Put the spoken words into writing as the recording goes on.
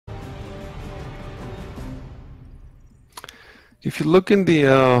If you look in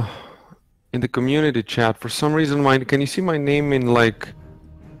the community chat, for some reason, can you see my name in like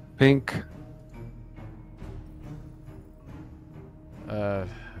pink?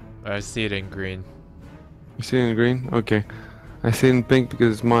 I see it in green. You see it in green? Okay. I see it in pink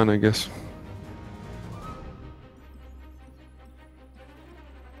because it's mine, I guess.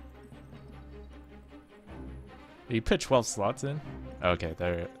 You put 12 slots in? Okay,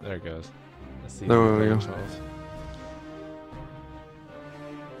 there it goes. Let's see. There we go. 12.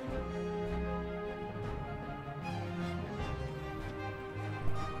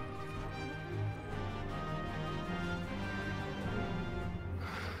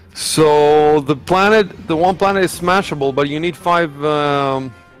 So the one planet is smashable, but you need five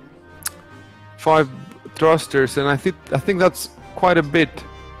thrusters, and I think that's quite a bit.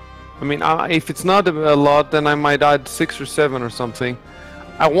 I mean, if it's not a lot, then I might add 6 or 7 or something.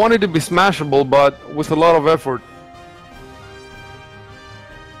 I want it to be smashable, but with a lot of effort.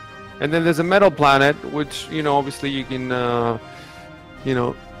 And then there's a metal planet, which, you know, obviously you can, you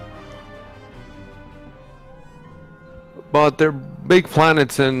know, but they're big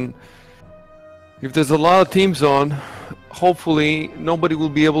planets, and if there's a lot of teams on, hopefully nobody will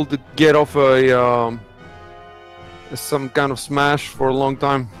be able to get off some kind of smash for a long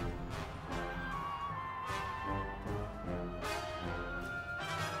time.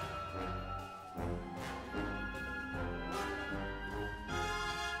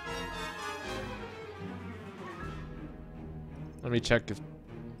 Let me check if it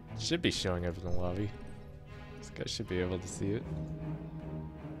should be showing up in the lobby. This guy should be able to see it.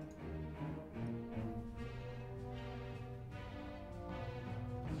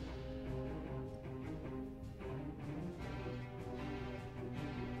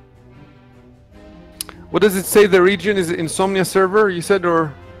 What does it say the region is? Insomnia server, you said,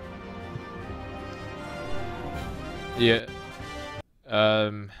 or? Yeah.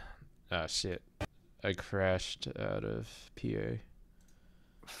 Oh shit. I crashed out of PA.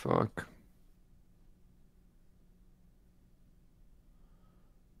 Fuck.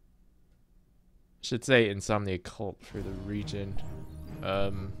 Should say Insomnia Cult for the region.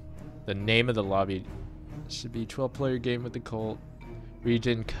 The name of the lobby should be 12-player game with the cult.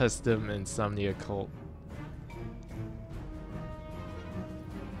 Region Custom Insomnia Cult.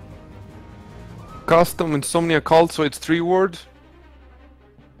 Custom Insomnia Cult, so it's 3 words?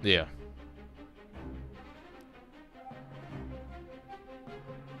 Yeah.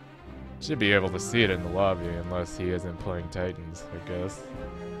 Should be able to see it in the lobby unless he isn't playing Titans, I guess.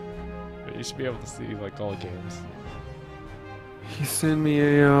 But you should be able to see like all games. He sent me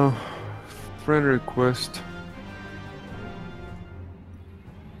a friend request.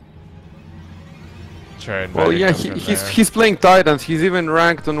 Try and Well, yeah, he's playing Titans. He's even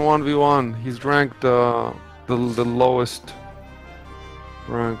ranked on 1v1. He's ranked the lowest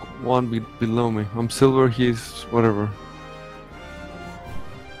rank, one below me. I'm silver. He's whatever.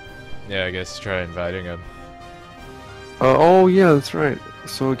 Yeah, I guess try inviting him. Oh yeah, that's right.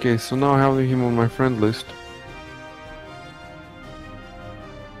 So okay, so now I have him on my friend list.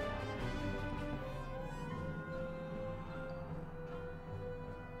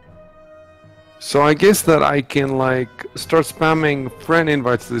 So I guess that I can like start spamming friend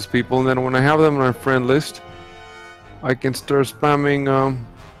invites to these people, and then when I have them on my friend list, I can start spamming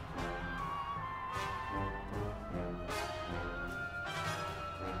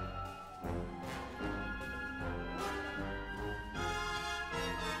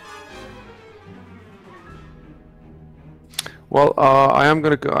well, I am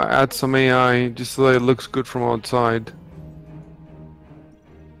gonna add some AI just so that it looks good from outside.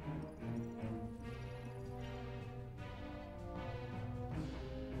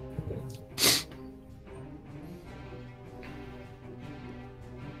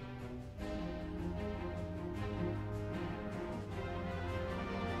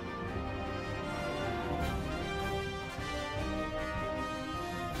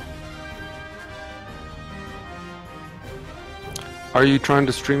 Are you trying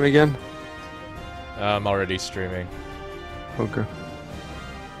to stream again? I'm already streaming. Okay.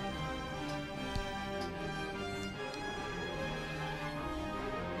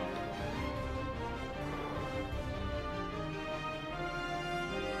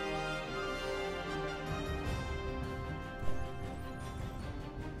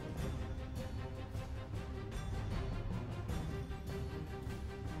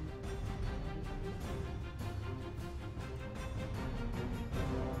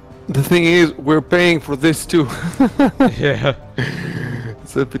 The thing is, we're paying for this too. Yeah.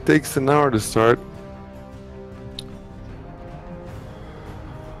 So if it takes an hour to start.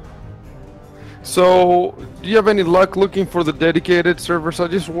 So, do you have any luck looking for the dedicated servers?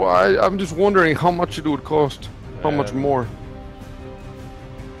 I'm just wondering how much it would cost. How much Um, more?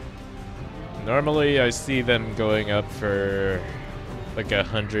 Normally, I see them going up for like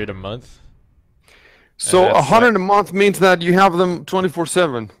 100 a month. And So, that's like, 100 a month means that you have them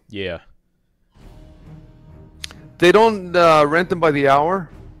 24/7. yeah. They don't rent them by the hour.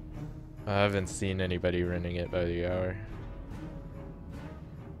 I haven't seen anybody renting it by the hour.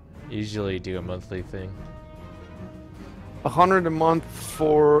 Usually do a monthly thing. 100 a month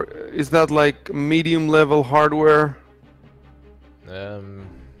for, is that like medium level hardware?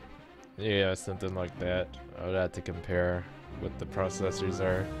 Yeah, something like that. I would have to compare what the processors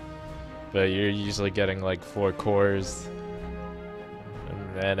are. But you're usually getting like 4 cores.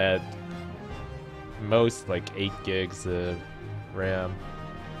 And at most like 8 gigs of RAM.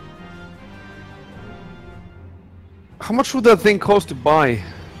 How much would that thing cost to buy?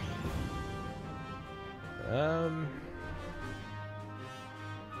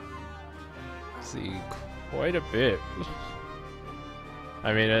 See, quite a bit.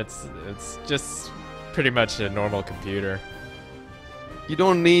 I mean, it's just pretty much a normal computer. You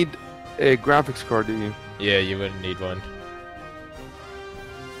don't need a graphics card, do you? Yeah, you wouldn't need one.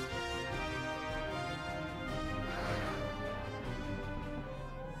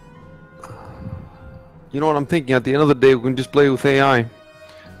 You know what I'm thinking? At the end of the day, we can just play with AI.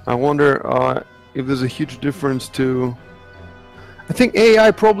 I wonder if there's a huge difference to... I think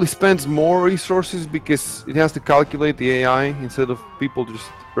AI probably spends more resources because it has to calculate the AI instead of people just,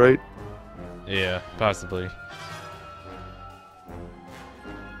 right? Yeah, possibly.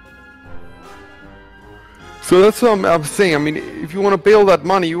 So that's what I'm saying. I mean, if you want to pay all that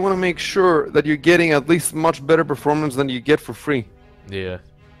money, you want to make sure that you're getting at least much better performance than you get for free. Yeah.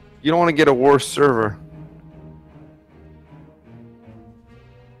 You don't want to get a worse server.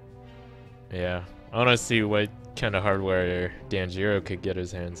 Yeah. I want to see what kind of hardware Kojiero could get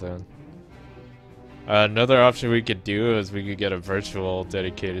his hands on. Another option we could do is we could get a virtual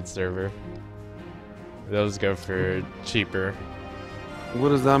dedicated server. Those go for cheaper. What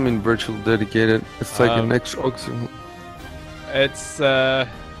does that mean, virtual dedicated? It's like an extra... It's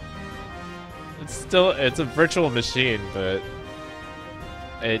it's a virtual machine, but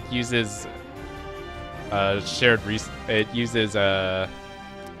it uses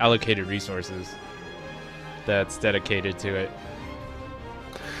allocated resources that's dedicated to it.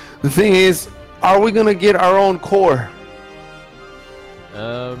 The thing is, are we gonna get our own core? You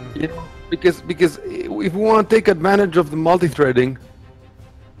know, because if we want to take advantage of the multi-threading,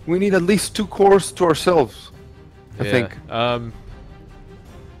 we need at least 2 cores to ourselves. I think.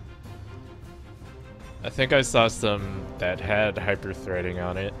 I think I saw some that had hyper-threading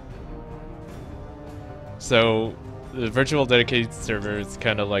on it. So the virtual dedicated server is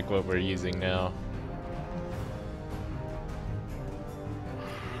kind of like what we're using now.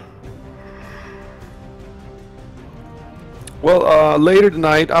 Well, later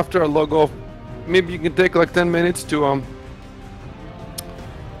tonight, after I log off, maybe you can take like 10 minutes to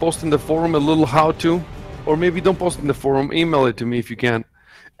post in the forum a little how-to, or maybe don't post in the forum, email it to me if you can.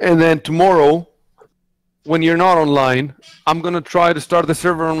 And then tomorrow, when you're not online, I'm gonna try to start the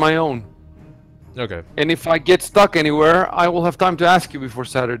server on my own. Okay. And if I get stuck anywhere, I will have time to ask you before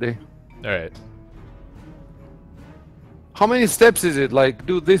Saturday. Alright. How many steps is it? Like,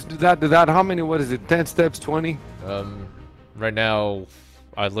 do this, do that, do that. How many, what is it, 10 steps, 20? Right now,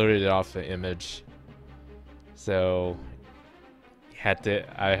 I loaded it off the image. So,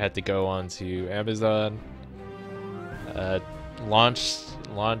 I had to go onto Amazon,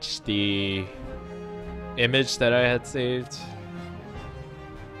 launch the image that I had saved,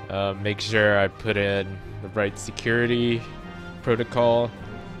 make sure I put in the right security protocol.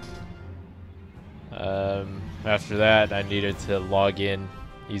 After that, I needed to log in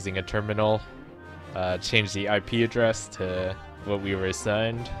using a terminal, change the IP address to what we were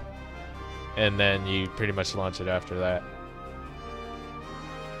assigned, and then you pretty much launch it after that.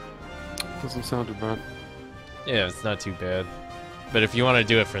 Doesn't sound too bad. Yeah, it's not too bad. But if you want to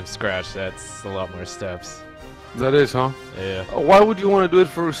do it from scratch, that's a lot more steps. That is, huh? Yeah. Why would you want to do it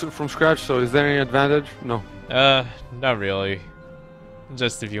from scratch? So, is there any advantage? No. Not really.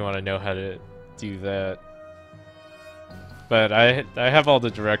 Just if you want to know how to do that. But I have all the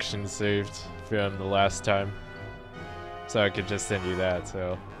directions saved from the last time, so I could just send you that.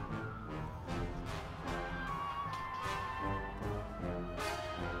 So.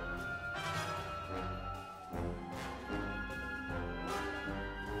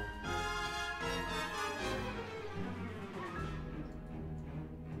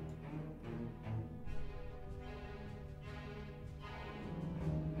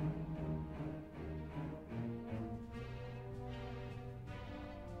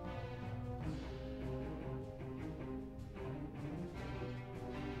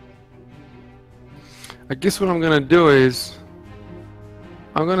 I guess what I'm gonna do is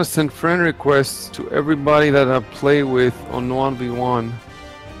I'm gonna send friend requests to everybody that I play with on 1v1.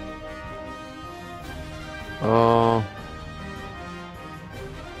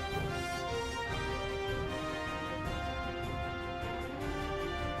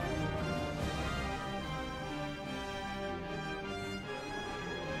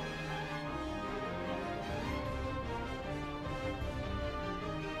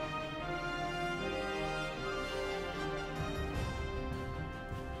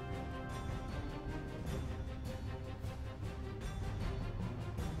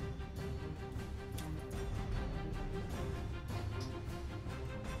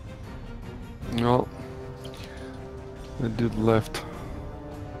 No, the dude left.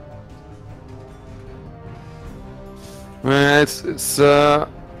 Man, it's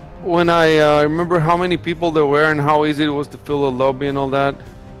when I remember how many people there were and how easy it was to fill a lobby and all that.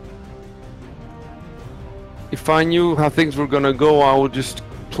 If I knew how things were gonna go, I would just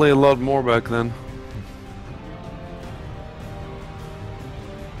play a lot more back then.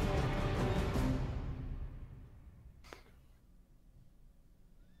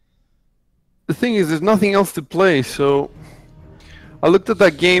 The thing is, there's nothing else to play, so I looked at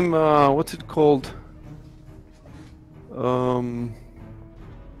that game, what's it called?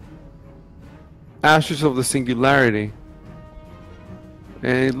 Ashes of the Singularity.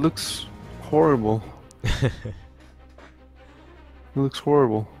 And it looks horrible. It looks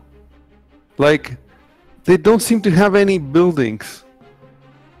horrible. Like, they don't seem to have any buildings.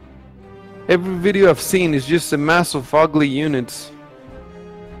 Every video I've seen is just a mass of ugly units.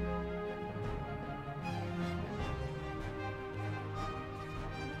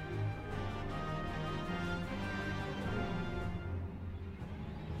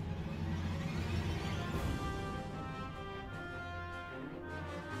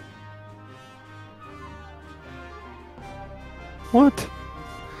 What?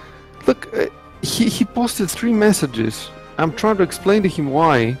 Look, he posted 3 messages. I'm trying to explain to him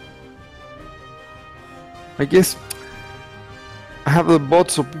why. I guess I have the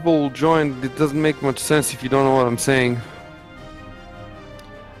bot so people will join. It doesn't make much sense if you don't know what I'm saying.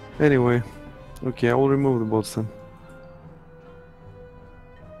 Anyway, okay, I will remove the bots then.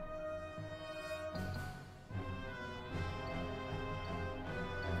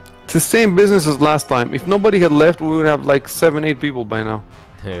 It's the same business as last time. If nobody had left, we would have like 7-8 people by now.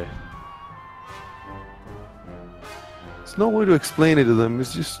 Yeah. There's no way to explain it to them.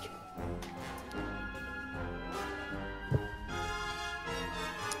 It's just...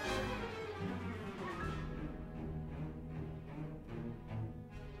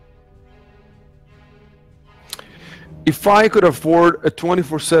 If I could afford a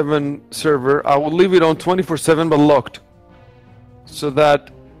 24/7 server, I would leave it on 24/7 but locked. So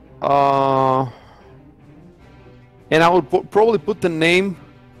that... and I would probably put the name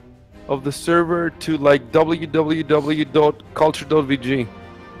of the server to like www.culture.vg.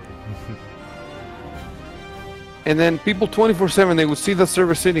 And then people 24/7, they would see the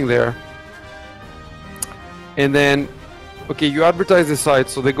server sitting there. And then, okay, you advertise the site,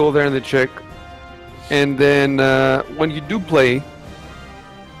 so they go there and they check. And then when you do play,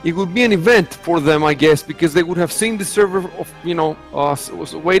 it would be an event for them, I guess, because they would have seen the server,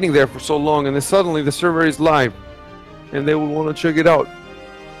 was waiting there for so long, and then suddenly the server is live, and they would want to check it out.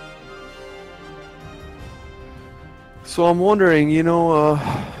 So I'm wondering, you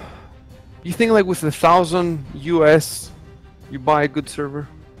think like with 1,000 US, you buy a good server?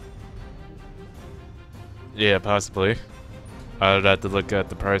 Yeah, possibly. I would have to look at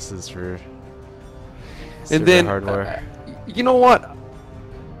the prices for And then, hardware. You know what?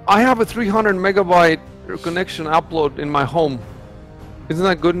 I have a 300 megabyte connection upload in my home. Isn't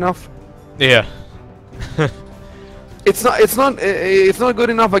that good enough? Yeah. It's not good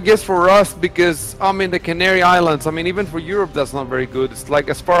enough, I guess, for us because I'm in the Canary Islands. I mean, even for Europe, that's not very good. It's like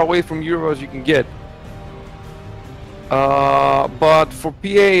as far away from Europe as you can get. But for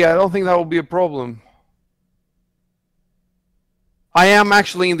PA, I don't think that will be a problem. I am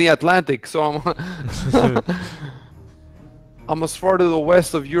actually in the Atlantic, so I'm I'm as far to the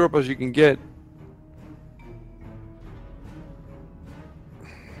west of Europe as you can get.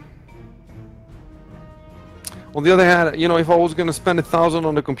 On the other hand, if I was gonna spend 1,000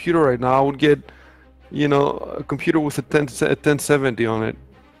 on the computer right now, I would get, a computer with a 1070 on it,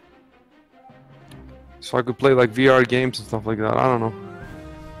 so I could play like VR games and stuff like that. I don't know.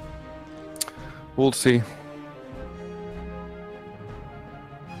 We'll see.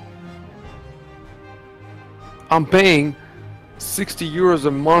 I'm paying 60 euros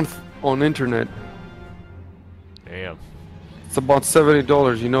a month on internet. Damn. It's about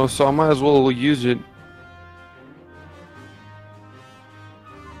 $70, so I might as well use it.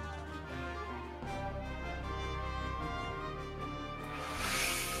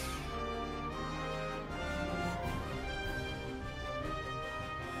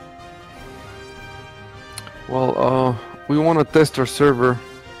 Well, we want to test our server.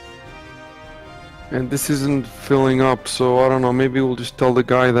 And this isn't filling up, so I don't know, maybe we'll just tell the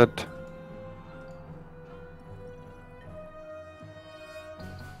guy that...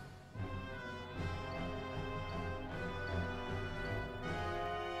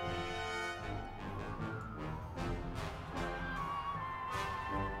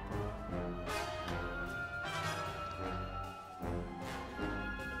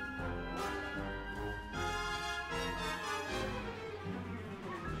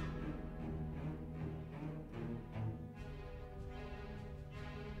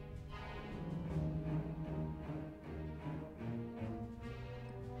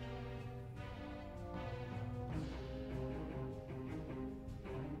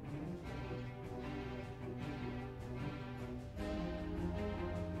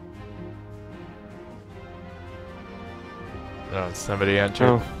 Oh, somebody entered.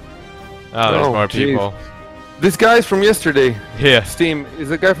 Oh, Oh, there's Oh, more jeez. people. this guy's from yesterday. Yeah. Steam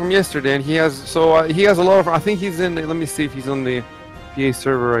is a guy from yesterday, and he has he has a lot of. I think he's in. Let me see if he's on the PA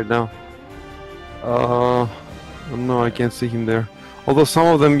server right now. No, I can't see him there. Although some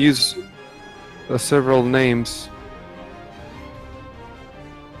of them use several names.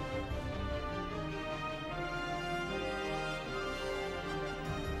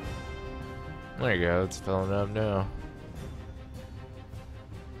 There you go. It's filling up now.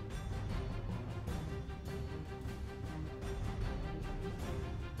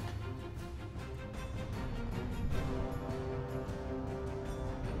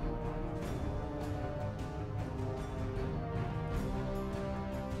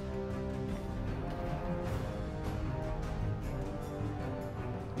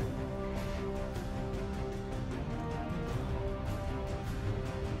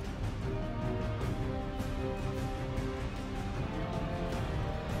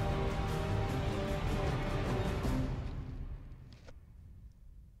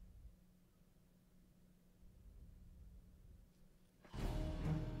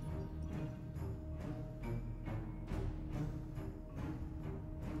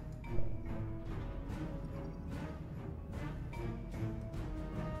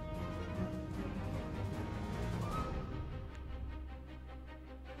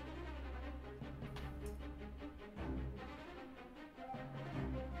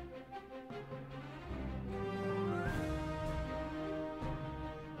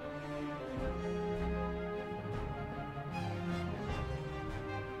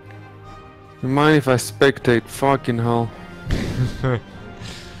 You mind if I spectate? Fucking hell.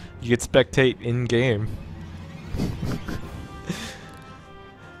 You could spectate in game.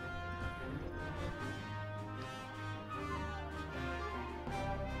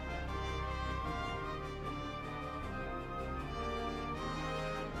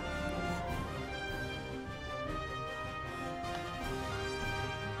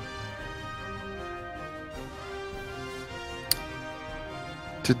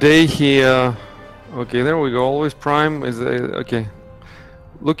 Today he okay, there we go. Always Prime is okay.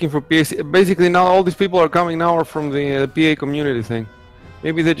 Looking for PA. Basically now all these people are coming now are from the PA community thing.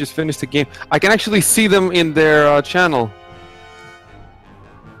 Maybe they just finished the game. I can actually see them in their channel.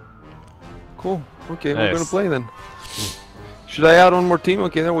 Cool. Okay, we're gonna Nice. play then. Should I add one more team?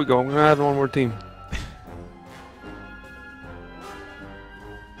 Okay, there we go. I'm gonna add one more team.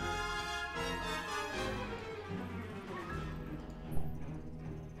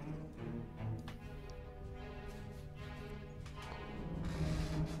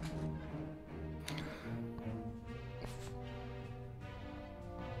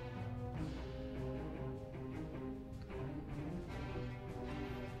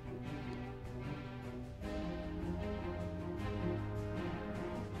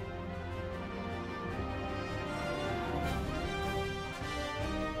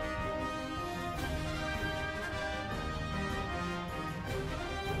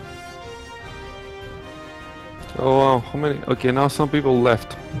 Oh wow, how many? Okay, now some people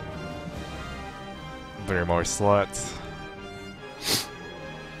left. 3 more slots.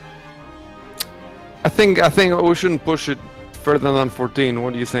 I think we shouldn't push it further than 14.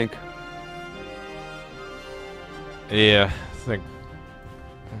 What do you think? Yeah, I think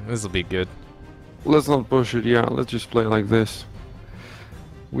this will be good. Let's not push it. Yeah, let's just play like this.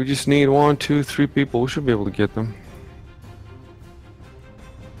 We just need 1, 2, 3 people. We should be able to get them.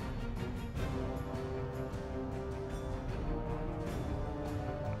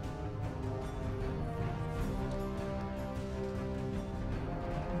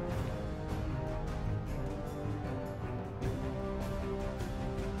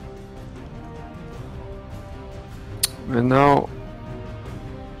 And now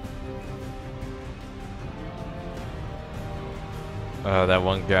That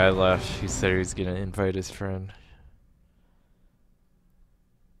one guy left. He said he was gonna invite his friend.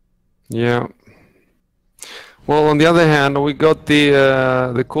 Yeah. Well, on the other hand, we got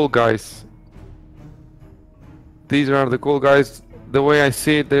the cool guys. These are the cool guys. The way I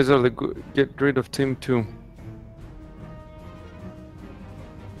see it, these are the get rid of Team 2.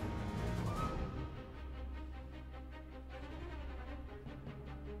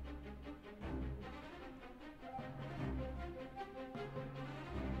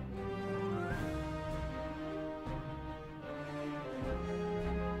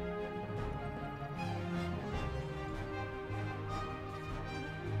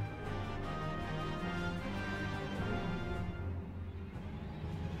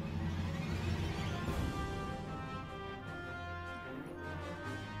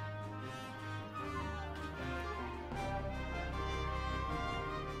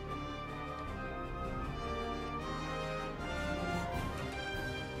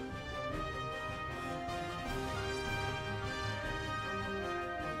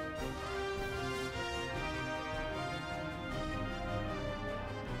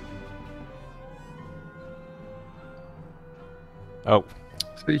 Oh.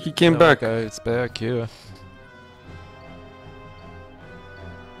 So he came back. Okay, it's back, yeah.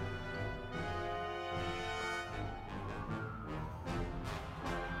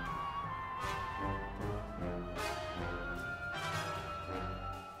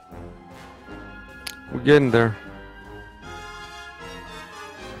 We're getting there.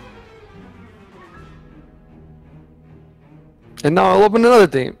 And now I'll open another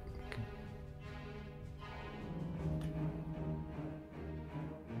team.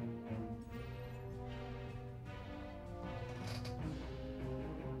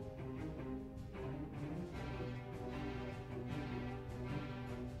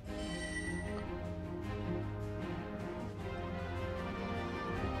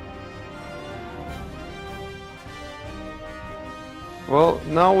 Well,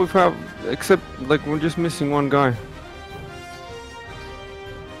 now we have, except like we're just missing one guy.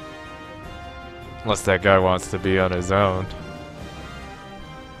 Unless that guy wants to be on his own.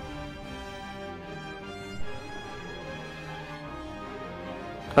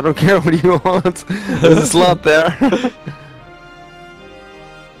 I don't care what you want. There's a slot there.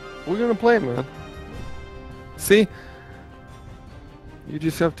 We're gonna play, man. See? You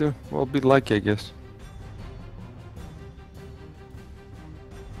just have to, well, be lucky, I guess.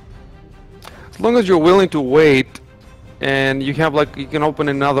 As long as you're willing to wait, and you have like, you can open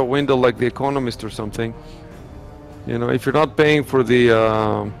another window like The Economist or something. You know, if you're not paying for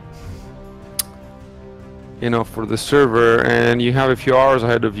the, you know, for the server, and you have a few hours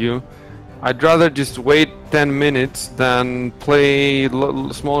ahead of you, I'd rather just wait 10 minutes than play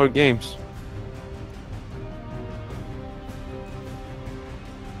smaller games.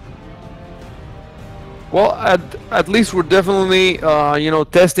 Well, at least we're definitely, you know,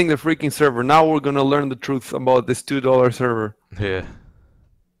 testing the freaking server. Now we're gonna learn the truth about this $2 server. Yeah.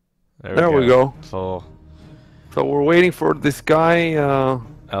 There we go. Full. So we're waiting for this guy,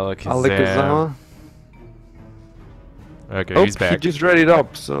 Alakazam. Okay, he's back. He just read it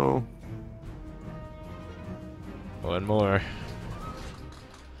up, so... One more.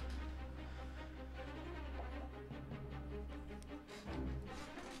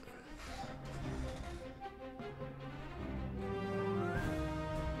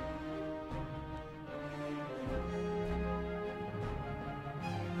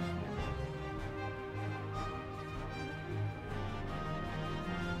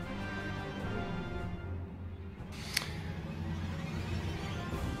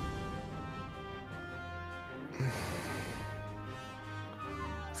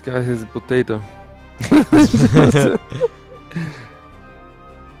 This guy has a potato.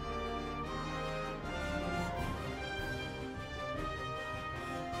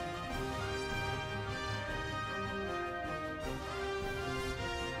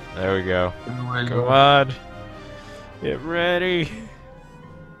 There we go. Come on. Get ready.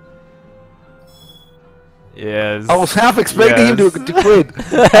 Yes. I was half expecting him to quit.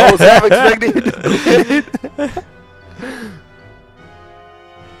 I was half expecting him to quit.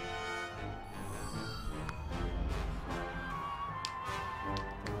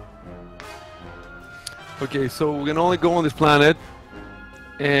 Okay, so we can only go on this planet,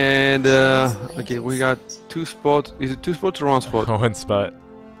 and okay, we got 2 spots. Is it 2 spots or 1 spot? One spot.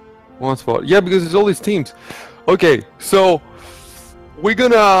 1 spot. Yeah, because it's all these teams. Okay, so we're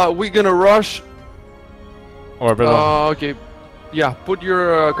gonna rush. Orbital. Okay, yeah, put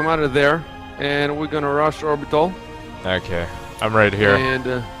your commander there, and we're gonna rush orbital. Okay, I'm right here.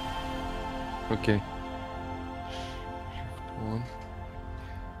 And okay. One.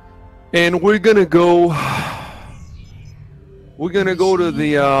 And we're gonna go. We're gonna go to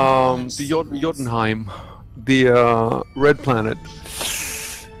the Jotunheim, the red planet.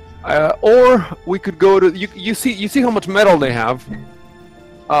 Or we could go to you see how much metal they have.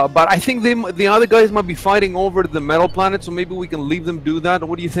 But I think the other guys might be fighting over the metal planet, so maybe we can leave them do that.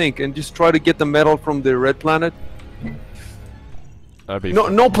 What do you think? And just try to get the metal from the red planet. That'd be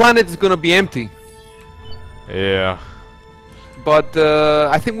No planet is gonna be empty. Yeah. But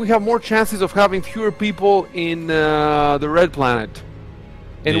I think we have more chances of having fewer people in the red planet,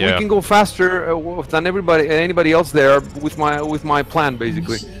 and we can go faster than anybody else there with my plan.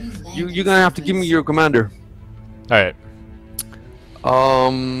 Basically, you're gonna have to give me your commander. All right.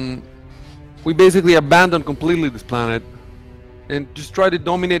 We basically abandoned completely this planet, and just try to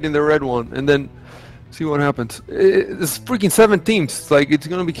dominate in the red one, and then see what happens. It's freaking 7 teams. It's like it's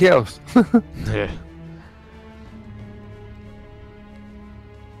gonna be chaos. Yeah.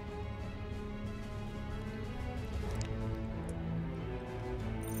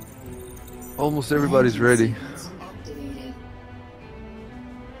 Almost everybody's ready.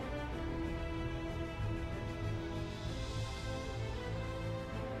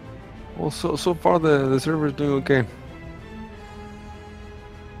 Well, so far the server's doing okay.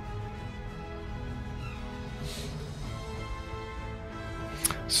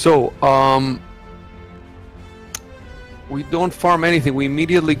 So we don't farm anything. We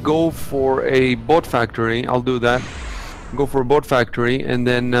immediately go for a boat factory. I'll do that. Go for a boat factory, and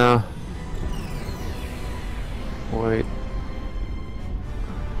then wait.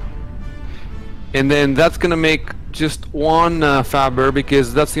 And then that's gonna make just one fabber,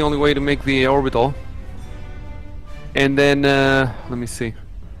 because that's the only way to make the orbital. And then let me see.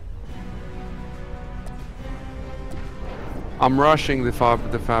 I'm rushing the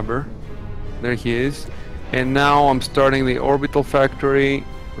fabber. There he is. And now I'm starting the orbital factory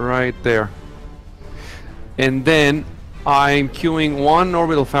right there. And then I'm queuing one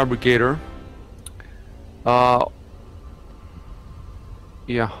orbital fabricator.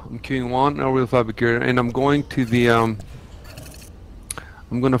 Yeah, I'm queuing one orbital fabricator, and I'm going to the I'm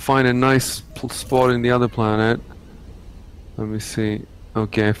gonna find a nice spot in the other planet. Let me see.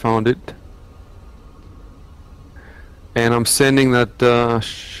 Okay, I found it. And I'm sending that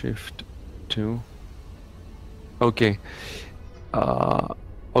shift to. Okay.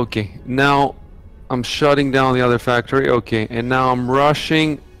 Okay. Now I'm shutting down the other factory. Okay, and now I'm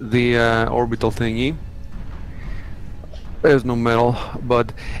rushing the orbital thingy. There's no metal,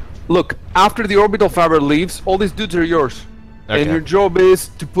 but look, after the orbital fabber leaves, all these dudes are yours, and your job is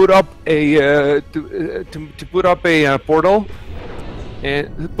to put up a to put up a portal,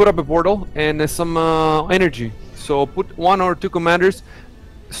 and some energy. So put 1 or 2 commanders,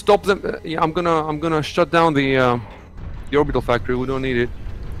 stop them. Yeah, I'm gonna shut down the orbital factory. We don't need it.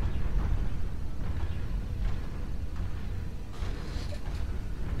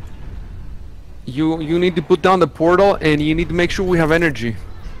 You need to put down the portal, and you need to make sure we have energy.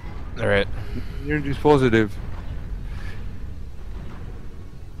 All right. Energy is positive.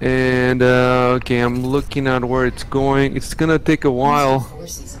 And okay, I'm looking at where it's going. It's gonna take a while.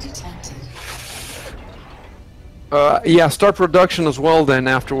 Yeah, start production as well. Then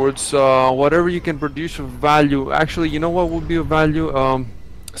afterwards, whatever you can produce of value. Actually, you know what would be of value?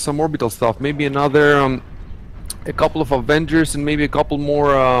 Some orbital stuff. Maybe another, a couple of Avengers, and maybe a couple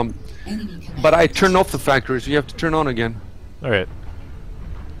more. But I turned off the factories, so you have to turn on again. Alright.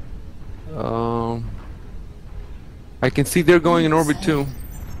 I can see they're going in orbit too.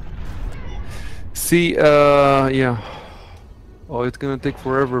 See, yeah. Oh, it's gonna take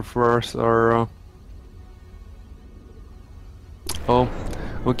forever for us. Oh,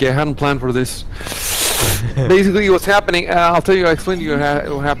 okay, I hadn't planned for this. Basically, what's happening, I'll tell you, I'll explain to you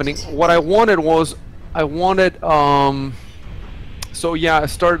what's happening. What I wanted was, so yeah,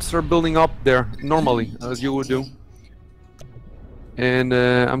 start building up there normally, as you would do, and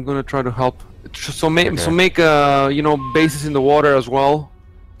I'm gonna try to help. So make you know, bases in the water as well.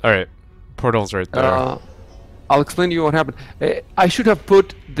 All right, portal's right there. I'll explain to you what happened. I should have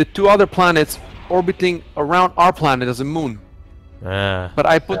put the 2 other planets orbiting around our planet as a moon. But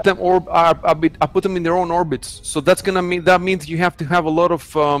I put them I put them in their own orbits. So that's gonna mean you have to have a lot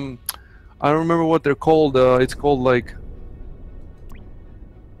of I don't remember what they're called. It's called like.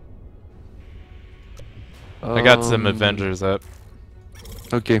 I got some Avengers up.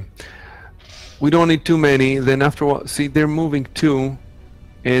 Okay. We don't need too many. Then after a while, see, they're moving too,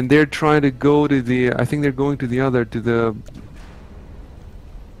 and they're trying to go to the. I think they're going to the other, to the.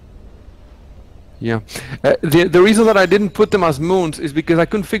 Yeah. The reason that I didn't put them as moons is because I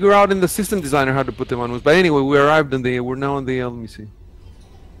couldn't figure out in the system designer how to put them on moons. But anyway, we arrived and we're now on the. Let me see.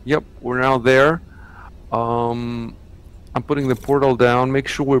 Yep, we're now there. I'm putting the portal down. Make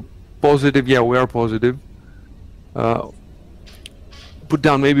sure we're positive. Yeah, we are positive. Put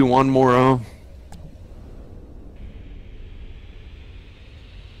down maybe one more.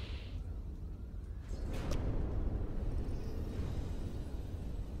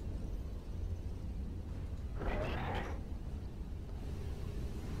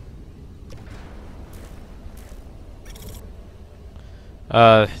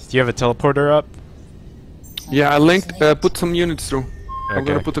 Do you have a teleporter up? Yeah, I linked. Put some units through. I'm Okay.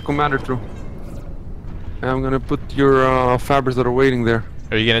 gonna put the commander through. And I'm gonna put your fabrics that are waiting there.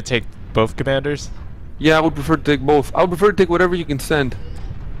 Are you gonna take both commanders? Yeah, I would prefer to take both. I would prefer to take whatever you can send.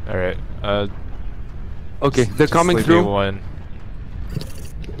 Alright, Okay, they're just coming leave me through. one.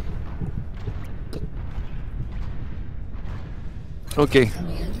 Okay.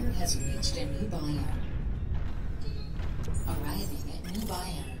 Commander has reached a new biome. Arriving at new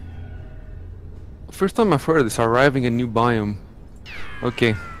biome. First time I've heard of this, arriving a new biome.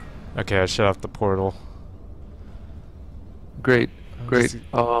 Okay, Okay, I shut off the portal. great, great.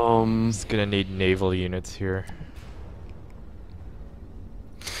 Just gonna need naval units here.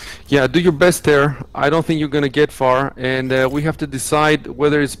 Yeah, do your best there. I don't think you're gonna get far, and we have to decide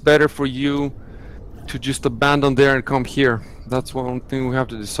whether it's better for you to just abandon there and come here. That's one thing we have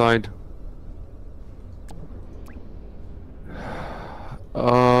to decide.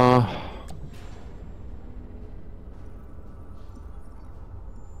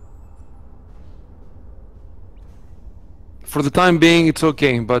 For the time being, it's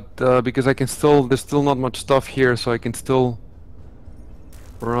okay, but because I can still, there's still not much stuff here, so I can still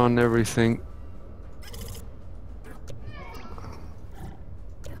run everything.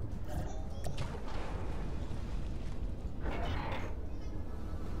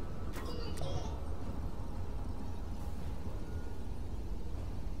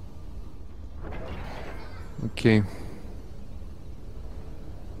 Okay.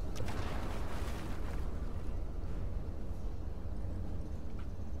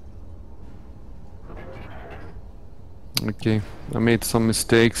 Okay, I made some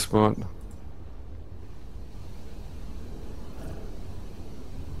mistakes, but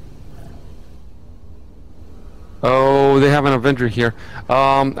oh, they have an Avenger here.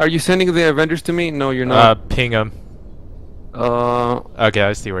 Are you sending the Avengers to me? No, you're not. Ping them. Okay,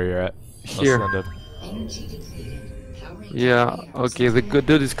 I see where you're at. Here. I'll send 'em. Energy depleted. Powering Yeah, up layers okay, of the good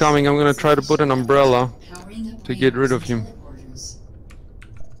dude is coming. I'm gonna try to put an umbrella powering up to get rid of layers him. teleporters.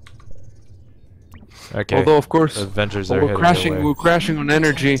 Okay. Although, of course, Avengers while are we're heading crashing, away. we're crashing on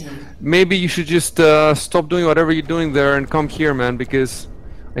energy. Maybe you should just stop doing whatever you're doing there and come here, man, because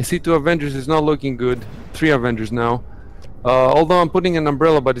I see 2 Avengers is not looking good. 3 Avengers now. Although I'm putting an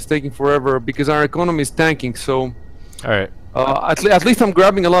umbrella, but it's taking forever because our economy is tanking. So Alright. at least I'm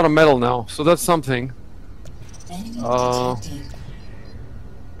grabbing a lot of metal now, so that's something. Enemy Uh, detected.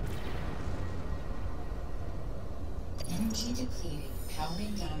 Energy depleted.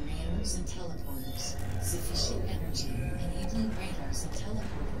 Powering down radars and teleporters. Sufficient energy. Enabling radars and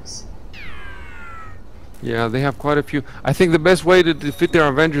teleporters. Yeah, they have quite a few. I think the best way to defeat their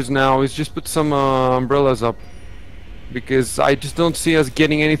Avengers now is just put some umbrellas up. Because I just don't see us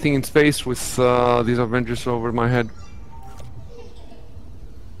getting anything in space with these Avengers over my head.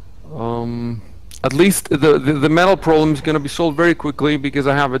 At least the metal problem is gonna be solved very quickly because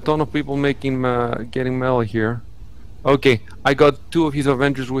I have a ton of people making getting metal here. Okay, I got 2 of his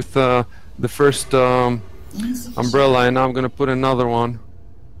Avengers with the first umbrella, and now I'm gonna put another one.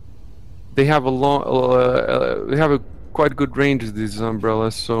 They have a long, they have a quite good range, these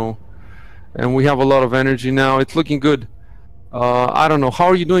umbrellas, so, and we have a lot of energy now. It's looking good. I don't know. How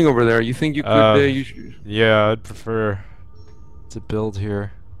are you doing over there? You think you could? Yeah, I'd prefer to build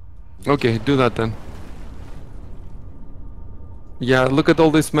here. Okay, do that then. Yeah, look at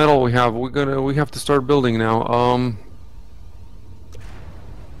all this metal we have. We have to start building now.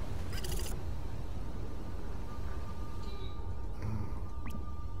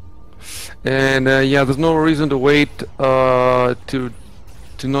 And yeah, there's no reason to wait to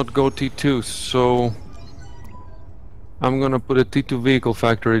not go T2. So I'm gonna put a T2 vehicle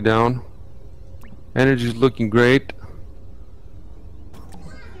factory down. Energy is looking great.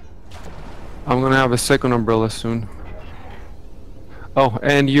 I'm gonna have a second umbrella soon. Oh,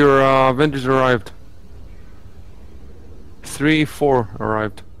 and your Avengers arrived. 3, 4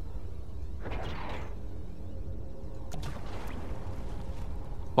 arrived.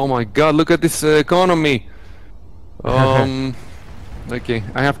 Oh my god, look at this economy! Okay,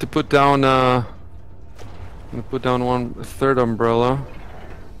 I have to put down I'm gonna put down 1/3 umbrella.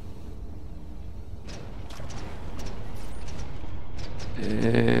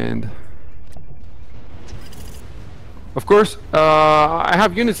 And of course, I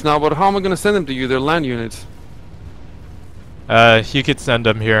have units now, but how am I gonna send them to you? They're land units. You could send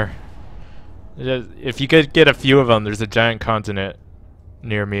them here. If you could get a few of them, there's a giant continent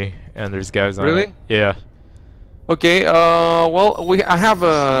near me, and there's guys on it. Really? Yeah. Okay, well, I have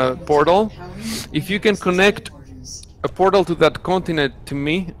a portal. If you can connect a portal to that continent to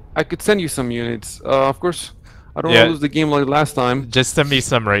me, I could send you some units. Of course, I don't want Yeah. to lose the game like last time. Just send me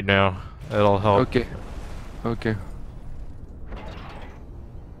some right now. It'll help. Okay. Okay.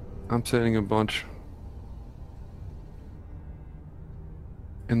 I'm sending a bunch.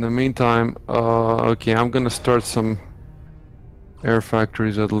 In the meantime, okay, I'm gonna start some air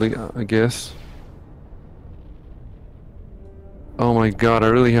factories at least, I guess. Oh my god, I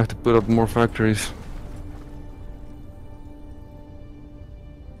really have to put up more factories.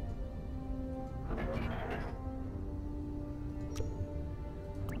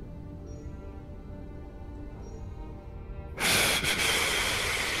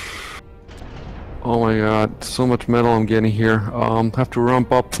 Oh my god, so much metal I'm getting here. Have to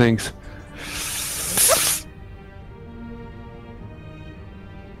ramp up things.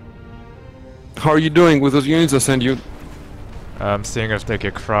 How are you doing with those units I sent you? I'm seeing if they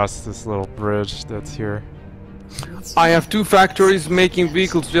could cross this little bridge that's here. I have 2 factories making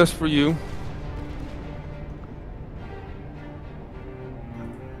vehicles just for you.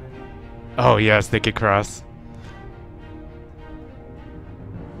 Oh yes, they could cross.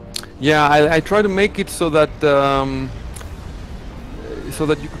 Yeah, I try to make it so that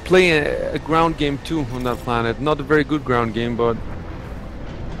you could play a ground game too on that planet. Not a very good ground game, but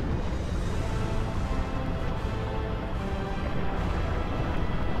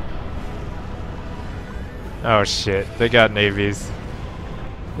Oh shit, they got navies.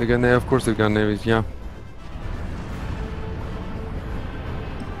 of course they've got navies. Yeah.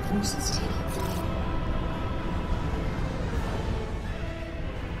 Forces taking flight.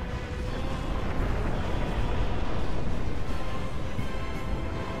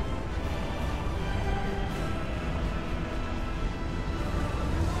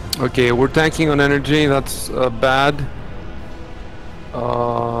 Okay, we're tanking on energy. That's bad.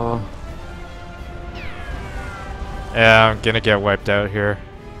 Yeah, I'm gonna get wiped out here.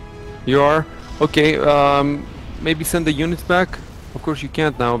 You are? Okay, maybe send the units back? Of course you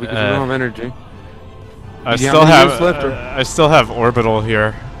can't now because you don't have energy. I Do you still have any have units left, or- I still have orbital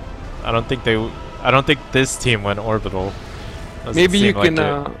here. I don't think this team went orbital. Doesn't Maybe you seem like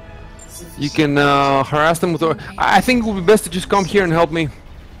can it. harass them with. I think it would be best to just come here and help me.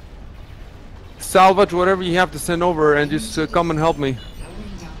 Salvage whatever you have to send over and just come and help me.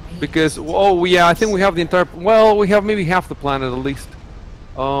 Because oh yeah, I think we have the entire. Well, we have maybe half the planet at least.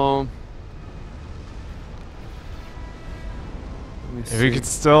 Let me If we see.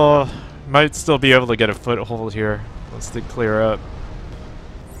 could might still be able to get a foothold here once they clear up.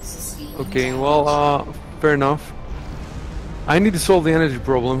 Okay, well, fair enough. I need to solve the energy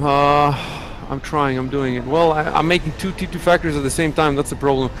problem. I'm trying, I'm doing it. Well, I'm making 2 T2 factories at the same time, that's the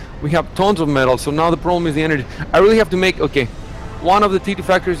problem. We have tons of metal, so now the problem is the energy. I really have to make, okay, one of the T2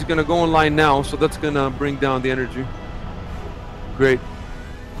 factories is gonna go online now, so that's gonna bring down the energy. Great.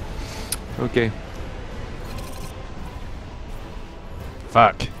 Okay.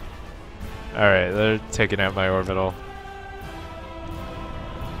 Fuck. Alright, they're taking out my orbital.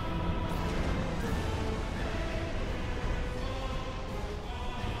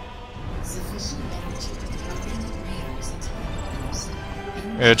 Sufficient energy powering radars and teleporters.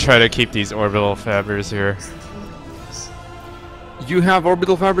 I'm gonna try to keep these orbital fabbers here. You have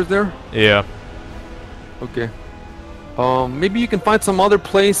orbital fibers there? Yeah. Okay. Maybe you can find some other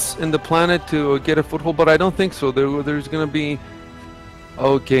place in the planet to get a foothold, but I don't think so. There's gonna be...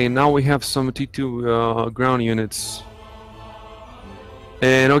 Okay, now we have some T2 ground units.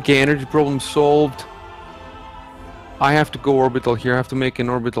 And okay, energy problem solved. I have to go orbital here. I have to make an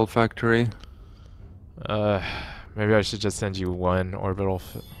orbital factory. Maybe I should just send you one orbital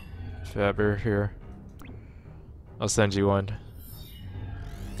fabber here. I'll send you one.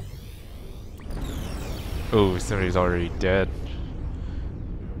 Oh, somebody's already dead.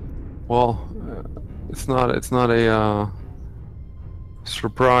 Well, it's not a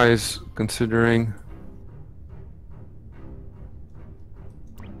surprise considering,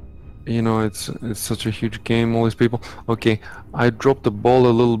 you know, it's such a huge game, all these people. Okay, I dropped the ball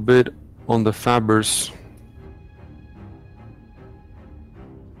a little bit on the fabbers.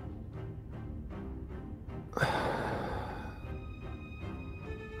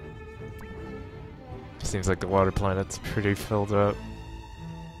 Seems like the water planet's pretty filled up.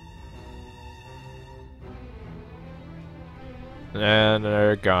 And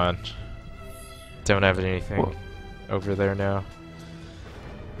they're gone. Don't have anything over there now.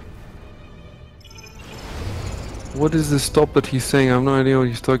 What is this stop that he's saying? I have no idea what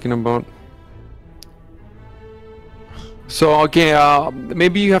he's talking about. So okay,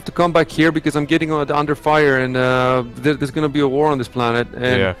 maybe you have to come back here because I'm getting under fire, and there's gonna be a war on this planet,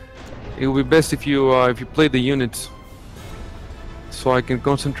 and Yeah. it would be best if you play the units, so I can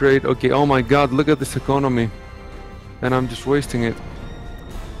concentrate. Okay. Oh my God! Look at this economy, and I'm just wasting it.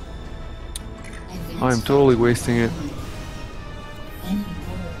 I am totally wasting it. Enemy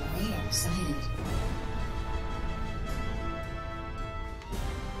orbital radar sighted.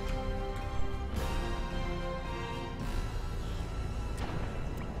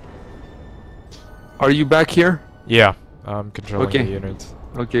 Are you back here? Yeah. I'm controlling Okay. the units.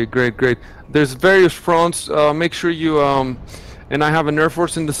 Okay, great, great. There's various fronts. Make sure you and I have an air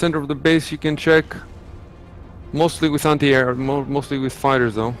force in the center of the base. You can check. Mostly with anti-air, mostly with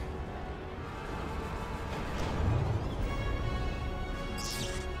fighters though.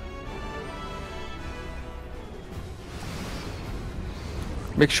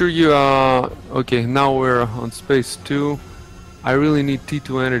 Make sure you okay, now we're on space 2. I really need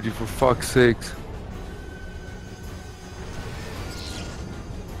T2 energy for fuck's sakes.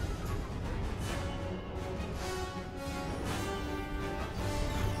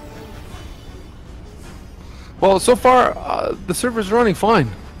 Well, so far the server's running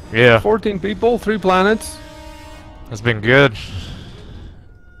fine. Yeah. 14 people, 3 planets. That's been good.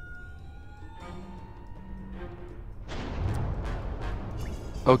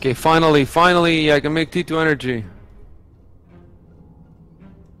 Okay, finally I can make T2 energy.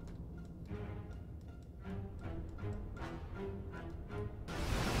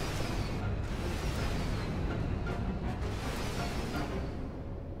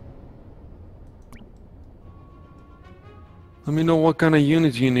 Let me know what kind of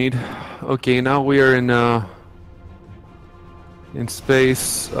units you need. Okay, now we are in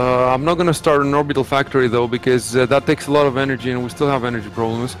space. I'm not gonna start an orbital factory though, because that takes a lot of energy and we still have energy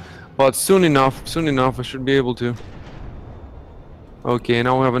problems. But soon enough I should be able to. Okay,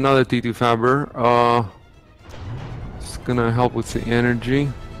 now we have another T2 Faber. It's gonna help with the energy.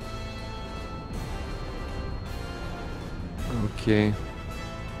 Okay.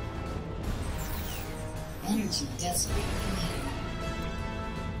 Energy desperately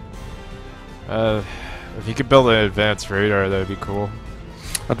If you could build an advanced radar, that'd be cool.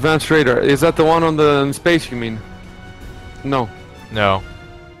 Advanced radar. Is that the one on the in space you mean? No. No.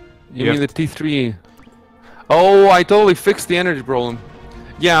 You You mean the have T3? Oh, I totally fixed the energy problem.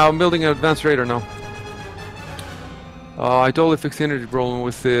 Yeah, I'm building an advanced radar now. I totally fixed the energy problem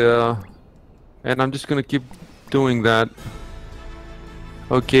with the... and I'm just gonna keep doing that.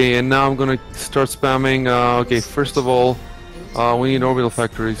 Okay, and now I'm gonna start spamming... okay, first of all, we need orbital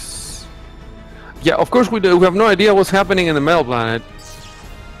factories. Yeah, of course we do. We have no idea what's happening in the metal planet.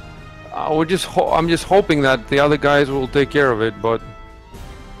 I'm just hoping that the other guys will take care of it, but...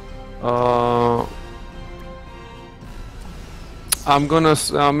 I'm gonna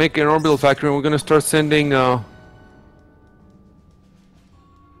make an orbital factory and we're gonna start sending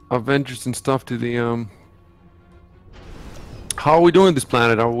Avengers and stuff to the How are we doing this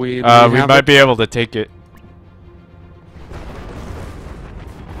planet? Are we? we might be able to take it.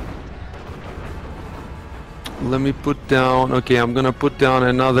 Let me put down. Okay, I'm gonna put down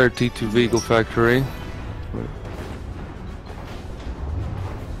another T2 vehicle factory.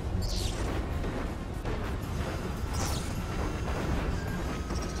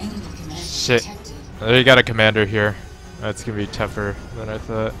 enemy command Shit. detected. They got a commander here. That's gonna be tougher than I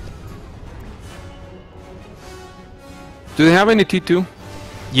thought. Do they have any T2?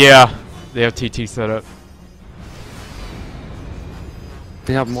 Yeah, they have TT set up.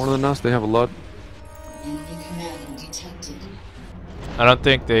 They have more than us. They have a lot. Enemy command detected. I don't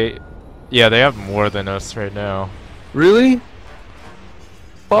think they... Yeah, they have more than us right now. Really?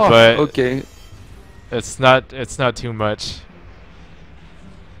 Fuck. But- Okay. It's not too much.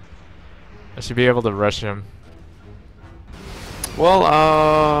 I should be able to rush him.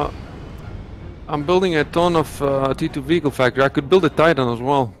 Well, I'm building a ton of T2 vehicle factory. I could build a Titan as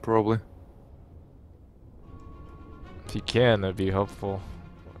well, probably. If you can, that'd be helpful.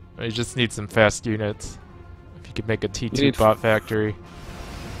 You just need some fast units. If you could make a T2 need bot factory.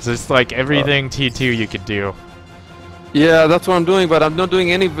 So it's like everything T2 you could do. Yeah, that's what I'm doing, but I'm not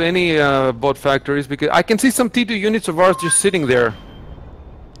doing any bot factories because I can see some T2 units of ours just sitting there.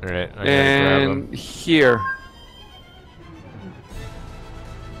 Alright, I'm gonna grab them. And here.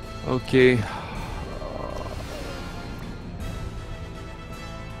 Okay.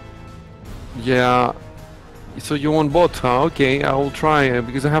 Yeah. So you want bots, huh? Okay, I will try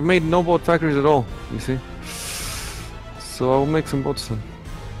because I have made no bot factories at all. You see. So I will make some bots then.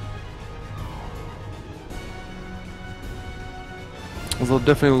 Although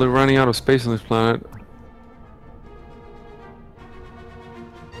definitely running out of space on this planet.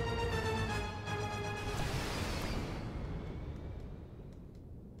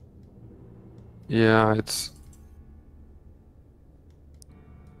 Yeah, it's...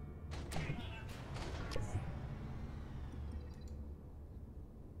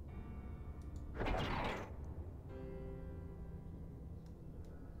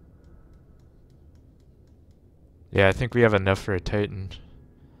 Yeah, I think we have enough for a Titan.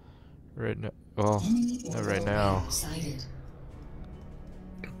 Right now. Well, not right now.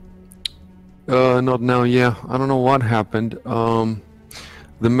 Not now, yeah. I don't know what happened.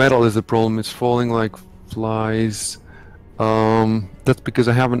 The metal is the problem. It's falling like flies. That's because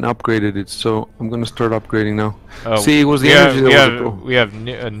I haven't upgraded it, so I'm gonna start upgrading now. Oh, See, it was the energy that was the problem. we have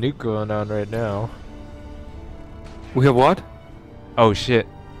a nuke going on right now. We have what? Oh shit!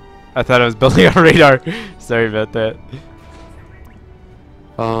 I thought I was building a radar. Sorry about that.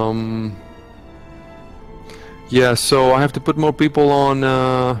 Yeah, so I have to put more people on.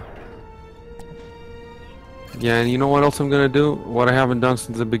 Yeah, and you know what else I'm gonna do? What I haven't done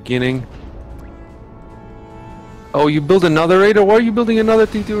since the beginning. Oh, you build another radar? Why are you building another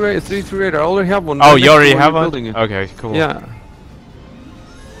T2 radar? 3-3 radar? I already have one. Oh, right you already next to where have you're one? building it. Okay, cool. Yeah.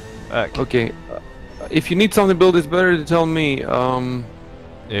 Okay. Okay. If you need something built, it's better to tell me. Yeah.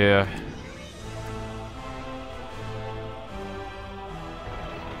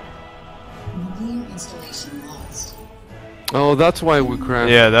 Nuclear installation lost. Oh, that's why we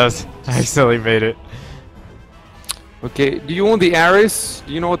crashed. Yeah, that was... I accidentally made it. Okay, do you want the Aris?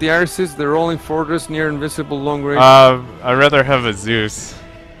 Do you know what the Aris is? The rolling fortress near invisible long range. I'd rather have a Zeus.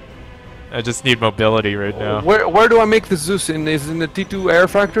 I just need mobility right now. Where do I make the Zeus in? Is it in the T2 air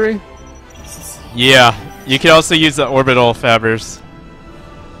factory? Yeah, you can also use the orbital fabbers.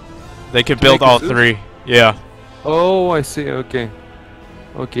 They can build make a all Zeus? 3. Yeah. Oh, I see. Okay.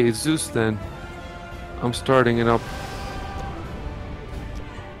 Okay, Zeus then. I'm starting it up.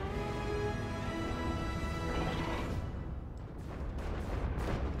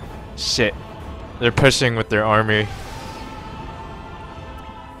 Shit. They're pushing with their army.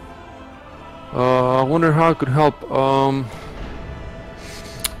 I wonder how I could help.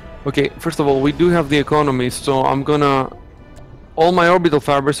 Okay, first of all, we do have the economy, so I'm gonna... All my orbital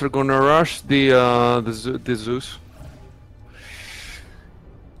fabrics are gonna rush the Zeus.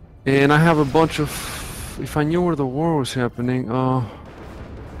 And I have a bunch of... If I knew where the war was happening, Oh,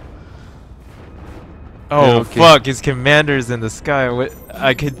 yeah, okay. fuck, his commander's in the sky. What?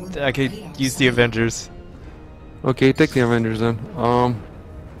 I could use the Avengers. Okay, take the Avengers then.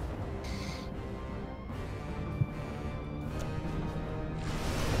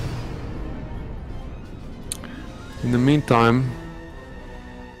 In the meantime...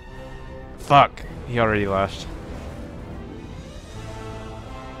 Fuck, he already left.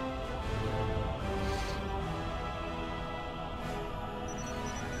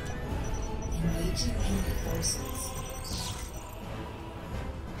 Engaging enemy forces.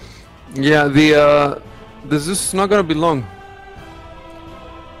 Yeah, the Zeus is not gonna be long.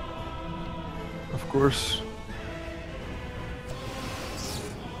 Of course.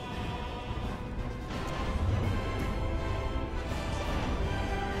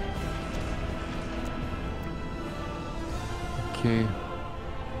 Okay.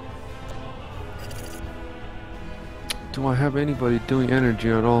 Do I have anybody doing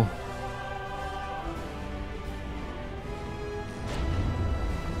energy at all?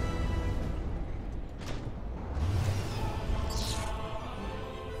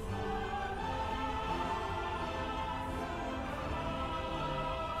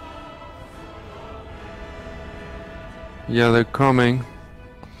 Yeah, they're coming.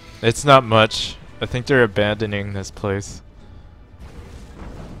 It's not much. I think they're abandoning this place.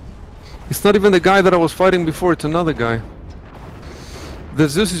 It's not even the guy that I was fighting before, it's another guy. The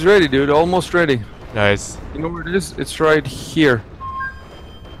Zeus is ready, dude, almost ready. Nice. You know where it is? It's right here.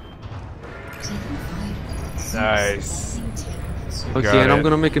 Nice. Okay, Got and I'm it.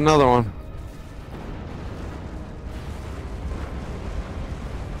 gonna make another one.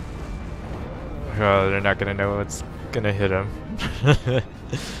 Oh, they're not gonna know what's gonna hit them.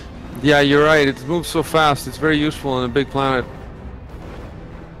 Yeah, you're right, it moves so fast, it's very useful on a big planet.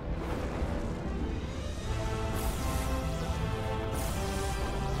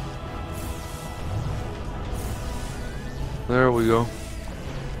 There we go.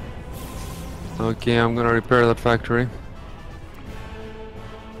 Okay, I'm gonna repair that factory.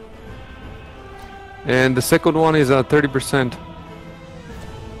 And the second one is 30%.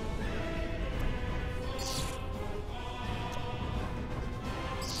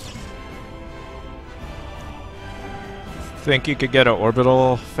 Think you could get an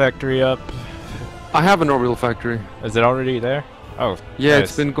orbital factory up? I have an orbital factory. Is it already there? Oh, Yeah, nice.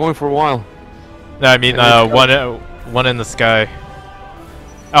 it's been going for a while. No, I mean And one in the sky.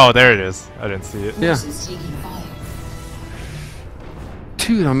 Oh, there it is. I didn't see it. Yeah. Forces taking fire.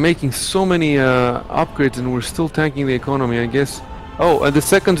 Dude, I'm making so many upgrades and we're still tanking the economy, I guess. Oh, and the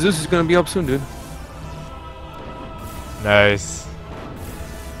second Zeus is gonna be up soon, dude. Nice.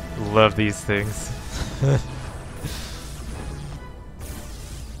 Love these things.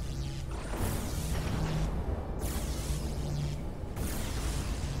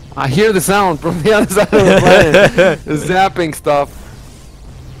 I hear the sound from the other side of the planet. The zapping stuff.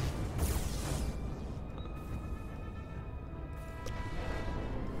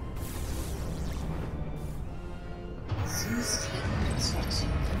 Zeus Titan construction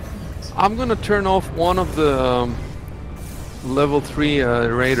complete. I'm gonna turn off one of the level 3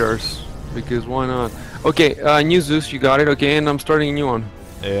 radars because why not? Okay, new Zeus, you got it. Okay, and I'm starting a new one.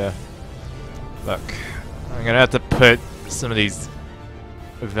 Yeah. Look, I'm gonna have to put some of these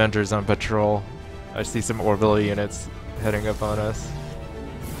Avengers on patrol. I see some orbital units heading up on us.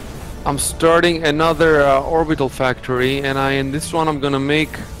 I'm starting another orbital factory, and in this one I'm gonna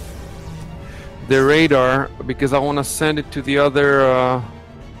make the radar because I want to send it to the other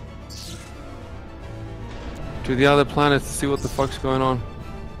planets to see what the fuck's going on.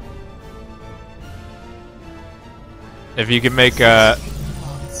 If you can make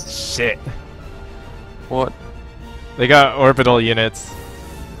shit. What? They got orbital units.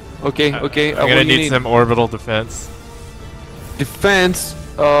 Okay, okay. I'm what gonna do you need some orbital defense. defense.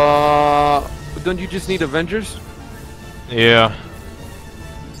 Don't you just need Avengers? Yeah.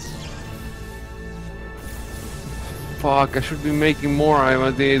 Fuck, I should be making more.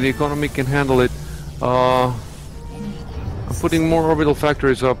 The economy can handle it. I'm putting more orbital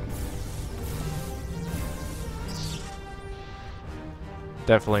factories up.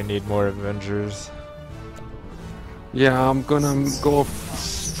 Definitely need more Avengers. Yeah, I'm gonna go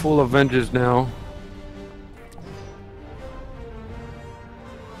full Avengers now.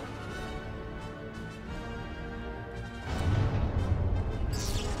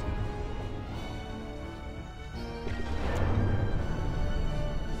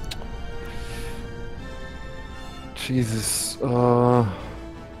 Jesus,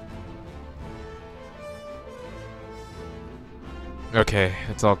 Okay,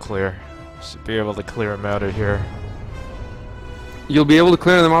 it's all clear. Should be able to clear them out of here. you'll be able to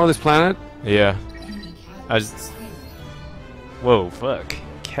clear them out of this planet? Yeah. Enemy I catalyst just- expired. Whoa, fuck.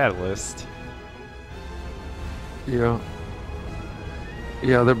 Catalyst. Yeah.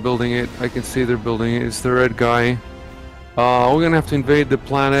 Yeah, they're building it. I can see they're building it. It's the red guy. We're gonna have to invade the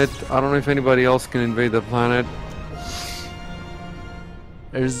planet. I don't know if anybody else can invade the planet.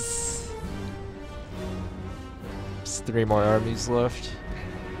 There's 3 more armies left.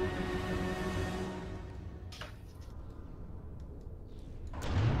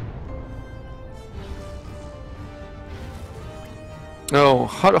 No,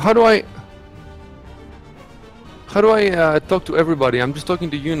 how do I talk to everybody? I'm just talking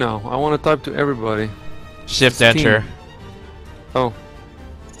to you now. I want to type to everybody. Shift Steam. enter. Oh,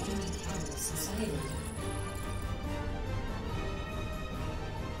 Enemy catalyst expired.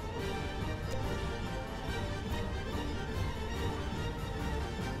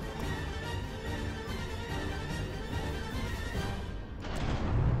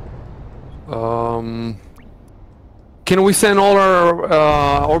 can we send all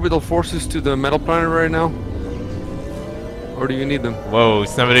our orbital forces to the metal planet right now? Or do you need them? Whoa,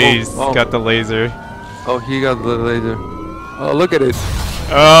 somebody's Oh. got the laser. Oh, he got the laser. Oh, look at it.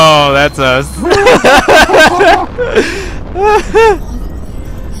 Oh, that's us.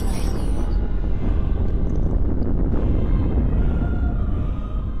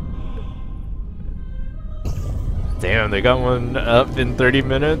 Damn, they got one up in 30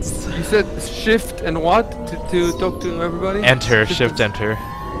 minutes. You said shift and what to talk to everybody? Enter, shift enter.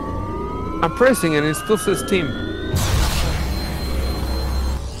 I'm pressing and it still says team.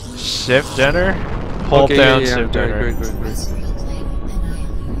 Shift enter? Hold Okay, down, yeah, shift enter. great. Terrestrial planet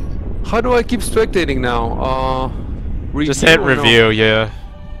annihilated. How do I keep spectating now? Just hit or no? review, yeah.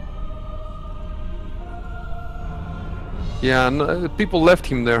 Yeah, no, people left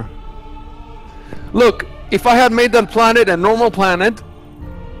him there. Look, if I had made that planet a normal planet,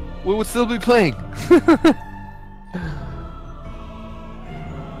 we would still be playing.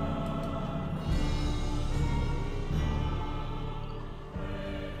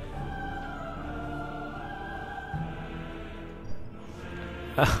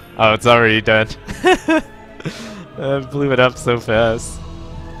 Oh, it's already done. I blew it up so fast.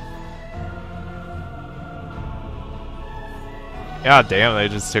 God damn, they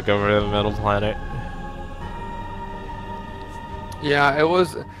just took over the metal planet. Yeah, it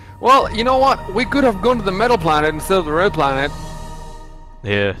was. Well, you know what? We could have gone to the metal planet instead of the red planet.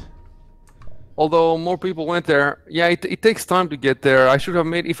 Yeah. Although more people went there. Yeah, it takes time to get there. I should have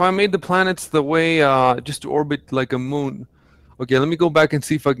made. If I made the planets the way just to orbit like a moon. Okay, let me go back and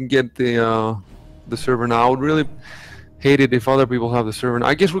see if I can get the server now. I would really hate it if other people have the server.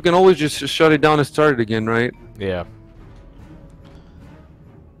 I guess we can always just shut it down and start it again, right? Yeah.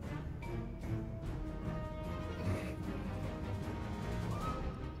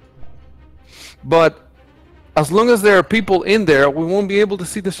 But as long as there are people in there, we won't be able to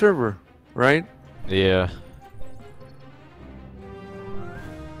see the server, right? Yeah.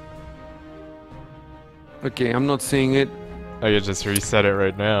 Okay, I'm not seeing it. I could just reset it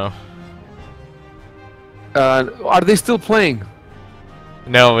right now. Are they still playing?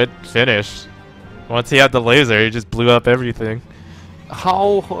 No, it finished. Once he had the laser, he just blew up everything.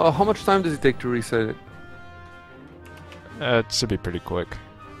 How much time does it take to reset it? It should be pretty quick.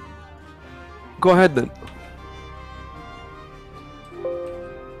 Go ahead then.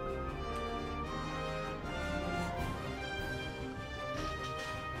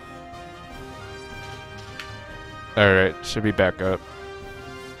 Alright, should be back up.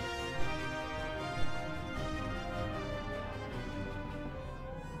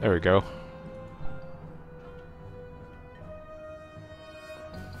 There we go.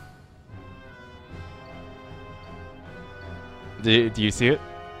 Do you see it?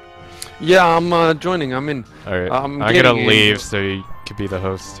 Yeah, I'm joining. I'm in. Alright, I'm getting gonna in. leave so you can be the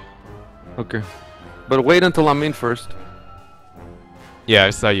host. Okay, but wait until I'm in first. Yeah,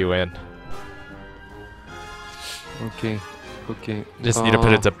 I saw you in. Okay, okay. Just need to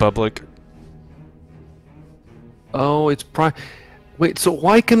put it to public. Oh, it's Wait, so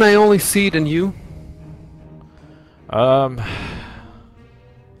why can I only see it in you?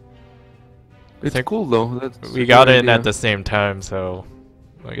 It's think cool though. That's We a got good in idea. at the same time, so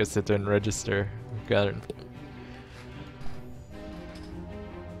I guess it didn't register. We got it.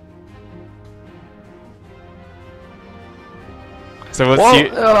 So what's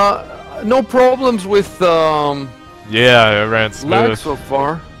Well, no problems with yeah, it ran lag smooth. so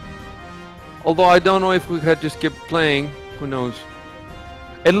far. Although I don't know if we had just kept playing. Who knows?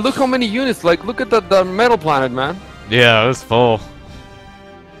 And look how many units. Like, look at the metal planet, man. Yeah, it was full.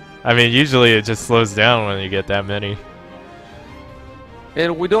 I mean, usually it just slows down when you get that many.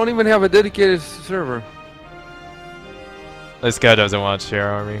 And we don't even have a dedicated server. This guy doesn't want to share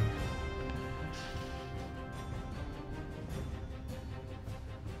army.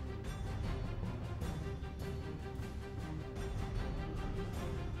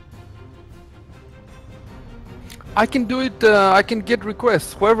 I can do it. I can get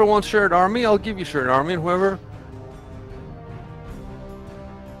requests. Whoever wants shared army, I'll give you shared army. And whoever.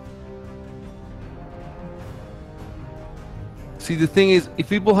 See, the thing is, if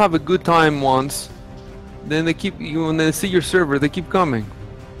people have a good time once, then they keep you. When they see your server, they keep coming.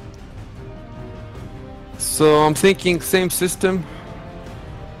 So I'm thinking same system.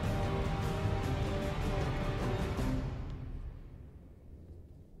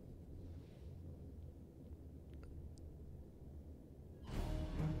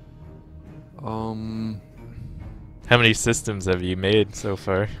 How many systems have you made so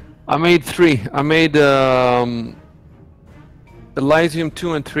far? I made 3. I made Elysium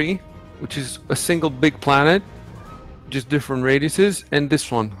 2 and 3, which is a single big planet, just different radiuses, and this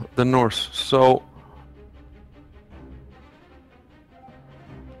one, the Norse. So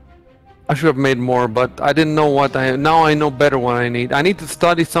I should have made more, but I didn't know what now I know better what I need. I need to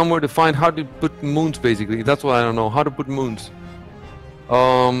study somewhere to find how to put moons, basically. That's what I don't know, how to put moons.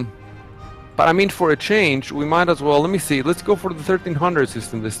 But I mean, for a change, we might as well, let me see, let's go for the 1300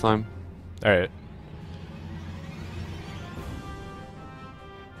 system this time. Alright.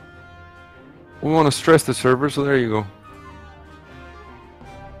 We want to stress the server, so there you go.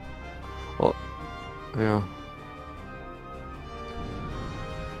 Well, yeah.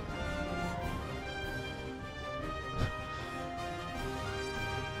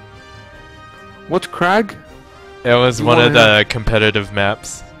 What's Crag? It was You one of wanna the competitive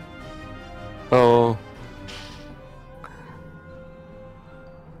maps. Oh.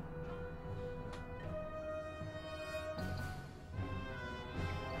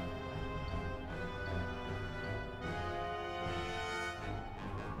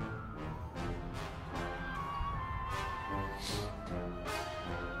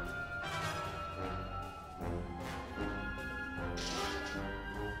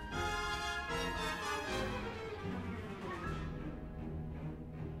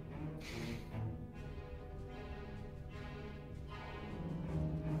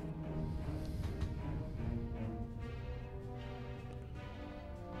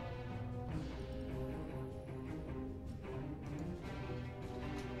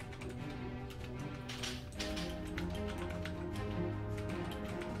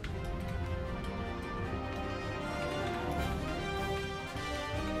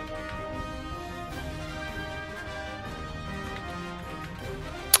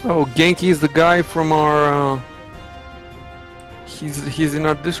 Oh, Genki is the guy from our. He's in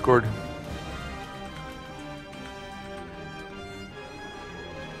our Discord.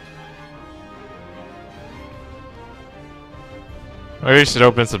 Or you should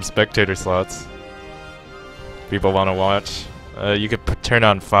open some spectator slots. People want to watch. You could turn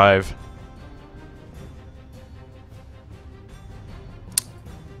on 5.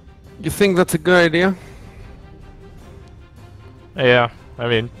 You think that's a good idea? Yeah, I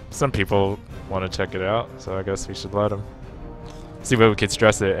mean, some people want to check it out, so I guess we should let them. See what we can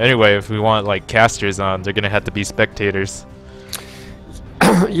stress it. Anyway, if we want like casters on, they're gonna have to be spectators.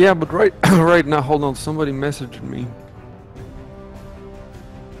 Yeah, but right now, hold on. Somebody messaged me.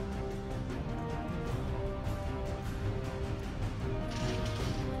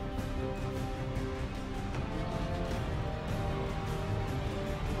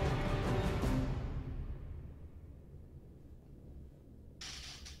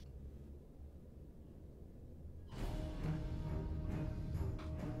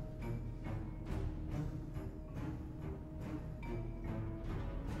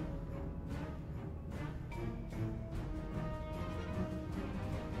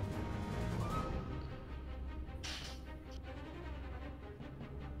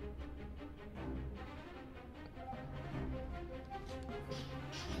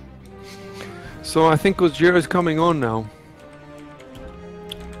 So I think Kojiero is coming on now.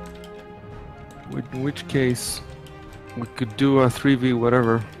 In which case, we could do a 3v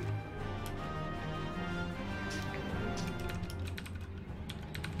whatever.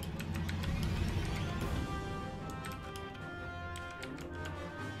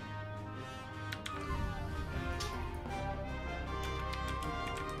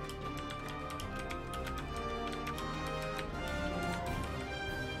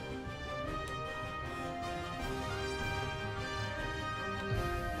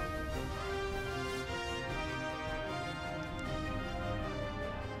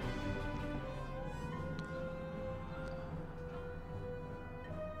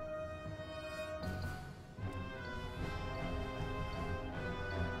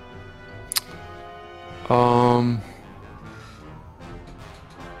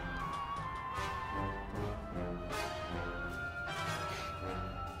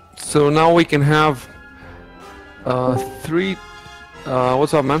 So now we can have 3.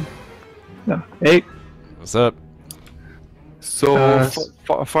 What's up, man? No. Hey. What's up? So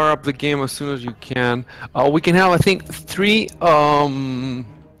fire up the game as soon as you can. We can have, I think, 3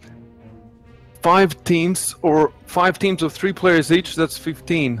 5 teams, or 5 teams of 3 players each. That's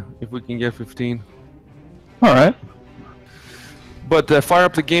 15 if we can get 15. All right. But fire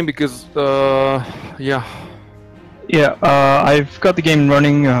up the game because yeah. Yeah. I've got the game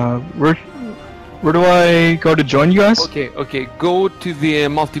running. Where do I go to join you guys? Okay. Go to the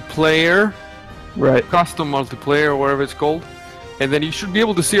multiplayer, Right. custom multiplayer, or whatever it's called, and then you should be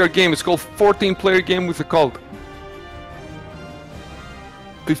able to see our game. It's called 14-player game with a cult.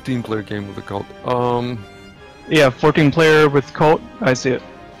 15-player game with a cult. Yeah, 14 player with cult. I see it.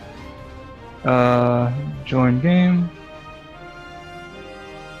 Join game.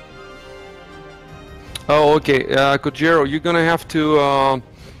 Oh, okay. Kojiero, you're gonna have to.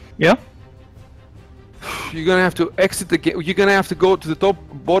 Yeah. You're gonna have to exit the game. You're gonna have to go to the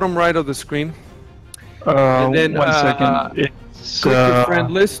bottom right of the screen. And then, 1 second. It's Click your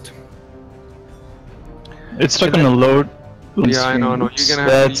friend list. It's stuck on the load. Yeah, I know. You're gonna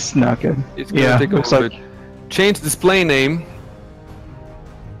have That's to, not good. It's gonna Yeah, take a looks little like. bit. Change display name.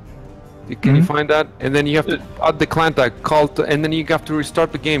 Can you find that? And then you have to add the clan tag cult, and then you have to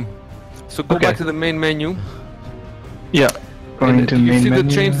restart the game. So go back to the main menu. Yeah. Going to Do you main see menu. the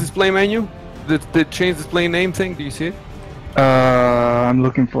change display menu? The change display name thing? Do you see it? I'm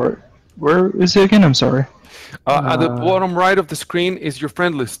looking for it. Where is it again? I'm sorry. At the bottom right of the screen is your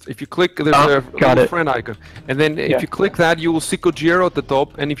friend list. If you click, there's a got little it. friend icon, and then if you click that, you will see Kojiero at the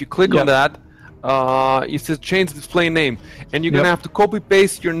top. And if you click on that, it says change display name, and you're gonna have to copy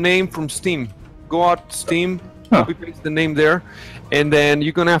paste your name from Steam. Go out to Steam, copy paste the name there, and then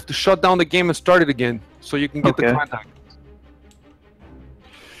you're gonna have to shut down the game and start it again, so you can get the contact.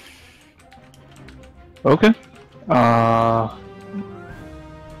 Okay.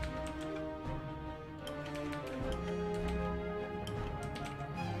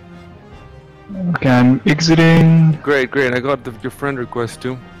 Okay, I'm exiting. Great. I got your friend request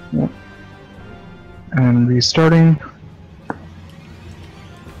too. Yeah. And restarting.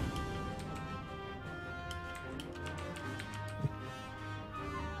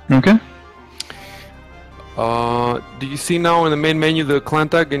 Okay. Do you see now in the main menu the clan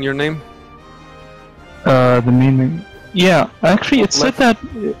tag and your name? The main menu. Yeah, actually, it said Left.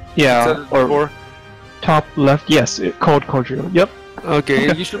 that. Yeah, Said it or before. top left. Yes, called Kojiero. Yep.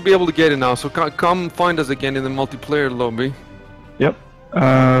 Okay, you should be able to get it now. So come find us again in the multiplayer lobby. Yep.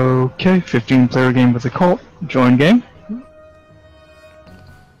 Okay, 15-player game with a cult. Join game.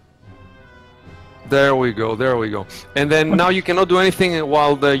 There we go. There we go. And then now you cannot do anything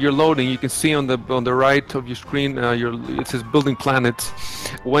while you're loading. You can see on the right of your screen, it says building planets.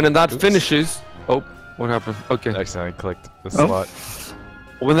 When that finishes, oh, what happened? Okay. Accidentally clicked the slot.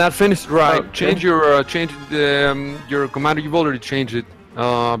 When that finishes, right? Okay. Change your commander. You've already changed it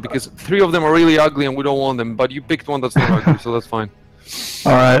because 3 of them are really ugly and we don't want them. But you picked one that's not ugly, so that's fine.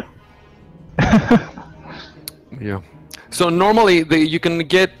 All right. Yeah. So normally you can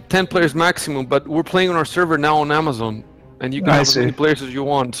get 10 players maximum, but we're playing on our server now on Amazon, and you can have as many players as you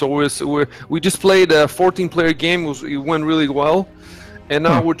want. So we just played a 14-player game. It went really well, and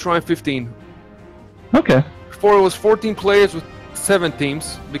now we're trying 15. Okay. Before it was 14 players with 7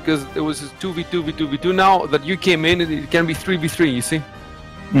 teams because it was 2v2, v2, v2. Now that you came in, it can be 3v3. You see?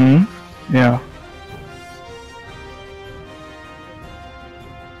 Yeah.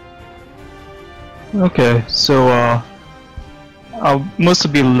 Okay, so I'll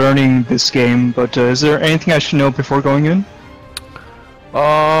mostly be learning this game, but is there anything I should know before going in?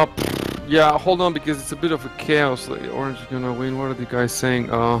 Yeah, hold on because it's a bit of a chaos. Like, Orange is gonna win. What are the guys saying?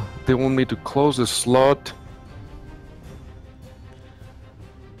 They want me to close the slot.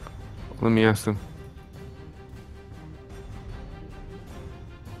 Let me ask them.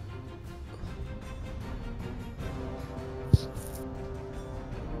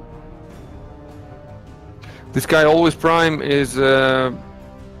 This guy always prime is we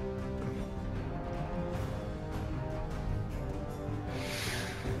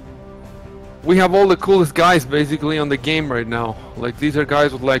have all the coolest guys basically on the game right now. Like these are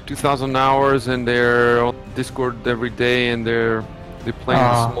guys with like 2,000 hours and they're on Discord every day and they're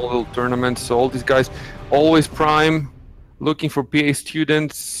playing small little tournaments. So all these guys always prime, looking for PA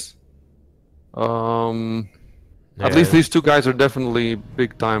students. At least these 2 guys are definitely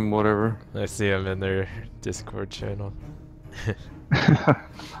big time, whatever. I see them in their Discord channel.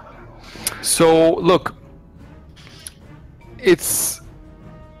 So look, it's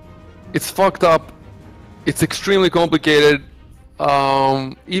fucked up. It's extremely complicated.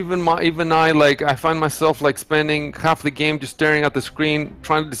 Even I find myself like spending half the game just staring at the screen,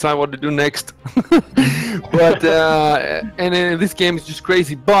 trying to decide what to do next. But and in this game it's just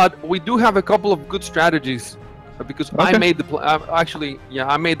crazy. But we do have a couple of good strategies because I made the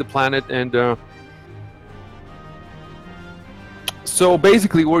I made the planet and. So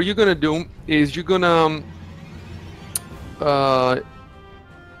basically, what you're gonna do is you're gonna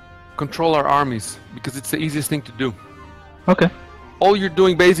control our armies because it's the easiest thing to do. Okay. All you're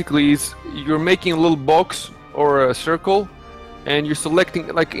doing basically is you're making a little box or a circle, and you're selecting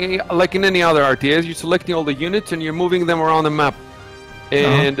like in any other RTS. You're selecting all the units and you're moving them around the map.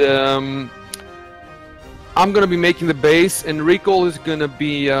 And I'm gonna be making the base, and Recoil is gonna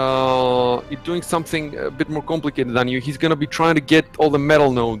be doing something a bit more complicated than you. He's gonna be trying to get all the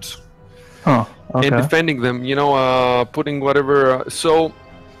metal nodes and defending them. You know, putting whatever. So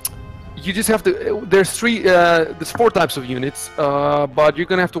you just have to. There's 4 types of units, but you're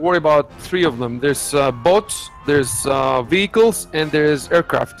gonna have to worry about 3 of them. There's bots, there's vehicles, and there's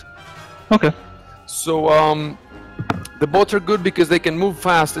aircraft. Okay. So the bots are good because they can move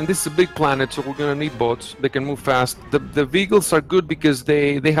fast, and this is a big planet, so we're gonna need bots. They can move fast. The vehicles are good because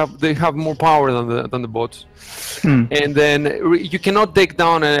they have more power than the bots. And then you cannot take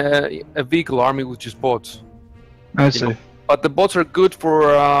down a vehicle army with just bots. I see. Know? But the bots are good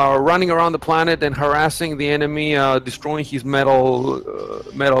for running around the planet and harassing the enemy, destroying his metal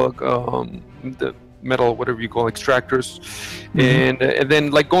whatever you call extractors, and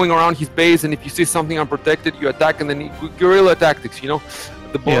then like going around his base, and if you see something unprotected you attack, and then guerrilla tactics, you know,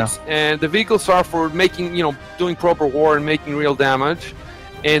 the bots. And the vehicles are for making, you know, doing proper war and making real damage,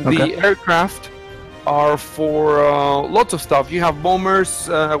 and the aircraft are for lots of stuff. You have bombers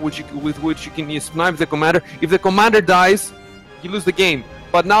with which you can snipe the commander. If the commander dies, you lose the game.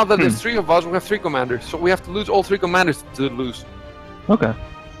 But now that there's 3 of us, we have 3 commanders, so we have to lose all 3 commanders to lose. Okay.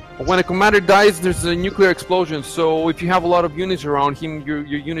 When a commander dies, there's a nuclear explosion, so if you have a lot of units around him, your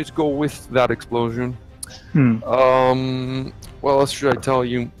units go with that explosion. What else should I tell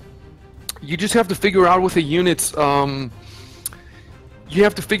you? You just have to figure out with the units, you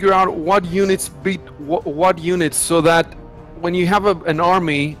have to figure out what units beat what units, so that when you have an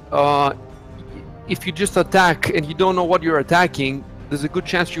army, if you just attack and you don't know what you're attacking, there's a good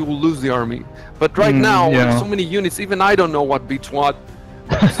chance you will lose the army. But right now, there's so many units, even I don't know what beats what.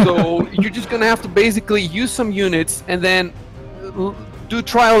 So you're just gonna have to basically use some units and then do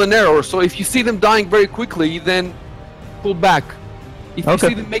trial and error. So if you see them dying very quickly, then pull back. If you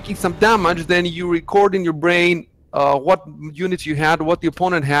see them making some damage, then you record in your brain what units you had, what the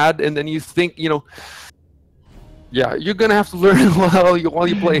opponent had, and then you think, you know, yeah, you're gonna have to learn while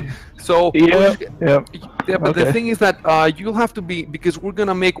you play. So Yeah. yeah, but the thing is that you'll have to be, because we're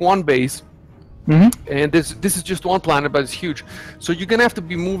gonna make one base, and this is just one planet, but it's huge. So you're gonna have to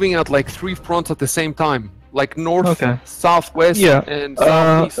be moving at like 3 fronts at the same time, like north, southwest, and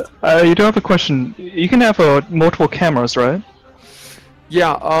southeast. You do have a question. You can have multiple cameras, right?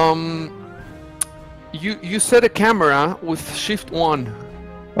 Yeah. You set a camera with Shift 1.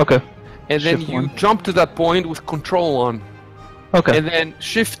 Okay. And then you jump to that point with Control 1. Okay. And then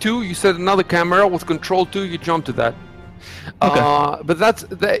Shift 2, you set another camera with Control 2. You jump to that. But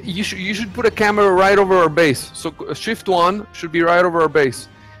that you should put a camera right over our base. So Shift 1 should be right over our base,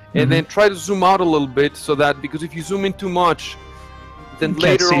 and then try to zoom out a little bit, so that, because if you zoom in too much, then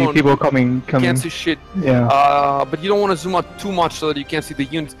later on you can't see shit. Yeah. But you don't want to zoom out too much so that you can't see the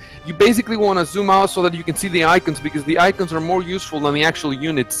units. You basically want to zoom out so that you can see the icons, because the icons are more useful than the actual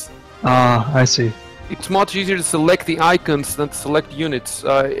units. I see. It's much easier to select the icons than to select units.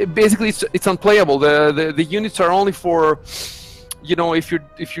 Basically, it's unplayable. The units are only for, you know, if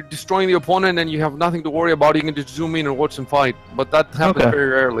you're destroying the opponent and you have nothing to worry about, you can just zoom in and watch them fight. But that happens very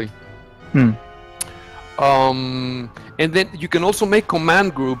rarely. And then you can also make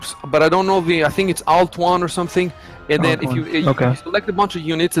command groups, but I don't know I think it's Alt 1 or something. And then if you select a bunch of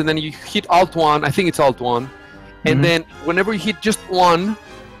units and then you hit Alt 1, I think it's Alt 1. And then whenever you hit just one,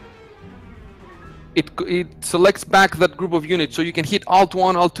 it selects back that group of units. So you can hit Alt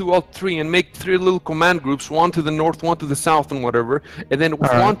 1, Alt 2, Alt 3 and make 3 little command groups, one to the north, one to the south, and whatever. And then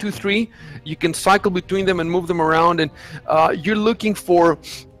with 1, 2, 3, you can cycle between them and move them around. And you're looking for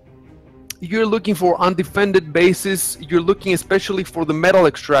undefended bases. You're looking especially for the metal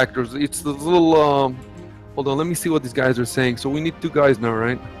extractors. It's the little hold on, let me see what these guys are saying. So we need 2 guys now,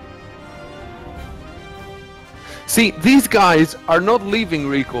 right? See, these guys are not leaving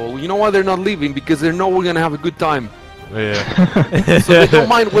Recoil. You know why they're not leaving? Because they know we're gonna have a good time. Yeah. So they don't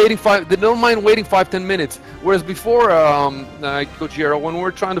mind waiting 5-10 minutes. Whereas before, Kojiero, when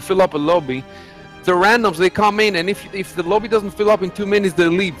we're trying to fill up a lobby, the randoms, they come in, and if the lobby doesn't fill up in 2 minutes, they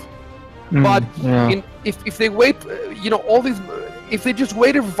leave. But if they wait, you know, all these, if they just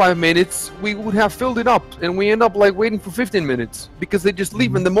waited for 5 minutes, we would have filled it up, and we end up like waiting for 15 minutes because they just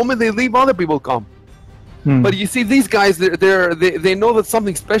leave, and the moment they leave, other people come. But you see, these guys, they know that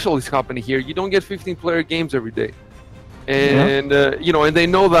something special is happening here. You don't get 15-player games every day, and you know, and they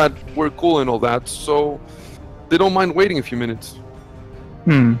know that we're cool and all that, so they don't mind waiting a few minutes.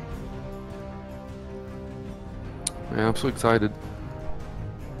 Yeah, I'm so excited.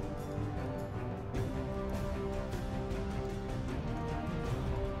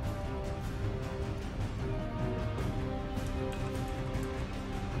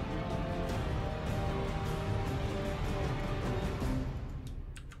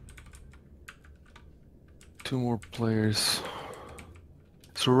 Two more players.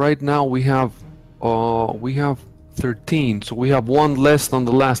 So right now we have 13. So we have 1 less than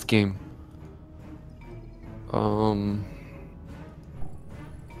the last game.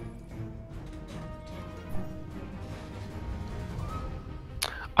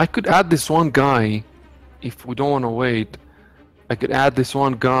 I could add this one guy if we don't want to wait. I could add this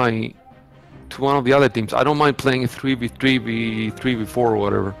one guy to one of the other teams. I don't mind playing a 3v3, 3v4 or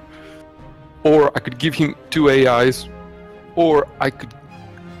whatever. Or I could give him 2 AIs, or I could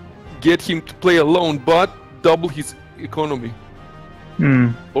get him to play alone, but double his economy.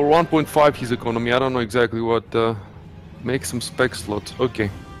 Or 1.5 his economy. I don't know exactly what. Make some spec slots. Okay.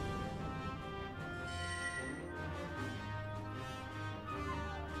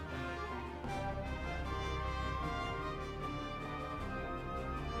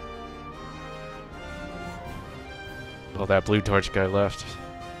 Well, that blue torch guy left.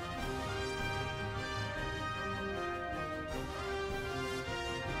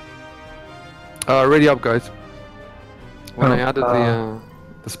 Ready up, guys. When I added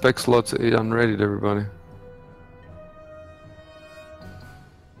the spec slots, it unreadied everybody.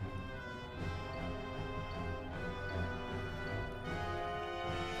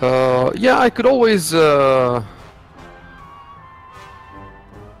 Yeah, I could always I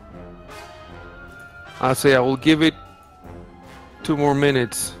say I will give it 2 more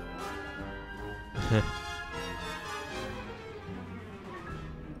minutes.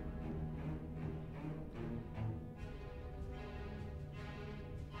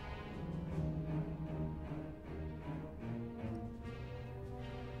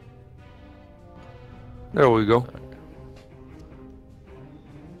 There we go.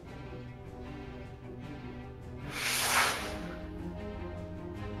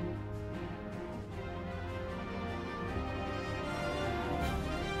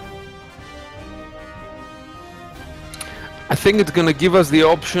 I think it's gonna give us the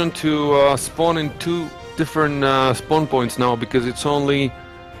option to spawn in 2 different spawn points now, because it's only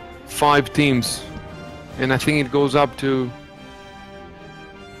 5 teams, and I think it goes up to,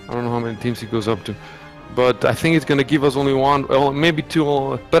 I don't know how many teams it goes up to, but I think it's gonna give us only 1, well, maybe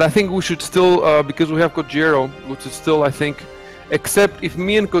 2. But I think we should still, because we have Kojiero, which is still, I think, except if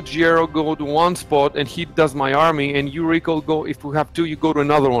me and Kojiero go to 1 spot and he does my army, and you Recoil go, if we have 2, you go to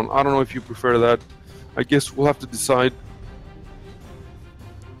another one. I don't know if you prefer that. I guess we'll have to decide.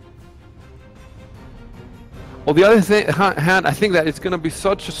 On the other hand, I think that it's going to be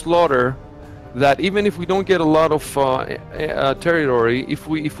such a slaughter that even if we don't get a lot of territory, if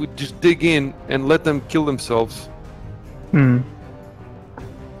we just dig in and let them kill themselves, we'll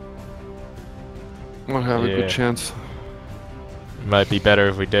have a good chance. Might be better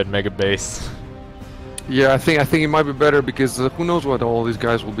if we did mega base. Yeah, I think it might be better, because who knows what all these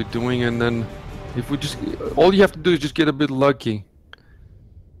guys will be doing, and then if we just, all you have to do is just get a bit lucky.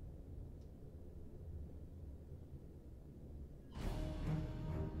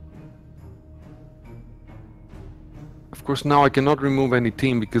 Of course, now I cannot remove any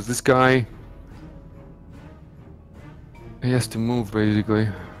team because this guy, he has to move basically.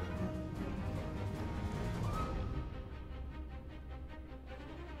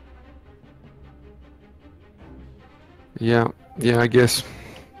 Yeah, I guess.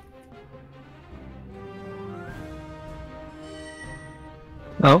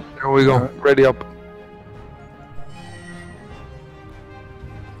 Oh, there we go. Ready up.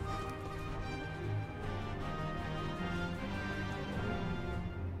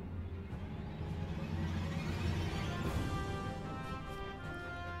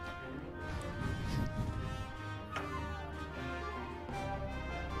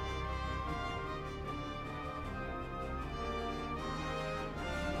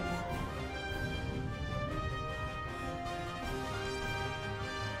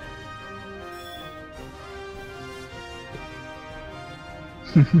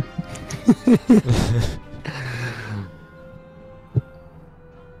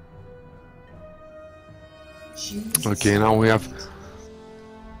 Okay, now we have.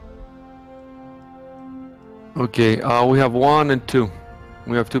 Okay, we have 1 and 2.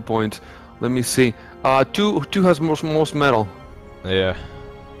 We have 2 points. Let me see. 2 has most metal. Yeah.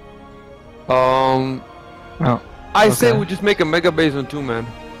 oh. I say we just make a mega base on 2, man.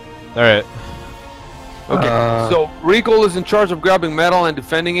 All right. Okay, so Recoil is in charge of grabbing metal and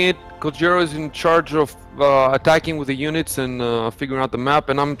defending it. Kojiero is in charge of attacking with the units and figuring out the map,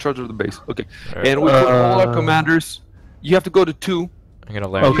 and I'm in charge of the base. Okay, right. And we put all our commanders. You have to go to 2. I'm gonna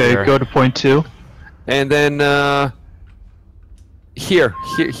land okay, here. go to point 2. And then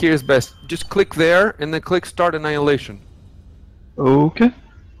here's best. Just click there, and then click Start Annihilation. Okay.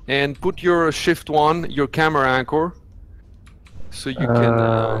 And put your Shift 1, your camera anchor, so you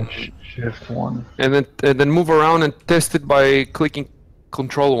can. Shift 1. And then move around and test it by clicking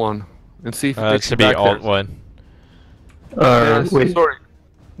Control 1 and see if it takes should you be back Alt there. 1. Wait. Sorry.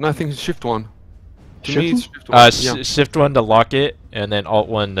 No, I think it's Shift 1. To me, it's Shift 1. Yeah. Shift 1 to lock it, and then Alt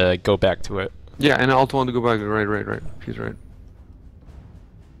 1 to go back to it. Yeah, and Alt 1 to go back. Right. He's right.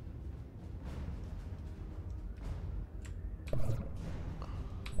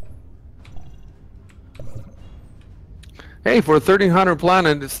 Hey, for a 1300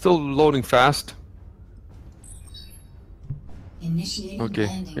 planet, it's still loading fast. Initiating Okay,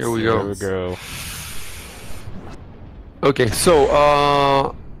 landing here we There we go. go. Okay,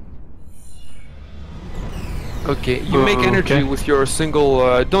 so okay, you make energy okay. with your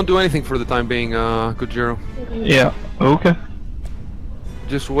single. Don't do anything for the time being, Kojiero. Yeah, okay.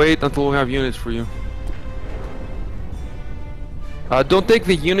 Just wait until we have units for you. Don't take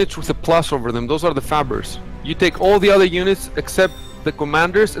the units with a plus over them. Those are the fabbers. You take all the other units except the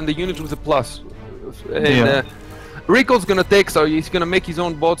commanders and the units with a plus. And Recoil's gonna take, so he's gonna make his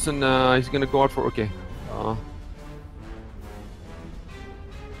own bots and he's gonna go out for. Okay. I'm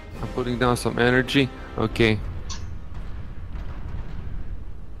putting down some energy. Okay.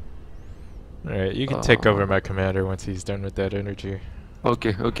 Alright, you can take over my commander once he's done with that energy.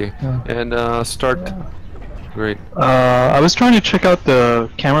 Okay. Yeah. And start. Great. I was trying to check out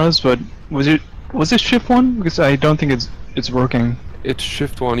the cameras, but was it Shift 1? Because I don't think it's working. It's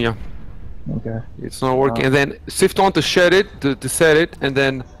Shift 1, yeah. Okay. It's not working. And then Shift 1 to shed it, to set it, and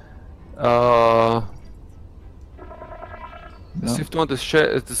then No. Shift 1 to set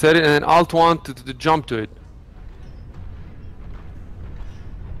it, and then Alt 1 to jump to it.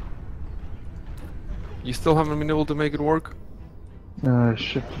 You still haven't been able to make it work?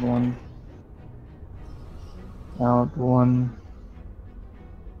 Shift 1. Alt 1.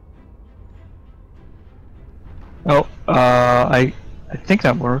 Oh, I think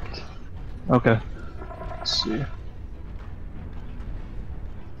that worked. Okay. Let's see.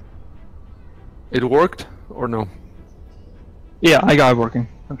 It worked or no? Yeah, I got it working.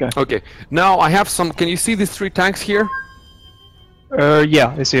 Okay. Okay. Now I have some. Can you see these 3 tanks here?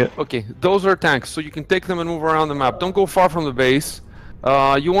 Yeah, I see it. Okay, those are tanks, so you can take them and move around the map. Don't go far from the base.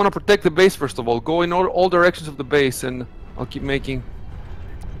 You want to protect the base first of all. Go in all directions of the base, and I'll keep making.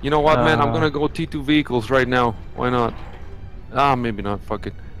 You know what, man? I'm gonna go T2 vehicles right now. Why not? Ah, maybe not. Fuck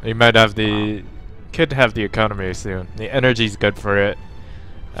it. You might have the... Could have the economy soon. The energy's good for it.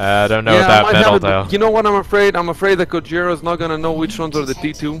 I don't know Yeah, I about might metal have it, though. but you know what? I'm afraid. I'm afraid that Kojiero is not gonna know which ones are the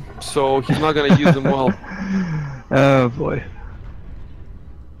T2, so he's not gonna use them well. Oh boy.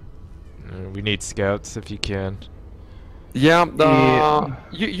 We need scouts if you can. Yeah, Yeah.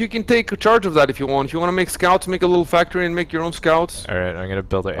 you can take charge of that if you want. If you want to make scouts, make a little factory and make your own scouts. Alright, I'm gonna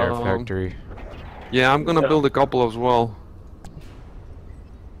build an air Um, factory. Yeah, I'm gonna build a couple as well.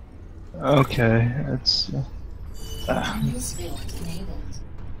 Okay, that's. Use field enabled.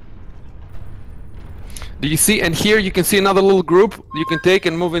 Do you see? And here you can see another little group you can take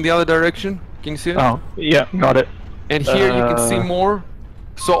and move in the other direction. Can you see it? Oh, yeah, got it. And here you can see more.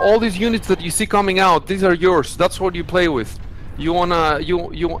 So all these units that you see coming out, these are yours. That's what you play with. You wanna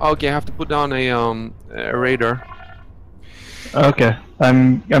okay? I have to put down a radar. Okay,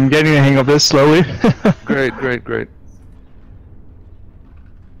 I'm getting the hang of this slowly. Great, great, great.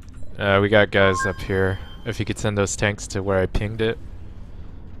 We got guys up here. If you could send those tanks to where I pinged it.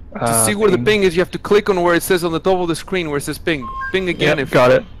 To see where the ping is, you have to click on where it says on the top of the screen where it says ping. Ping again. Yeah, If got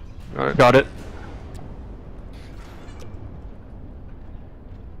it. All right. Got it.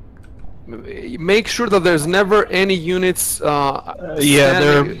 Make sure that there's never any units yeah,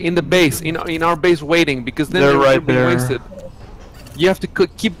 standing in the base, in our base waiting, because then they're they will right be there. wasted. You have to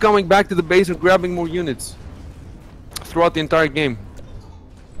keep coming back to the base and grabbing more units throughout the entire game.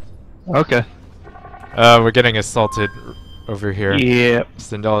 Okay. We're getting assaulted over here. Yeah.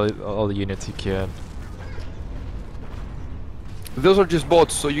 Send all the units you can. Those are just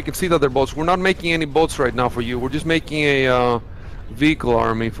boats, so you can see that they're boats. We're not making any boats right now for you. We're just making a vehicle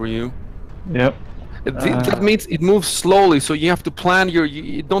army for you. Yep. That means it moves slowly, so you have to plan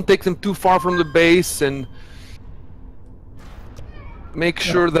you don't take them too far from the base, and make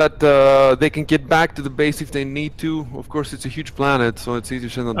sure that they can get back to the base if they need to. Of course, it's a huge planet, so it's easier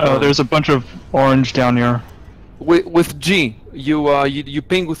said than done. Oh, there's a bunch of orange down here. With G, you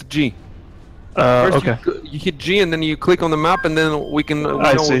ping with G. First Okay. you hit G and then you click on the map, and then we can.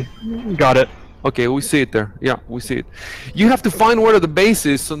 I see. Got it. Okay, we see it there. Yeah, we see it. You have to find where the base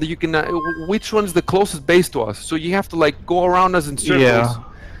is so that you can. Which one's the closest base to us? So you have to like go around us in circles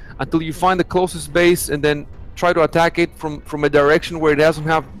until you find the closest base, and then try to attack it from a direction where it doesn't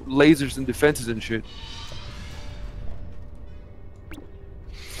have lasers and defenses and shit.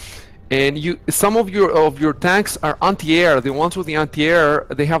 And some of your tanks are anti-air. The ones with the anti-air,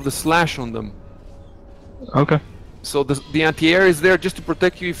 they have the slash on them. Okay. So the anti-air is there just to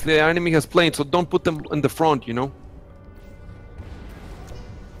protect you if the enemy has planes. So don't put them in the front, you know.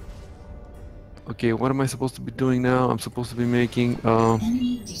 Okay, what am I supposed to be doing now? I'm supposed to be making.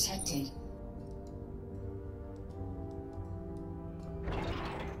 Enemy detected.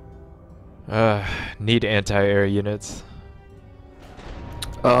 Need anti-air units.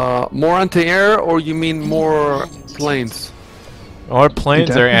 More anti-air, or you mean more planes? Or planes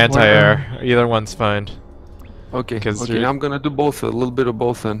or Detective anti-air. Either one's fine. Okay, 'Cause okay, you're- I'm gonna do both, a little bit of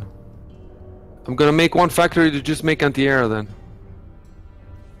both then. I'm gonna make one factory to just make anti-air then.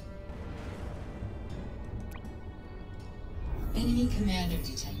 Enemy commander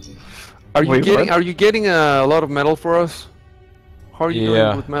detected. Wait, what? Are you getting a lot of metal for us? How are you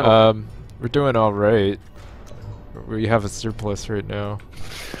doing with metal? We're doing all right. We have a surplus right now.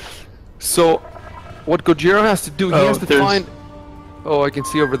 So, what Kojiero has to do, he Oh, has to there's- find. Oh, I can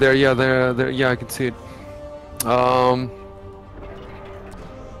see over there. Yeah, there. Yeah, I can see it.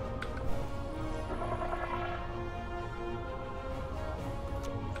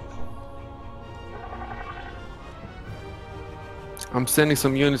 I'm sending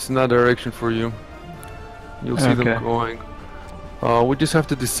some units in that direction for you. You'll see them Okay. going. We just have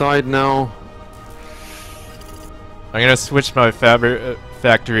to decide now. I'm gonna switch my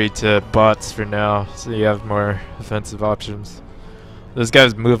factory to bots for now, so you have more offensive options. Those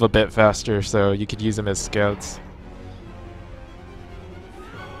guys move a bit faster, so you could use them as scouts.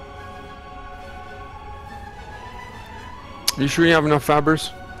 You sure you have enough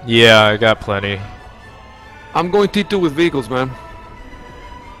fabbers? Yeah, I got plenty. I'm going T2 with vehicles, man.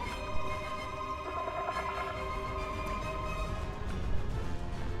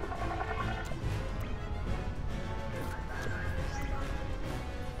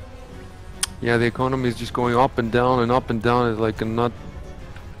 Yeah, the economy is just going up and down and up and down. It's like a nut.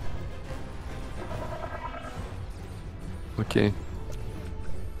 Okay.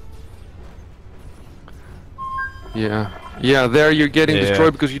 Yeah. Yeah, there you're getting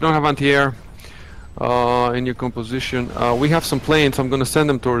destroyed because you don't have anti-air in your composition. We have some planes. I'm gonna send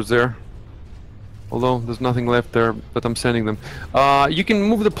them towards there. Although there's nothing left there, but I'm sending them. You can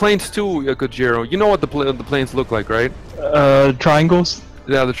move the planes too, Kojiero. You know what the planes look like, right? Triangles?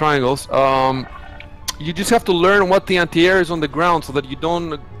 Yeah, the triangles. You just have to learn what the anti-air is on the ground so that you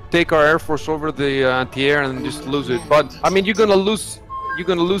don't take our air force over the anti-air and just lose it. But I mean, you're gonna lose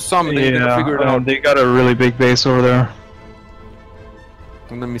some, and then you're gonna figure it out. They got a really big base over there.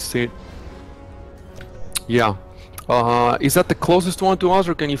 Let me see it. Yeah. Is that the closest one to us,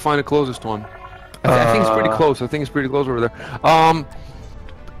 or can you find the closest one? I think it's pretty close. I think it's pretty close over there.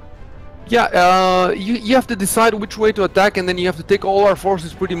 Yeah, you have to decide which way to attack, and then you have to take all our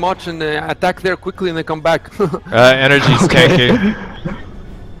forces pretty much and attack there quickly, and then come back. Energy's tanking.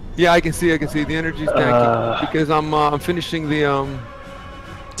 Yeah, I can see the energy's tanking because I'm finishing the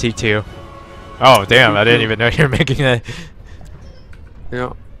T2. Oh damn! I didn't even know you were making that.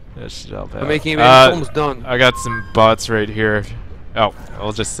 Yeah. I'm making it. It's almost done. I got some bots right here. Oh,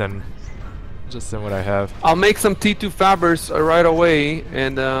 I'll just send what I have. I'll make some T2 fabbers right away,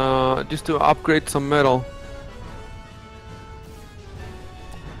 and just to upgrade some metal.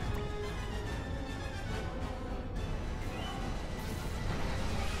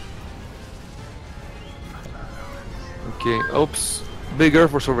 Okay. Oops. Big Air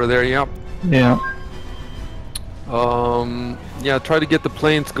Force over there. Yep. Yeah. Yeah. Try to get the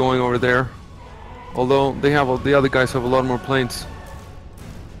planes going over there. Although they have the other guys have a lot more planes.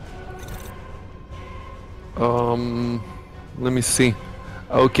 Let me see.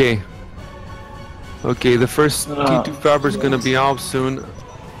 Okay. Okay, the first T2 Fabber is gonna be out soon.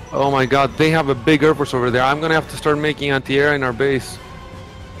 Oh my god, they have a big Air Force over there. I'm gonna have to start making anti-air in our base.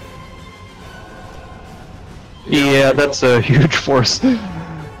 Yeah, that's a huge force.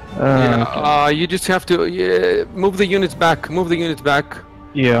 Yeah, you just have to move the units back. Move the units back.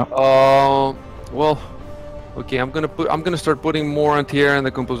 Yeah. Well, okay. I'm gonna start putting more anti-air in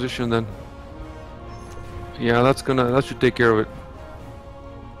the composition then. Yeah, that should take care of it.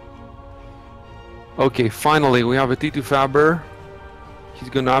 Okay, finally we have a T2 Fabber. He's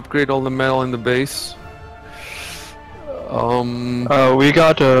gonna upgrade all the metal in the base. We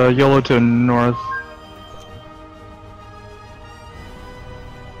got yellow to north.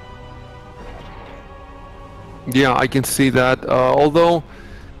 Yeah, I can see that. Although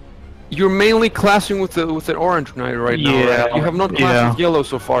you're mainly clashing with the orange knight right now. Yeah, right? You have not clashed with yellow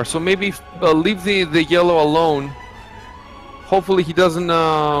so far. So maybe leave the yellow alone. Hopefully he doesn't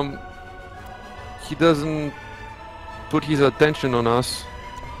put his attention on us.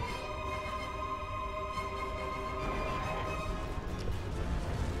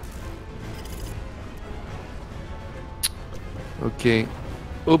 Okay.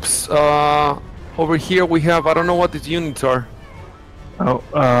 Oops. Over here we have, I don't know what these units are. Oh,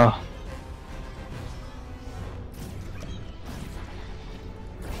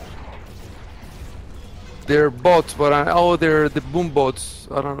 They're bots, but they're the boom bots.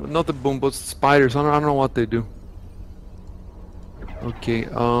 I don't know, not the boom bots, spiders. I don't know what they do. Okay,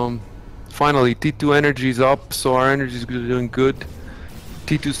 finally T2 energy is up, so our energy is doing good.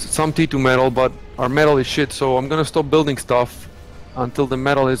 Some T2 metal, but our metal is shit, so I'm gonna stop building stuff until the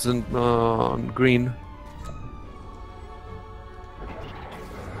metal isn't green.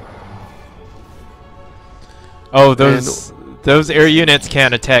 Oh, those air units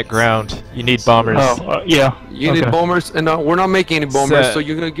can't attack ground. You need bombers. Oh, yeah. You need bombers, and we're not making any bombers, so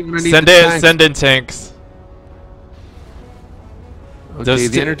you're gonna need send in tanks. Okay,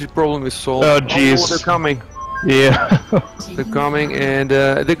 the energy problem is solved. Oh, jeez. Oh, they're coming. Yeah. They're coming, and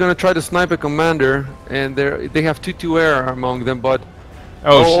they're gonna try to snipe a commander, and they have T2 air among them, but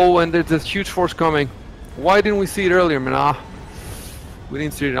and there's this huge force coming. Why didn't we see it earlier, man? We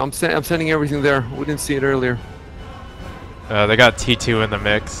didn't see it. I'm sending everything there. We didn't see it earlier. They got T2 in the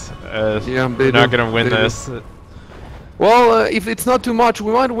mix. Yeah, they're not gonna win this. Well, if it's not too much,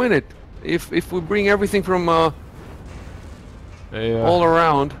 we might win it. If we bring everything from all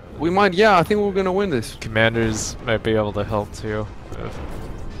around, we might. Yeah, I think we're gonna win this. Commanders might be able to help too.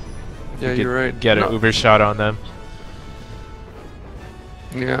 Yeah, you're right. Get an uber shot on them.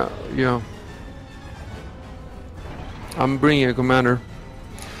 Yeah, yeah. I'm bringing a commander.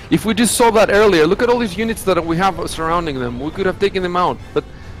 If we just saw that earlier, look at all these units that we have surrounding them. We could have taken them out, but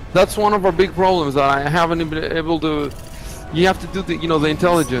that's one of our big problems that I haven't been able to. You have to do the, the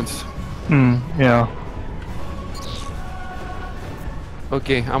intelligence. Yeah.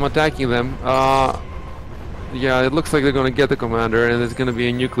 Okay, I'm attacking them. Yeah, it looks like they're gonna get the commander, and there's gonna be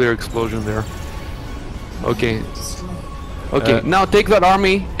a nuclear explosion there. Okay. Okay, now take that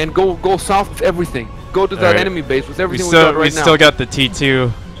army and go south with everything. Go to that enemy base with everything we got right now. We still got the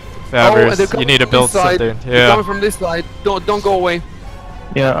T2 Fabbers. You need to build something. They're coming from this side. Don't go away.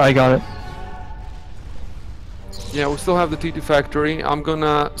 Yeah, I got it. Yeah, we still have the T2 factory. I'm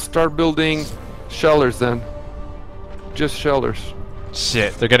gonna start building shellers then. Just shellers.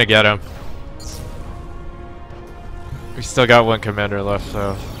 Shit, they're gonna get him. We still got one commander left,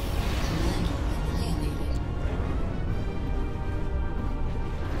 so.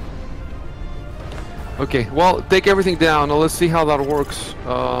 Okay, well, take everything down. Now let's see how that works.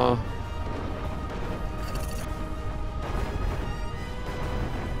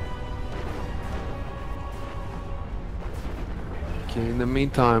 Okay, in the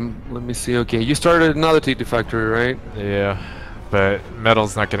meantime, let me see. Okay, you started another T2 factory, right? Yeah, but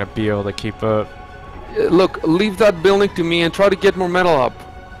metal's not gonna be able to keep up. Look, leave that building to me and try to get more metal up.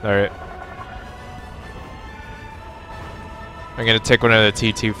 Alright. I'm gonna take one of the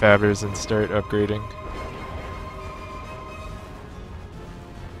T2 Fabbers and start upgrading.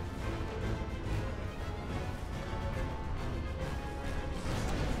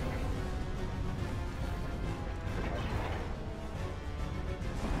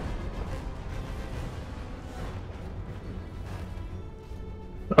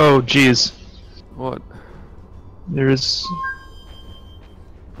 Oh, jeez. What? There's...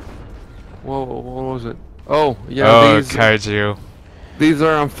 Whoa, what was it? Oh, yeah, oh, Kojiero. These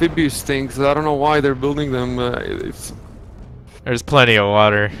are amphibious things. I don't know why they're building them. There's plenty of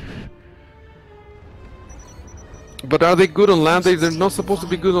water. But are they good on land? They're not supposed to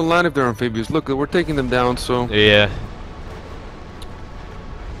be good on land if they're amphibious. Look, we're taking them down, so... Yeah.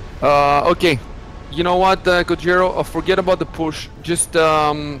 Okay. You know what, Kojiero? Forget about the push. Just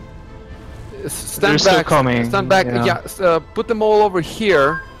stand They're back. still coming. Stand back. Yeah. Yeah. Put them all over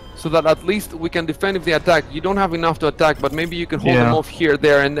here, so that at least we can defend if they attack. You don't have enough to attack, but maybe you can hold them off here,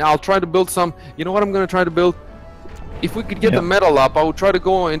 there, and I'll try to build some. You know what I'm gonna try to build? If we could get the metal up, I would try to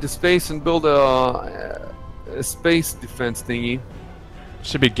go into space and build a space defense thingy.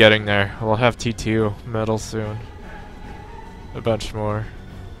 Should be getting there. We'll have T2 metal soon. A bunch more.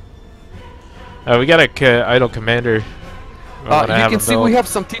 We got a idle commander. You can see we have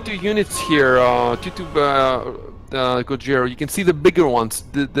some T2 units here. T2 Kojiero. You can see the bigger ones.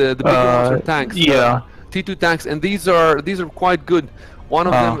 The bigger ones are tanks. Yeah. T2 tanks, and these are quite good. One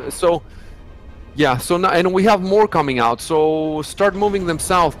of them. So yeah. So now, and we have more coming out. So start moving them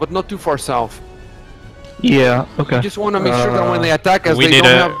south, but not too far south. Yeah. Okay. You just want to make sure that when they attack us, we need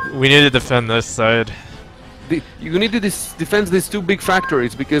to defend this side. You need to defend these two big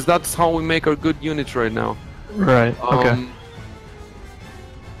factories, because that's how we make our good units right now. Right. Okay.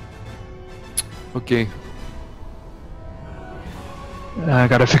 Okay. I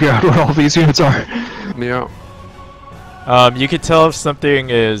gotta figure out what all these units are. Yeah. You can tell if something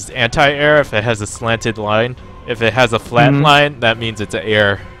is anti-air if it has a slanted line. If it has a flat line, that means it's an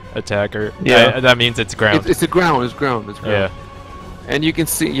air attacker. Yeah. That means it's ground. It's ground. It's ground. Yeah. And you can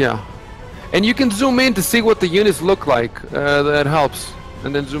see, and you can zoom in to see what the units look like. That helps.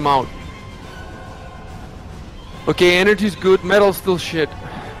 And then zoom out. Okay, energy's good. Metal's still shit.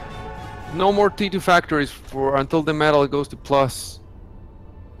 No more T2 factories until the metal goes to plus.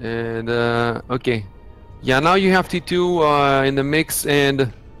 And okay. Yeah, now you have T2 in the mix,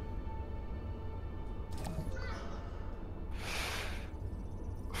 and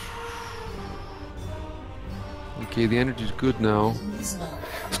okay, the energy is good now.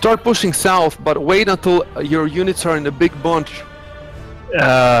 Start pushing south, but wait until your units are in a big bunch.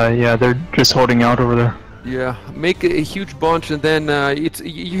 Yeah, they're just holding out over there. Yeah, make a huge bunch, and then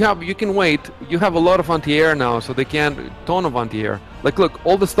you can wait. You have a lot of anti-air now, so they can't ton of anti-air. Like, look,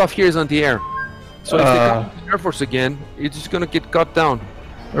 all the stuff here is anti-air. So if they come to the Air Force again, it's just gonna get cut down.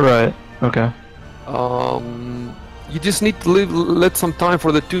 Right. Okay. You just need to let some time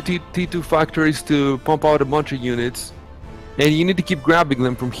for the two T2 factories to pump out a bunch of units, and you need to keep grabbing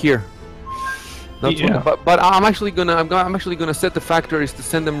them from here. That's but I'm actually gonna set the factories to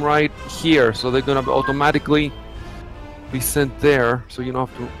send them right here, so they're gonna automatically be sent there, so you don't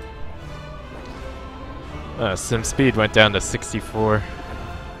have to. Sim speed went down to 64.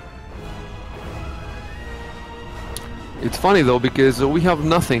 It's funny though, because we have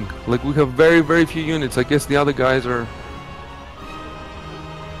nothing. Like, we have very few units. I guess the other guys are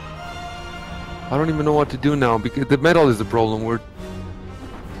I don't even know what to do now because the metal is the problem.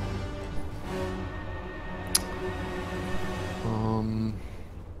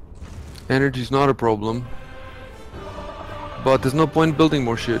 Energy's not a problem, but there's no point building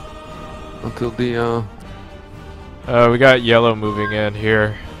more shit until the We got yellow moving in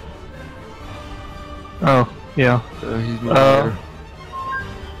here. Oh, yeah. he's moving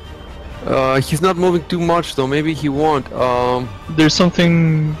there. He's not moving too much though. Maybe he won't. There's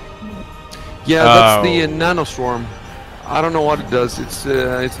something. Yeah, that's the nanoswarm. I don't know what it does. It's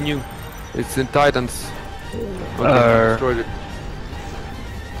new. It's in Titans. Okay, destroyed it.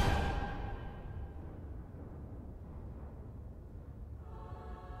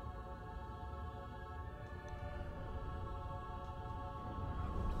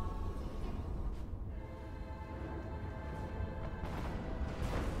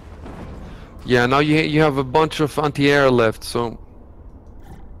 Yeah, now you have a bunch of anti-air left, so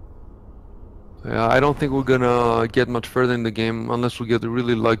yeah, I don't think we're gonna get much further in the game unless we get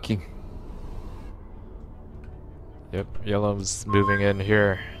really lucky. Yep, yellow's moving in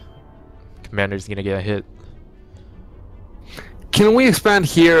here. Commander's gonna get hit. Can we expand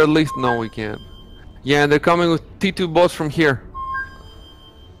here at least? No, we can't. Yeah, and they're coming with T2 bots from here.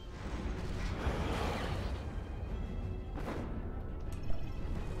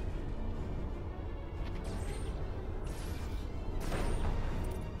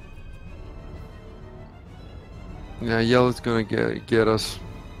 Yeah, yellow's gonna get us.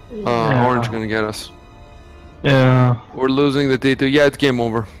 Orange gonna get us. Yeah. We're losing the T2. Yeah, it's game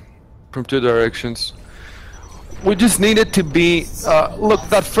over. From 2 directions. We just needed to be... look,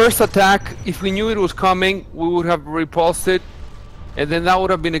 that first attack, if we knew it was coming, we would have repulsed it. And then that would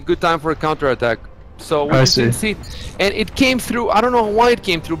have been a good time for a counterattack. So we just didn't see... And it came through. I don't know why it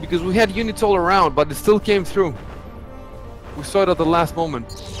came through, because we had units all around, but it still came through. We saw it at the last moment.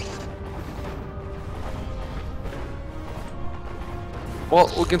 Well,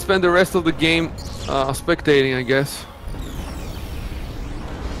 we can spend the rest of the game spectating, I guess.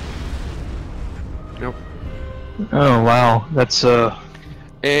 Yep. Oh wow, that's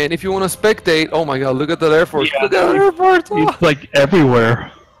And if you want to spectate, oh my god, look at that Air Force! Yeah, look at that Air Force! it's like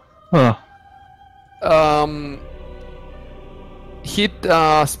everywhere. Huh. Hit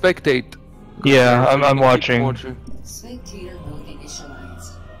spectate. Yeah, I'm Keep watching. Spectator mode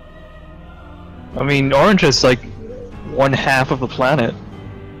initialized. I mean, orange is like 1/2 of the planet.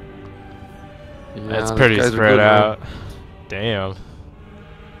 Yeah, That's these pretty guys are spread good, man. out. Damn.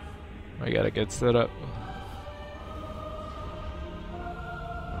 I got a good setup.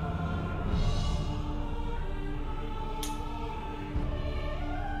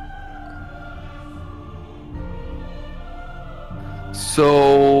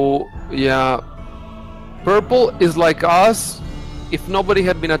 So yeah, purple is like us if nobody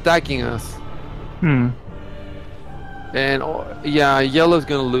had been attacking us. Hmm. And yeah, yellow's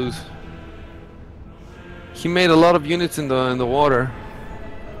gonna lose. He made a lot of units in the water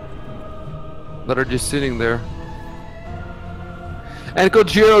that are just sitting there. And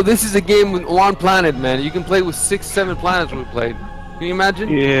Kojiero, this is a game with 1 planet, man. You can play with 6, 7 planets we played. Can you imagine?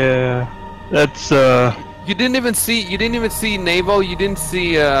 Yeah. That's You didn't even see naval. You didn't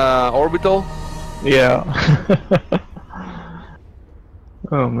see orbital. yeah.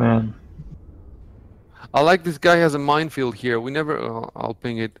 Oh man. I like this guy has a minefield here. We never. I'll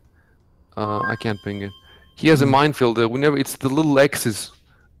ping it. I can't ping it. He has a minefield. We never. It's the little X's.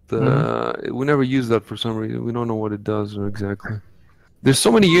 We never use that for some reason. We don't know what it does exactly. There's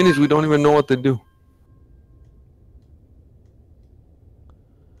so many units we don't even know what they do.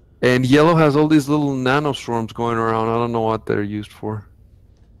 And yellow has all these little nanoswarms going around. I don't know what they're used for.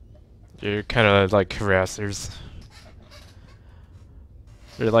 You're kind of like harassers.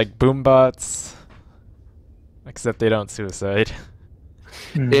 They're like boom bots, except they don't suicide.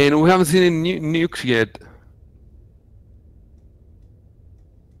 And we haven't seen any nukes yet.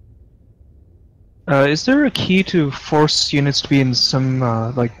 Is there a key to force units to be in some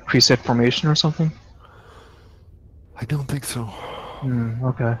like preset formation or something? I don't think so.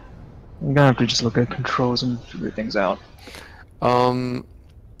 Okay. I'm gonna have to just look at controls and figure things out.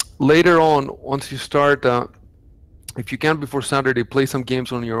 Later on, once you start, if you can before Saturday, play some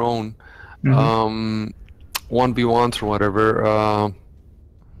games on your own, 1v1s or whatever.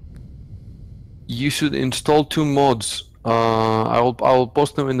 You should install 2 mods. I'll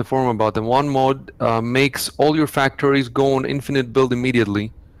post them in the forum about them. One mod makes all your factories go on infinite build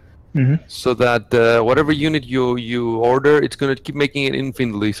immediately, so that whatever unit you order, it's gonna keep making it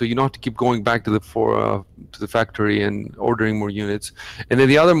infinitely. So you don't have to keep going back to the factory and ordering more units. And then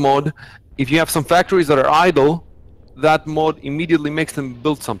the other mod, if you have some factories that are idle, that mod immediately makes them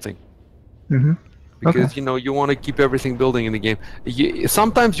build something. Mm-hmm. because Okay. you know you want to keep everything building in the game.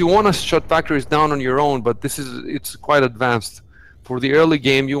 Sometimes you want to shut factories down on your own, but it's quite advanced. For the early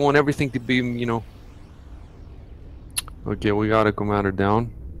game, you want everything to be, you know. Okay, we got a commander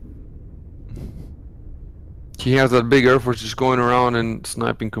down. He has that big air force just going around and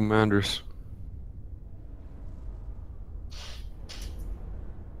sniping commanders.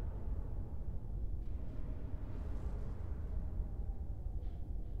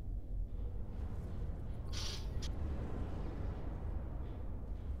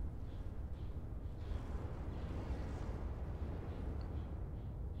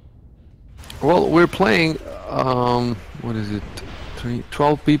 Well, we're playing, what is it,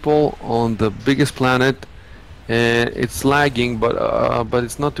 12 people on the biggest planet, and it's lagging, but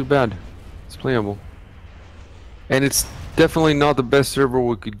it's not too bad. It's playable. And it's definitely not the best server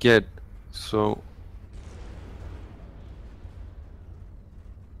we could get, so...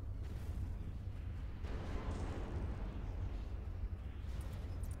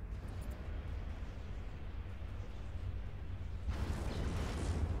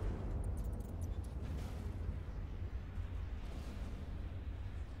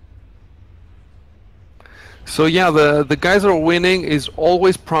 So yeah, the guys that are winning is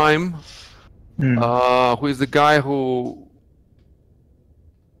always Prime, who is the guy who,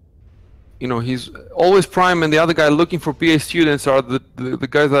 you know, he's always Prime, and the other guy looking for PA students are the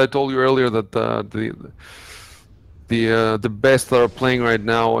guys that I told you earlier that the best that are playing right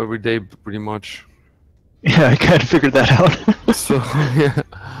now every day pretty much. Yeah, I kind of figured that out. So yeah.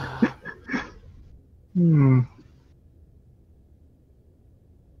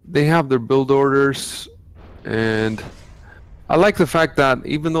 They have their build orders, and I like the fact that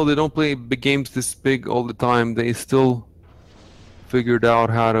even though they don't play big games this big all the time, they still figured out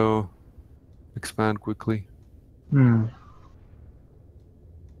how to expand quickly. Meanwhile,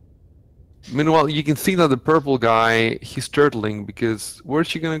 you can see that the purple guy, he's turtling because where's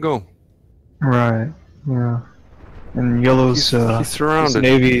she gonna go? Right. Yeah. And yellow's He's surrounded.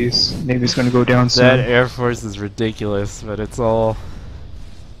 Navy's gonna go down soon. That Air Force is ridiculous, but it's all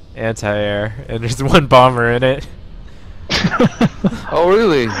anti-air, and there's one bomber in it. Oh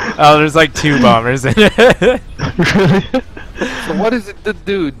really? Oh, there's like 2 bombers in it. Really? So what does it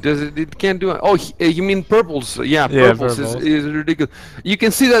do? Does it can't do it? Oh, you mean purples? Yeah, purples, purples. Is ridiculous. You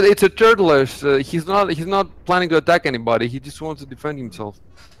can see that it's a turtleish. He's not planning to attack anybody. He just wants to defend himself.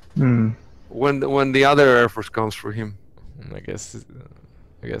 When the other air force comes for him. I guess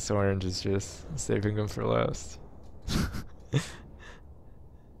orange is just saving him for last.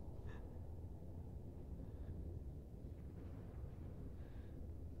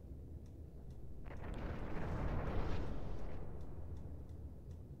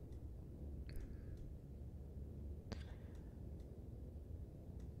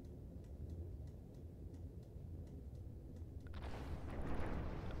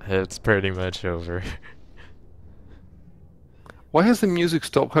 It's pretty much over. Why has the music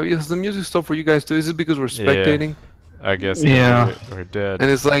stopped? Has the music stopped for you guys too? Is it because we're spectating? I guess Yeah. we're dead.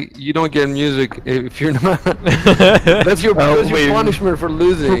 And it's like you don't get music if you're not. that's your punishment for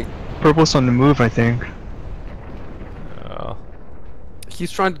losing. Purple's on the move, I think. Oh.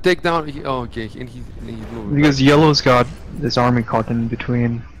 He's trying to take down. Oh, okay, and he's moving. Because yellow's got his army caught in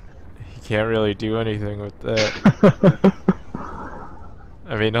between. He can't really do anything with that.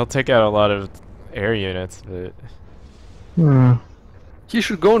 I mean, he'll take out a lot of air units, but... He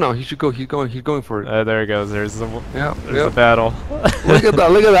should go now. He should go. He's going for it. There he goes. There's the the battle. Look at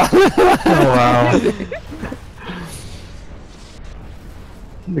that! Look at that! Oh wow!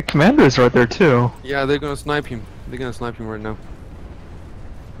 The commander's right there too. Yeah, they're gonna snipe him. They're gonna snipe him right now.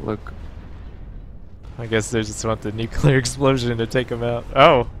 Look. I guess they just want the nuclear explosion to take him out.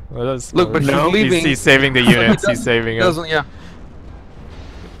 Oh, well, that's Look, but he's leaving. He's saving the units. He's saving them. Doesn't yeah.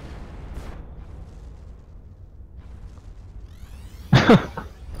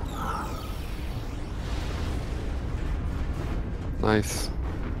 Nice.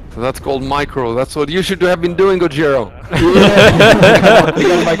 So that's called micro. That's what you should have been doing, Kojiero. Yeah. You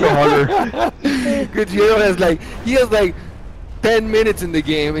got micro harder. Kojiero has like 10 minutes in the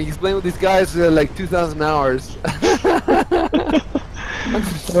game, and he's playing with these guys like 2,000 hours.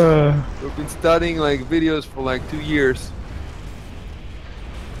 We've been studying like videos for like 2 years.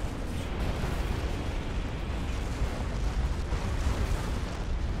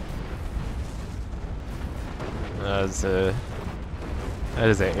 That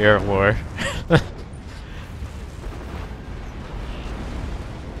is an air war.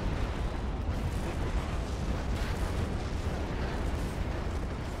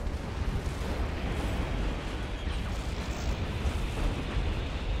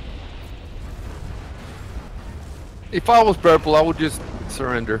 If I was purple, I would just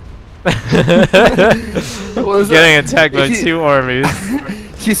surrender. Well, Getting attacked by he- 2 armies.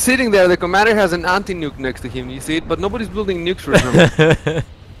 He's sitting there. The commander has an anti-nuke next to him. You see it, but nobody's building nukes for him.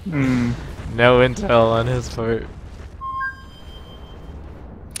 Hmm. No intel on his part.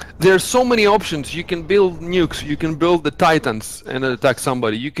 There's so many options. You can build nukes. You can build the Titans and attack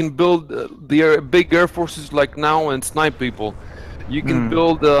somebody. You can build the big air forces like now and snipe people. You can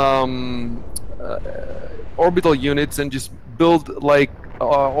build orbital units and just build like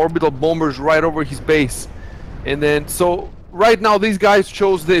orbital bombers right over his base. And then, so right now these guys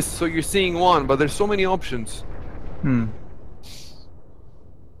chose this, so you're seeing one, but there's so many options. Hmm.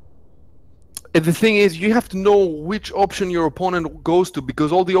 And the thing is, you have to know which option your opponent goes to,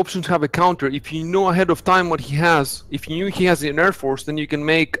 because all the options have a counter. If you know ahead of time what he has, if you knew he has an air force, then you can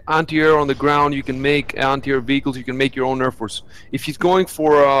make anti-air on the ground, you can make anti-air vehicles, you can make your own air force. If he's going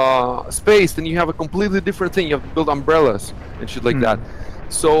for space, then you have a completely different thing. You have to build umbrellas and shit like that.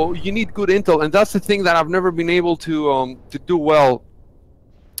 So you need good intel, and that's the thing that I've never been able to do well.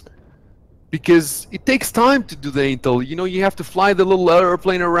 Because it takes time to do the intel. You know, you have to fly the little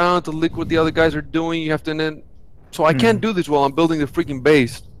airplane around to look what the other guys are doing. You have to then... So I can't do this while I'm building the freaking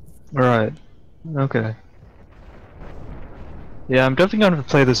base. Right. Okay. Yeah, I'm definitely gonna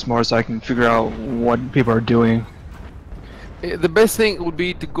play this more so I can figure out what people are doing. The best thing would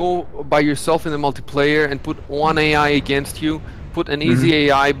be to go by yourself in the multiplayer and put one AI against you, put an easy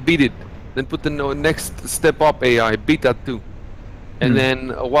AI, beat it. Then put the next step up AI, beat that too. And then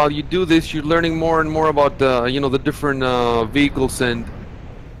while you do this, you're learning more and more about the, you know, the different vehicles and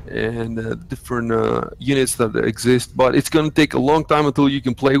different units that exist. But it's going to take a long time until you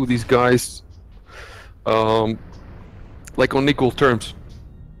can play with these guys, like on equal terms,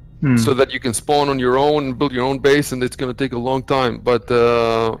 so that you can spawn on your own and build your own base. And it's going to take a long time. But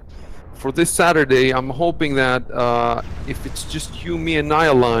for this Saturday, I'm hoping that if it's just you, me, and I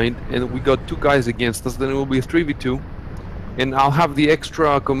aligned, and we got 2 guys against us, then it will be a 3v2. And I'll have the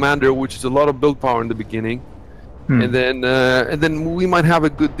extra commander, which is a lot of build power in the beginning, and then we might have a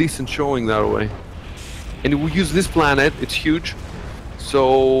good, decent showing that way. And we use this planet; it's huge.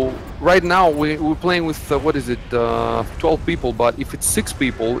 So right now we're playing with what is it, 12 people. But if it's 6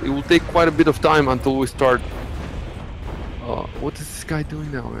 people, it will take quite a bit of time until we start. What is this guy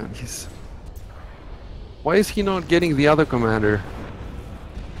doing now, man? Why is he not getting the other commander?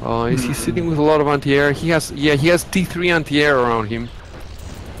 Is he sitting with a lot of anti-air? He has T3 anti-air around him,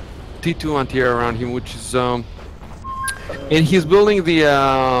 T2 anti-air around him, which is and he's building the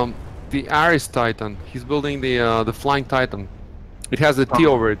Ares Titan. He's building the Flying Titan. It has a T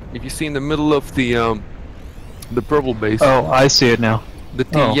over it. If you see in the middle of the purple base. Oh, I see it now. The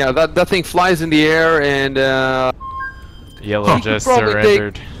T, yeah, that thing flies in the air and. Yellow just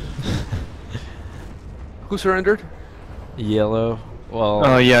surrendered. Who surrendered? Yellow. Well.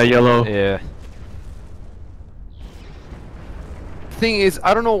 Oh yeah, yellow. Yeah. Thing is,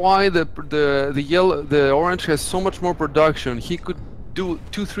 I don't know why the orange has so much more production. He could do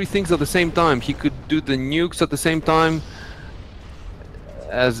 2-3 things at the same time. He could do the nukes at the same time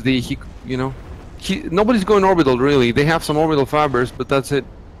as nobody's going orbital really. They have some orbital fibers, but that's it.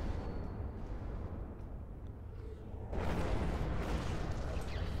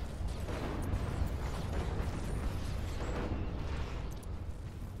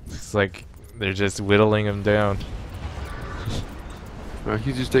 It's like they're just whittling him down.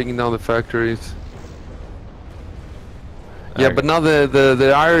 He's just taking down the factories. Yeah, but now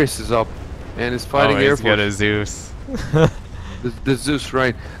the Iris is up and is fighting air he's got a force. Zeus. The Zeus,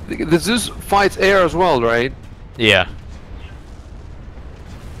 right? The Zeus fights air as well, right? Yeah.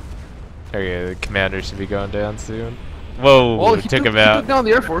 Okay, the commander should be going down soon. Whoa, Well, took he took him out. He took down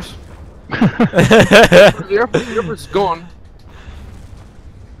the Air Force. The Air Force is gone.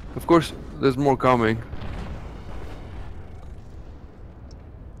 Of course, there's more coming.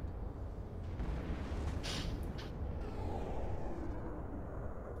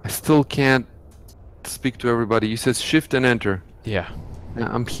 I still can't speak to everybody. You said shift and enter. Yeah. Yeah,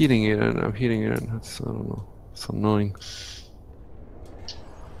 I'm hitting it and I'm hitting it. That's, I don't know. It's annoying.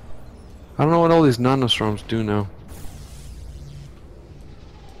 I don't know what all these nanoswarms do now.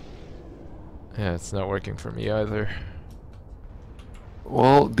 Yeah, it's not working for me either.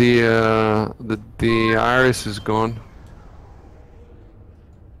 Well, the iris is gone.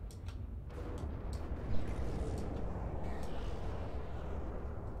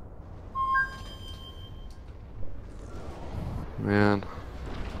 Man.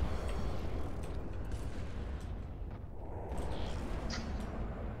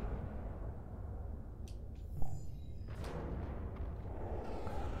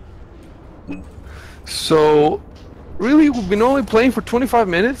 So Really? We've been only playing for 25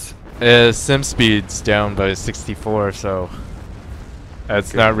 minutes? Sim speed's down by 64, so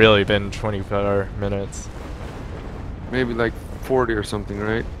it's not really been 24 minutes. Maybe like 40 or something,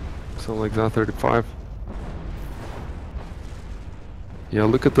 right? Something like that, 35. Yeah,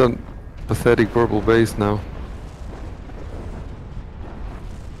 look at that pathetic purple base now.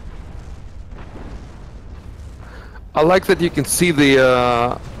 I like that you can see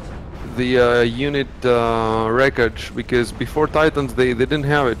the unit wreckage, because before Titans they didn't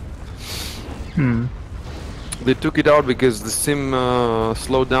have it. Hmm. They took it out because the sim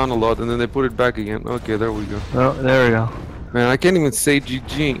slowed down a lot, and then they put it back again. Okay, there we go. Oh, there we go. Man, I can't even say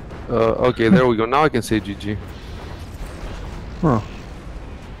GG. Okay, there we go. Now I can say GG. Huh.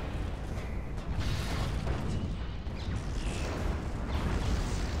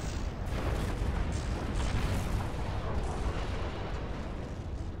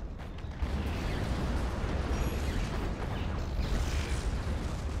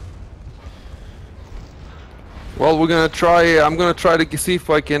 Well, we're gonna try. I'm gonna try to see if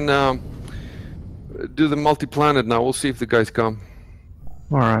I can do the multi-planet now. We'll see if the guys come.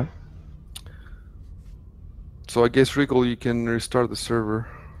 All right. So I guess Rickle, you can restart the server.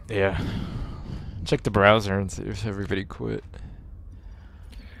 Yeah. Check the browser and see if everybody quit.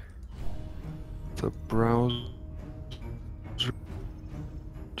 The browser.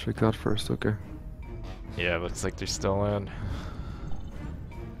 Check that first. Okay. Yeah, looks like they're still in.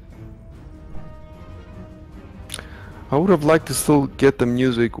 I would have liked to still get the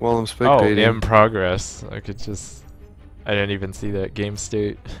music while I'm Oh, spectating. in progress. I could just... I didn't even see that game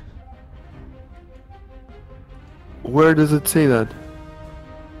state. Where does it say that?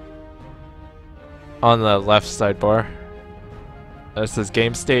 On the left sidebar. It says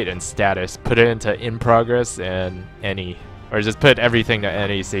game state and status. Put it into in progress and any. Or just put everything to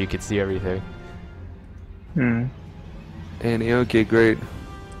any so you can see everything. Hmm. Any? Okay, great.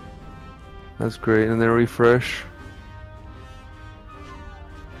 That's great. And then refresh.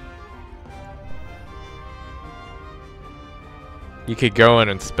 You could go in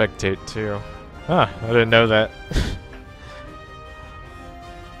and spectate too. Huh, I didn't know that.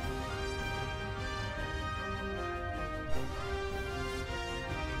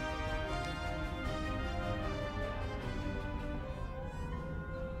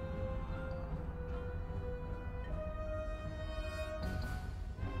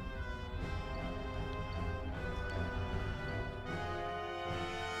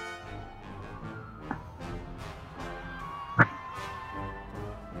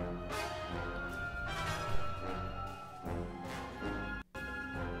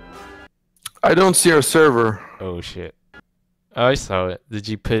 I don't see our server. Oh shit. Oh, I saw it. Did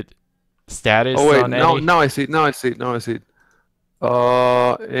you put status Oh wait, on now any? now I see it. Now I see it. Now I see it.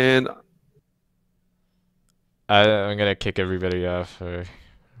 And I'm gonna kick everybody off for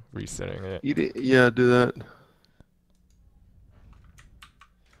resetting it. yeah, do that.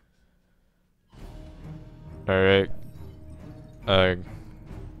 Alright.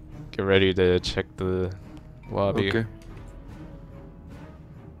 Get ready to check the lobby. Okay.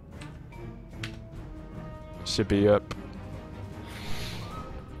 Should be up.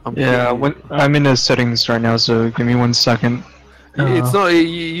 Yeah, I'm in the settings right now, so give me 1 second. It's not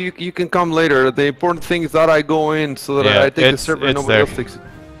you can come later. The important thing is that I go in so that Yeah, I take the it's- server and it's nobody there. else takes it.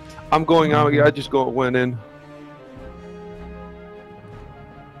 I'm going out. I just went in.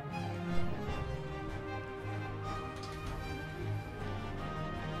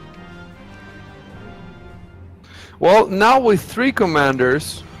 Well, now with 3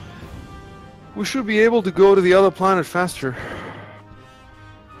 commanders, we should be able to go to the other planet faster.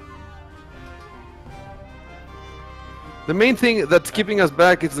 The main thing that's keeping us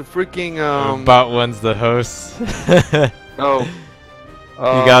back is the freaking Bot one's the host. oh.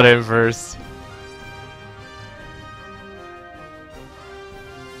 You got in first.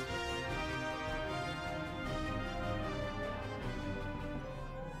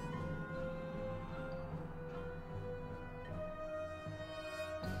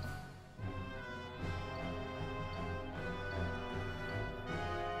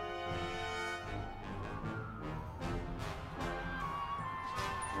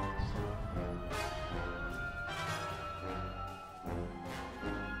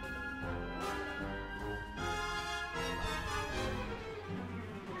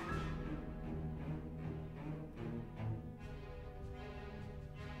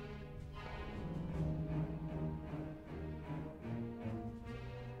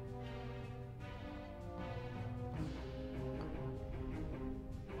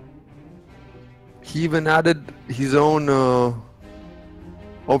 He even added his own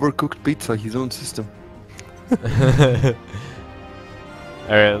overcooked pizza, his own system.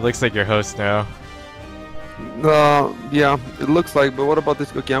 Alright, looks like you're host now. Yeah, it looks like, but what about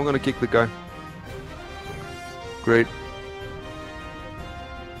this? Okay, I'm gonna kick the guy. Great.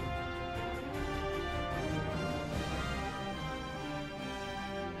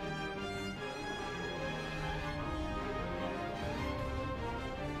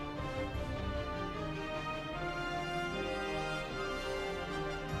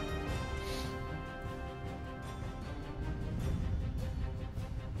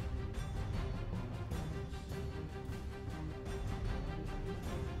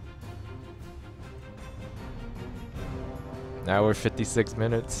 Now we're 56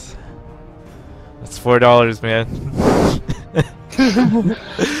 minutes. That's $4, man.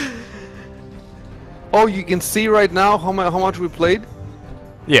 Oh, you can see right now how much we played?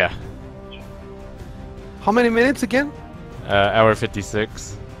 Yeah. How many minutes again? Hour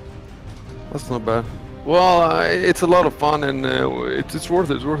 56. That's not bad. Well, it's a lot of fun, and it's worth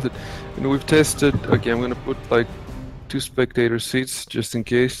it. It's worth it. And we've tested. Okay, I'm gonna put like 2 spectator seats just in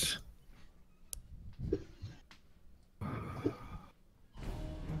case.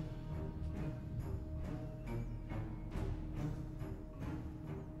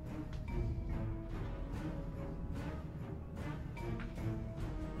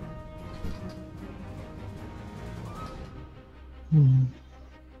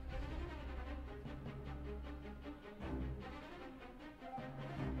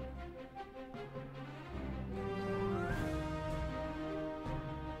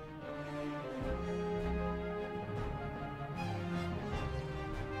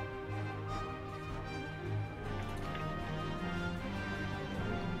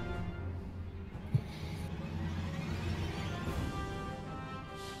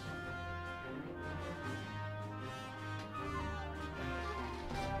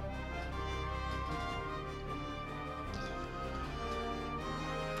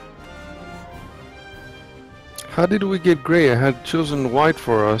 How did we get gray? I had chosen white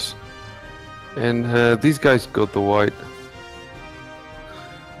for us, and these guys got the white.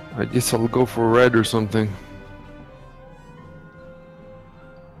 I guess I'll go for red or something.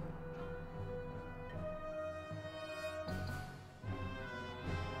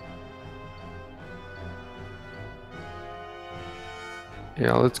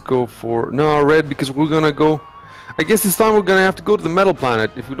 Yeah, let's go for red, because we're gonna go. I guess this time we're gonna have to go to the metal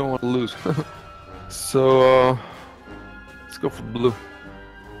planet if we don't want to lose. So let's go for blue.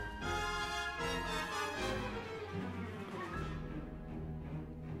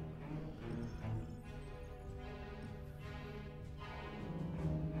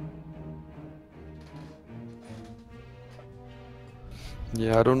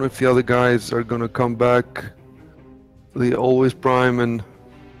 Yeah, I don't know if the other guys are gonna come back. They always prime, and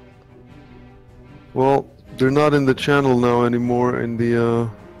well, they're not in the channel now anymore in the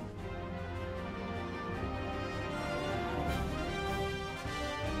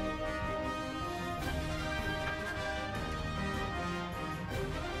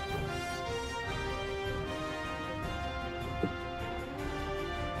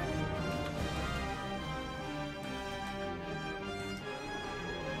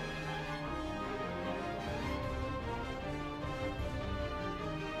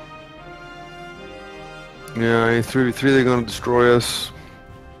yeah, in 3v3 they're gonna destroy us.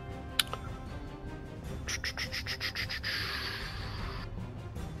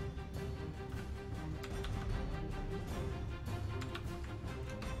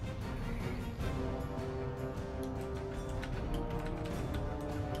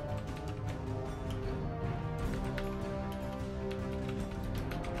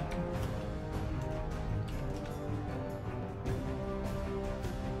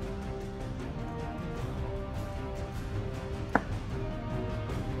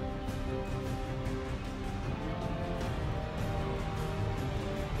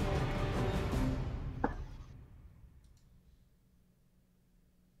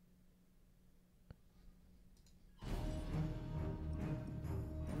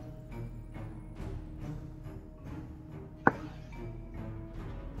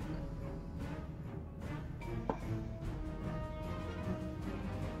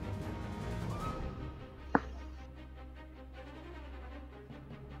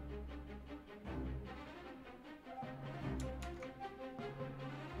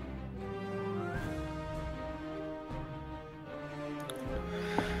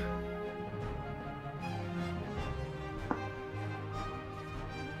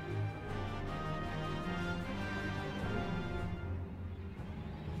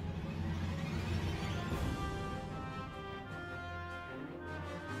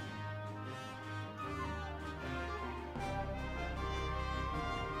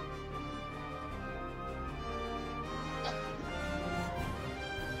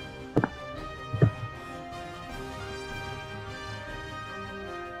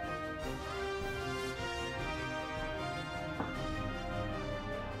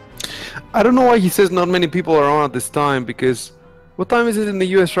 I don't know why he says not many people are on at this time, because what time is it in the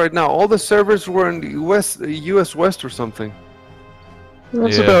US right now? All the servers were in the US West or something.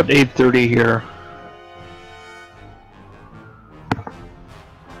 It's Yeah. about 8:30 here.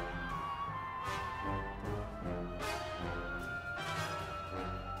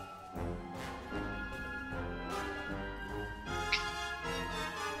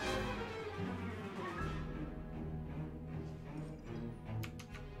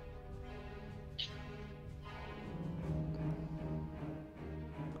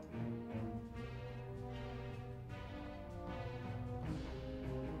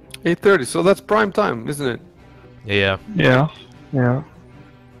 $8:30, so that's prime time, isn't it? Yeah. Yeah. Yeah.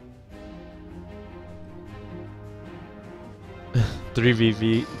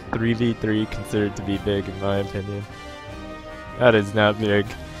 3v3 considered to be big in my opinion. That is not big.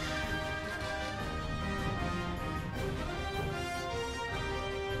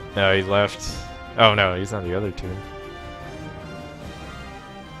 No, he left. Oh no, he's on the other team.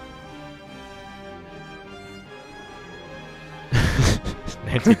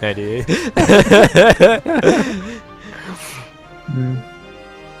 $19.98. Mm.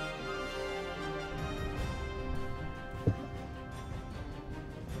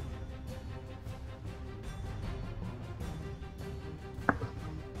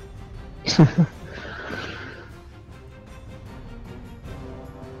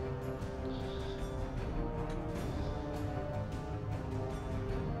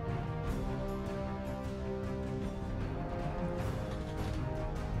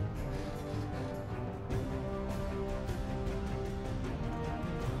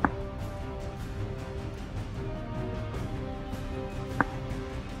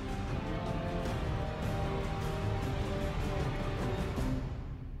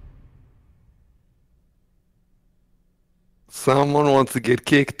 Someone wants to get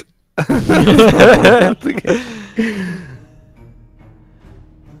kicked.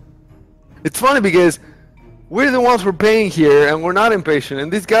 It's funny because we're the ones who are paying here and we're not impatient,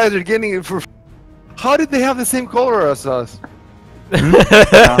 and these guys are getting it for. How did they have the same color as us? The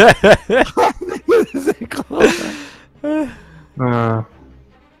same color.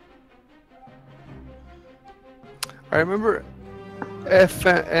 I remember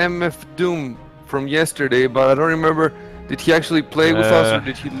MF Doom from yesterday, but I don't remember. Did he actually play with us, or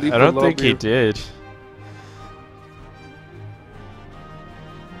did he leave I the don't think lobby? he did.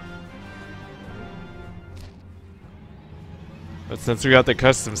 But since we got the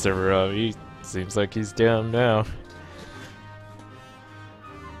custom server up, he seems like he's down now.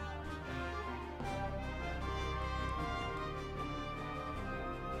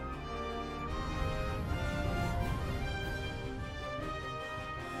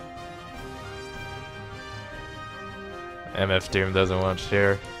 MF Doom doesn't want to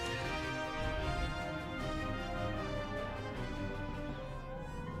share.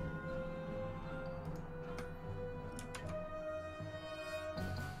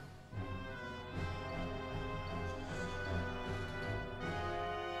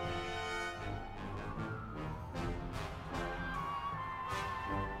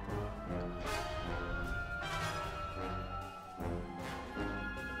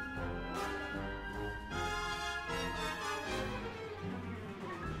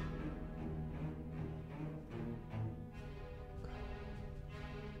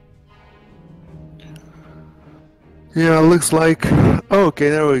 Yeah, looks like. Oh, okay,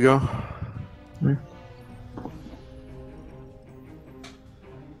 there we go.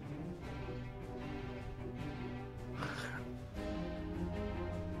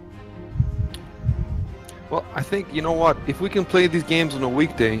 Well, I think, you know what? If we can play these games on a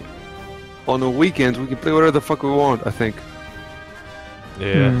weekday, on the weekends, we can play whatever the fuck we want, I think.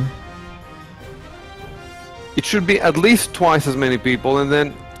 Yeah. It should be at least twice as many people, and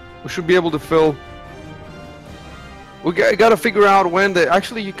then we should be able to fill. We gotta figure out when the.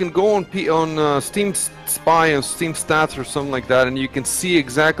 Actually, you can go on Steam Spy and Steam Stats or something like that, and you can see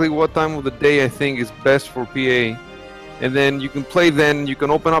exactly what time of the day I think is best for PA. And then you can play. Then you can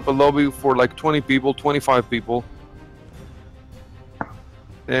open up a lobby for like 20 people, 25 people,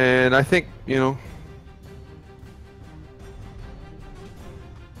 and I think, you know.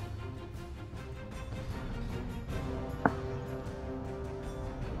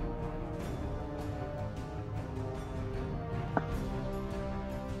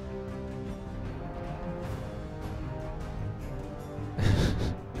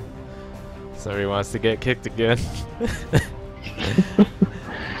 Somebody wants to get kicked again.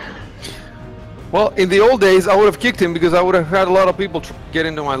 Well, in the old days, I would have kicked him because I would have had a lot of people get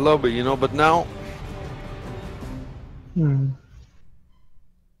into my lobby, you know. But now,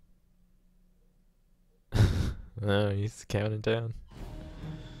 No, he's counting down.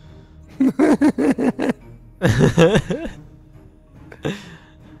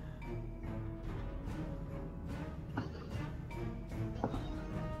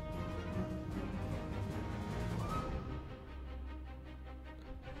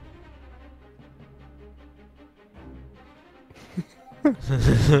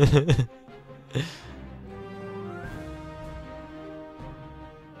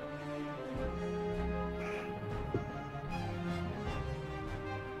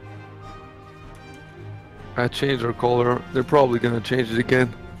 I changed our color. They're probably gonna change it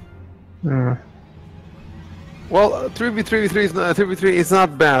again. Uh, Well, 3v3 is not 3v3 is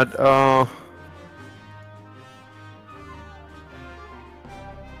not bad.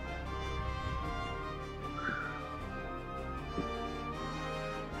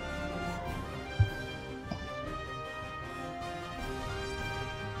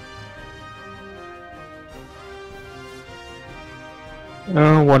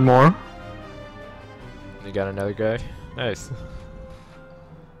 one more. You got another guy? Nice.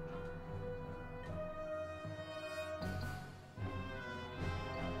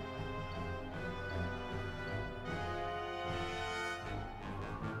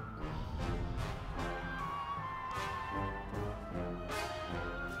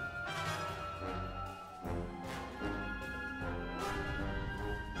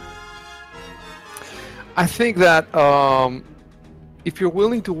 I think that if you're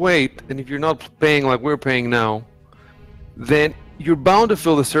willing to wait, and if you're not paying like we're paying now, then you're bound to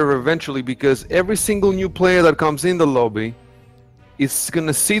fill the server eventually, because every single new player that comes in the lobby is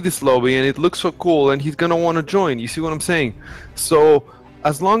gonna see this lobby and it looks so cool, and he's gonna want to join. You see what I'm saying? So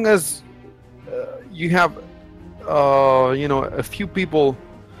as long as you have, you know, a few people,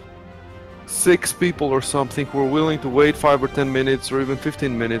 6 people or something, who are willing to wait 5 or 10 minutes or even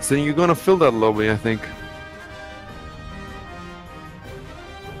 15 minutes, then you're gonna fill that lobby, I think.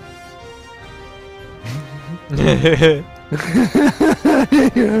 Yeah,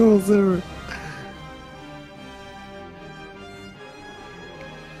 well, server.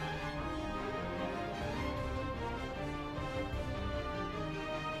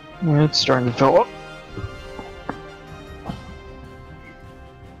 Well, it's starting to fill up.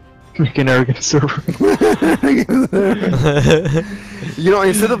 Make an arrogant server. You know,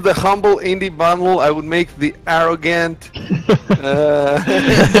 instead of the humble indie bundle, I would make the arrogant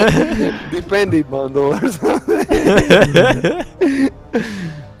dependent bundle or something.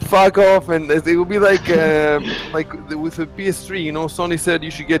 Fuck off, and it would be like with the PS3. You know, Sony said you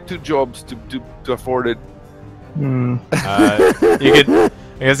should get 2 jobs to afford it. Hmm. You could, I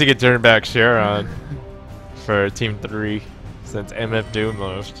guess you could turn back share on for Team 3 since MF Doom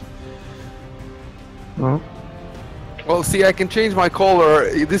left. Well, Well, see, I can change my color.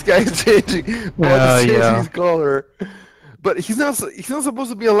 This guy is changing his color, but he's not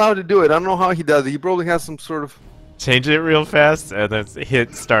supposed to be allowed to do it. I don't know how he does it. He probably has some sort of. Change it real fast and then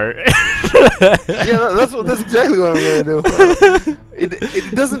hit start. Yeah, that's exactly what I'm gonna do.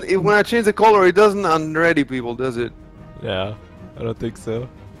 It doesn't. When I change the color, it doesn't unready people, does it? Yeah, I don't think so.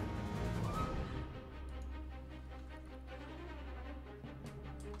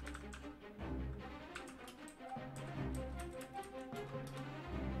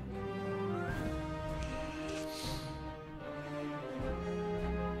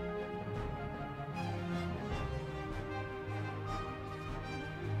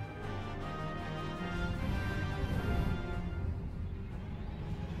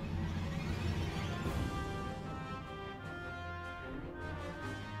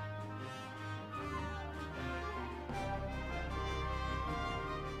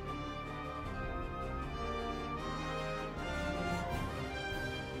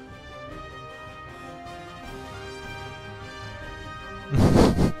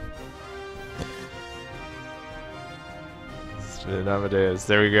 Amadeus.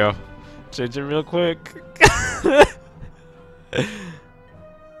 There we go. Change it real quick.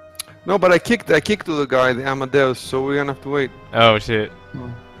 No, but I kicked to the guy, the Amadeus, so we're gonna have to wait. Oh shit.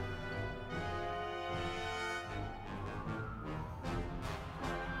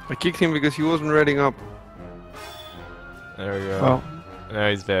 I kicked him because he wasn't reading up. There we go. well, Now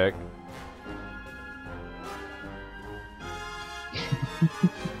he's back.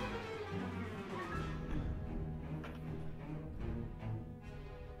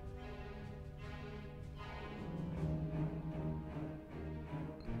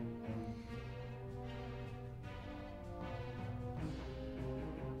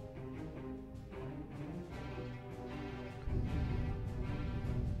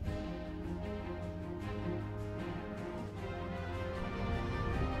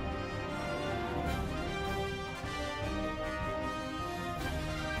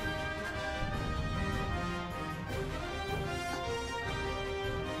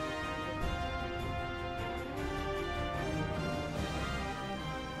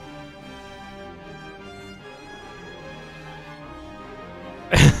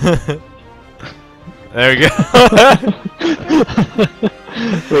 There we go.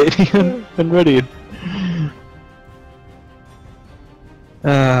 Wait, I'm ready.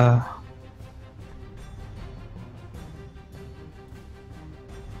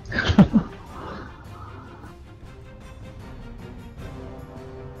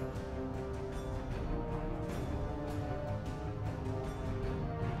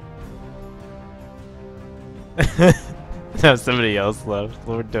 Now somebody else left.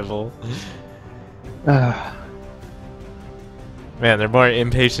 Lord Devil. uh, Man, they're more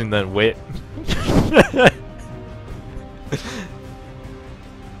impatient than wit.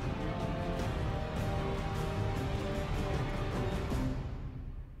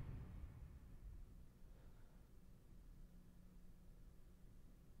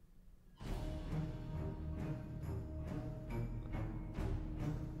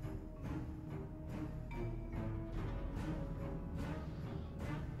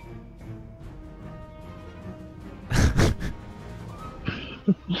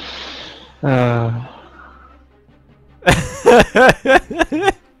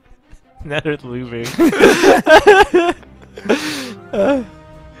 Never looping.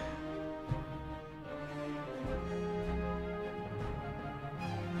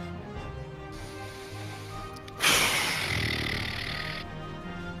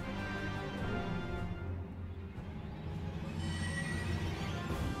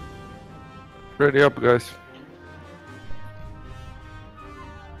 Ready up, guys.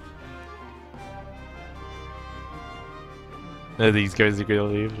 No, these guys are gonna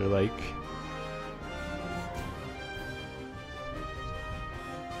leave. They're like,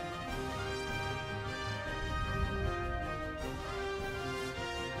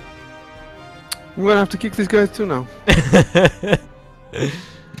 I'm gonna have to kick these guys too now.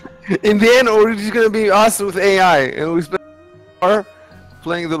 In the end, or it's just gonna be us with AI, and we spend hour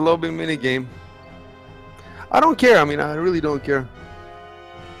playing the lobby minigame. I don't care. I mean, I really don't care.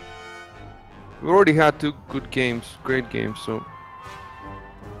 We already had 2 good games, great games, so.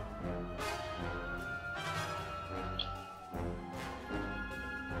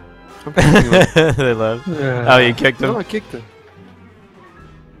 I'm kicking them. they left. Yeah. Oh, you kicked them? No, I kicked them.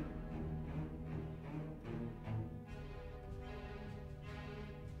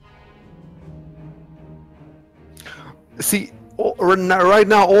 See, right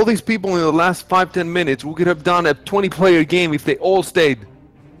now, all these people in the last 5-10 minutes, we could have done a 20-player game if they all stayed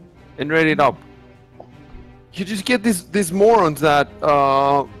and ready it up. You just get these morons that,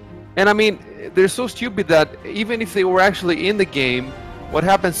 and I mean, they're so stupid that even if they were actually in the game, what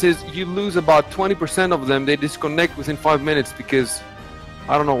happens is you lose about 20% of them. They disconnect within 5 minutes because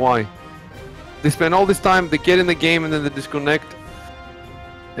I don't know why. They spend all this time, they get in the game and then they disconnect.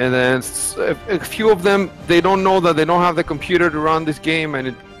 And then a few of them, they don't know that they don't have the computer to run this game and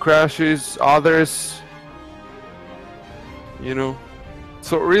it crashes. Others, you know.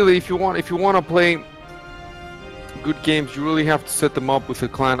 So really, if you want to play good games, you really have to set them up with a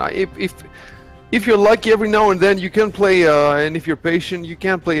clan. If you're lucky, every now and then you can play, and if you're patient, you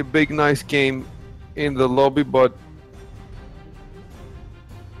can play a big, nice game in the lobby, but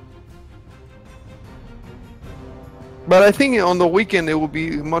I think on the weekend it will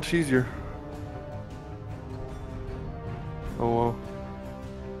be much easier. Oh well.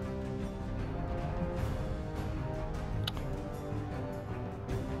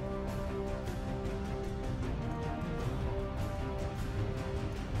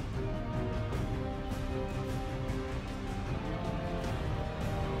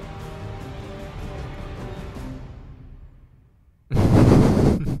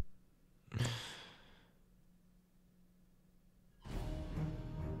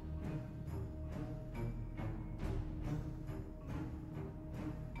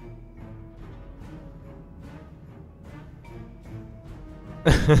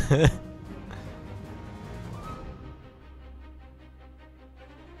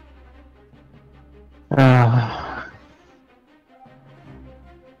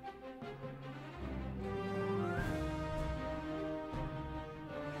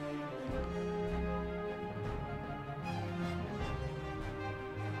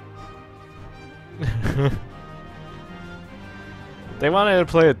 They wanted to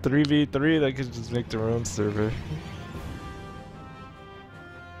play a 3v3, they could just make their own server.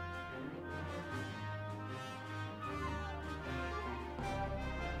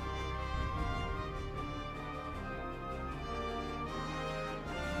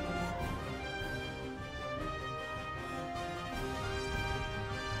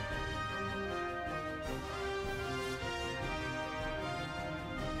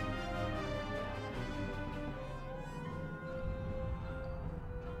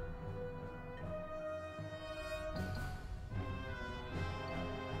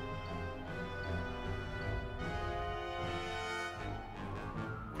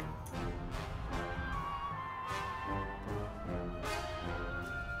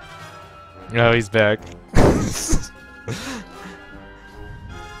 Oh, he's back.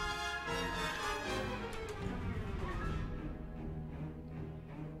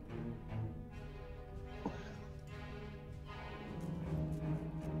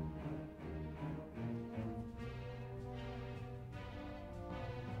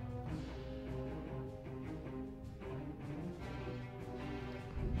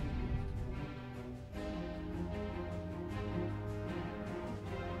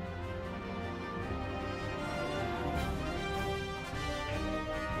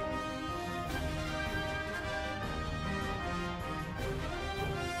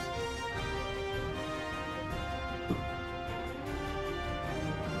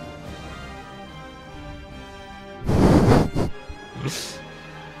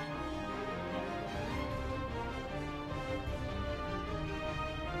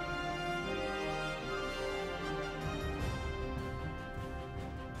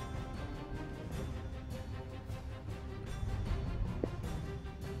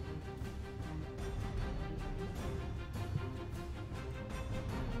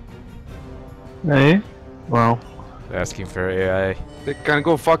 Hey? Wow. Asking for AI. They can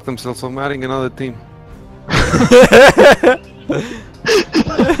go fuck themselves, so I'm adding another team.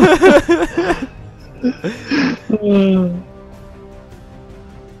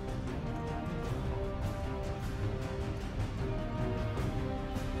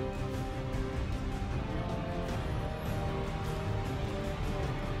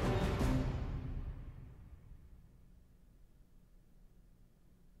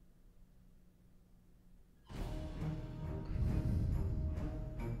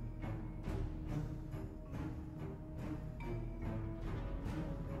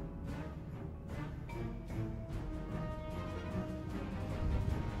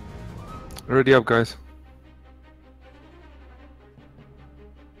 Ready up, guys.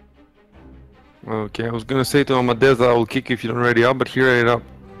 Okay, I was gonna say to Amadeus that I will kick you if you don't ready up, but he ready up.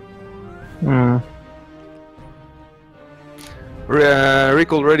 Hmm.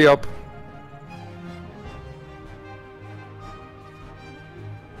 Recall, ready up.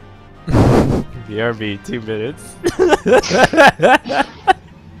 BRB, 2 minutes.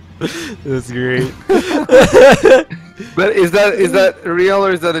 That's great. But is that real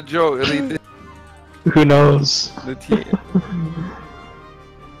or is that a joke? Who knows? The team.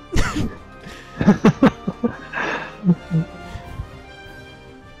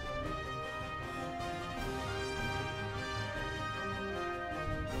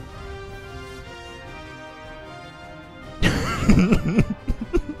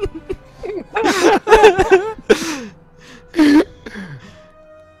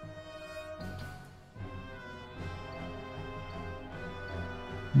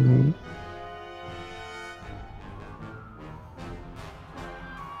 Hmm.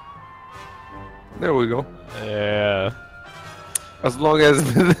 There we go. Yeah. As long as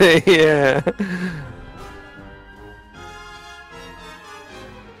they, yeah.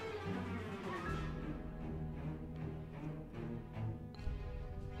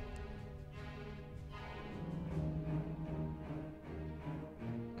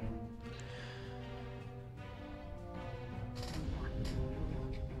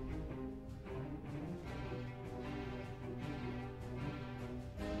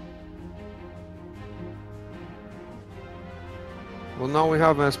 Well, now we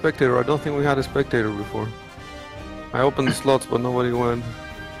have a spectator. I don't think we had a spectator before. I opened the slots, but nobody went.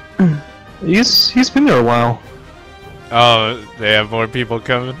 He's been there a while. Oh, they have more people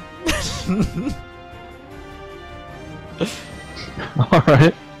coming?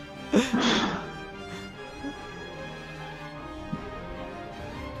 Alright.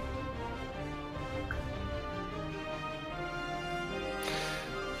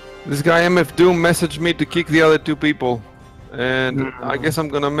 This guy MF Doom messaged me to kick the other two people. And I guess I'm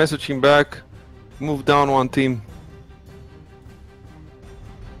gonna message him back. Move down one team.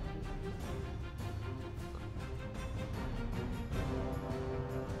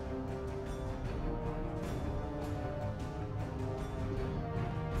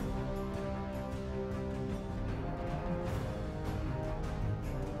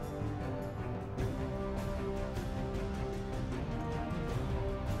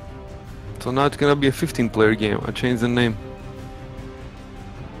 So now it's gonna be a 15-player game. I changed the name.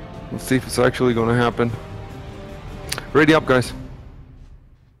 Let's see if it's actually gonna happen. Ready up, guys.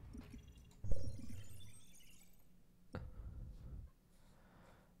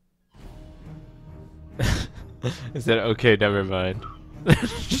 Is that okay? Never mind.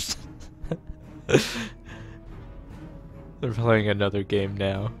 They're playing another game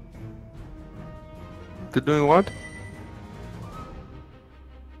now. They're doing what?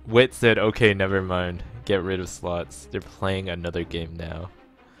 Wit said, "Okay, never mind. Get rid of slots. They're playing another game now."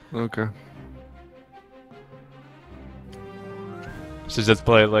 Okay. Should just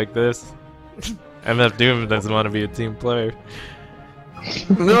play it like this. MF Doom doesn't want to be a team player.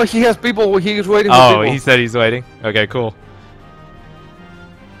 No, he has people. He's waiting for Oh, people. he said he's waiting. Okay, cool.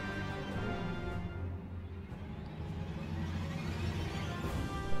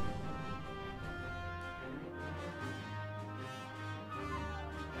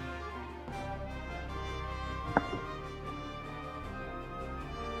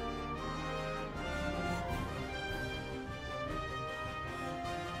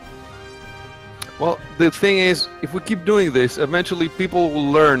 Well, the thing is, if we keep doing this, eventually people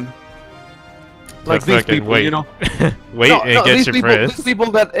will learn. Like Let's these fucking people, wait. you know. Wait No, and no, get these your people, friends. these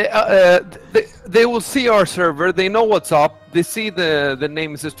people that they will see our server, they know what's up, they see the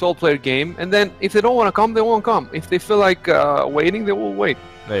name, it says 12-player game, and then if they don't want to come, they won't come. If they feel like waiting, they will wait.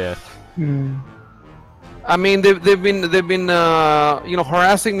 Yeah. I mean, they've been you know,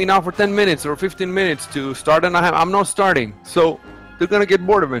 harassing me now for 10 minutes or 15 minutes to start, and I'm not starting, so they're gonna get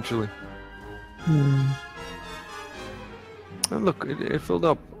bored eventually. And look, it filled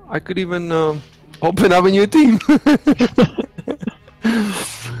up. I could even open up a new team.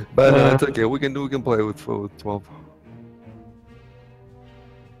 But it's okay. We can play with 12.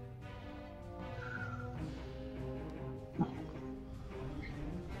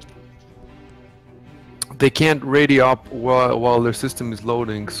 They can't radio up while their system is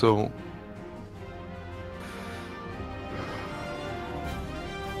loading, so.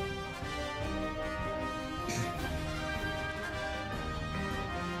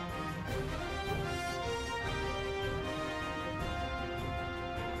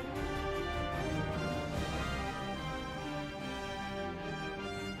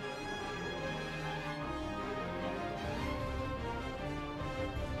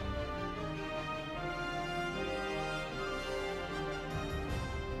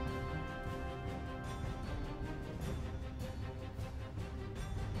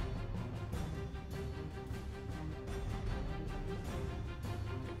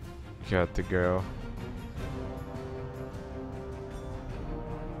 Got to go.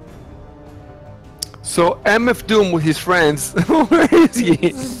 So MF Doom with his friends. Where is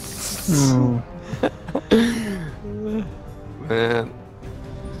he? Man.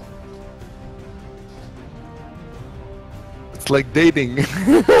 It's like dating.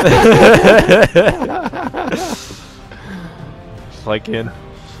 Like in.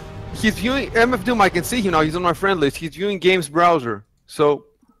 He's viewing MF Doom. I can see him now. He's on my friend list. He's viewing games browser. So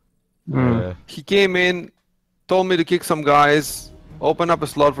he came in, told me to kick some guys, open up a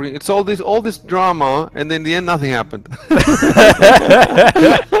slot for. It's all this drama, and then in the end nothing happened.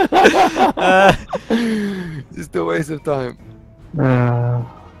 Just a waste of time.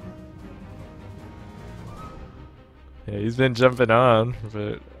 Yeah, he's been jumping on,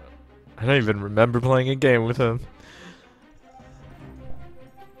 but I don't even remember playing a game with him.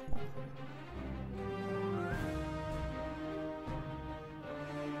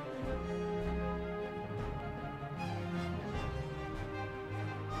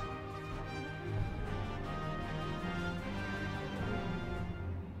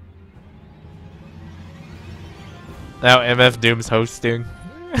 Now MF Doom's hosting.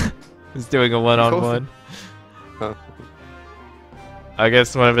 He's doing a one-on-one. Huh. I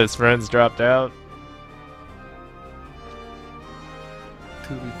guess one of his friends dropped out.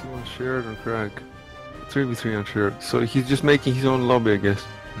 2v2 on shared or crack? 3v3 on shared. So he's just making his own lobby, I guess.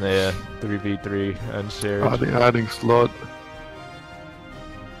 Yeah, 3v3 unshared. Adding slot.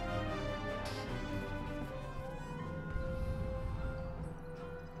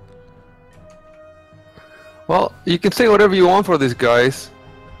 Well, you can say whatever you want for these guys,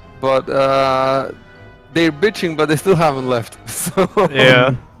 but they're bitching, but they still haven't left. So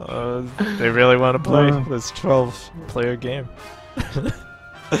Yeah, they really want to play this 12-player game.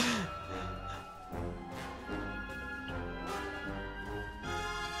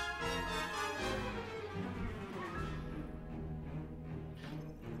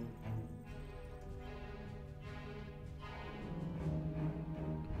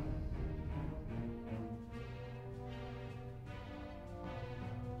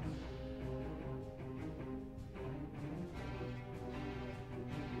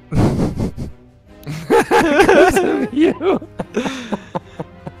 Because of you.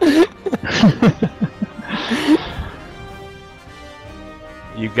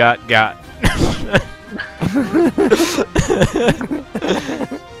 You got.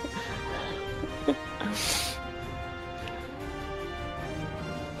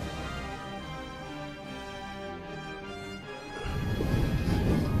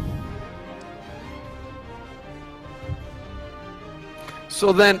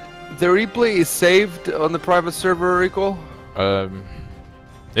 So then, the replay is saved on the private server, Recoil?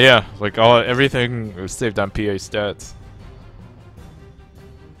 Yeah, like everything was saved on PA stats.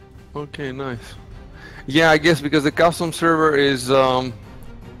 Okay, nice. Yeah, I guess because the custom server is Oh,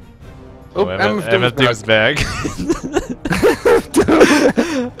 MF Doom's back.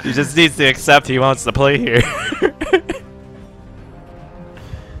 He just needs to accept he wants to play here.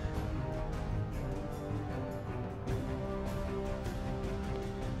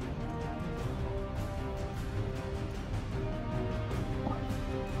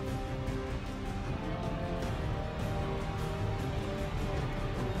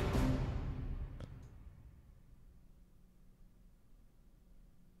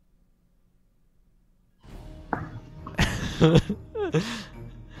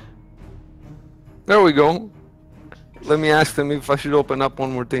 There we go. Let me ask them if I should open up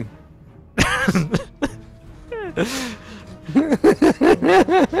one more thing.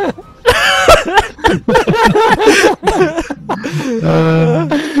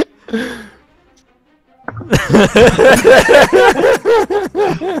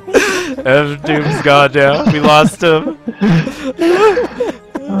 Doom's gone now. We lost him.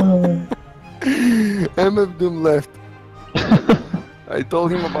 MF Doom left. I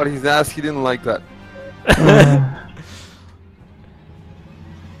told him about his ass, he didn't like that.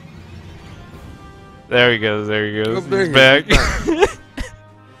 There he goes, there he goes. Oh, there He's he is, back. he's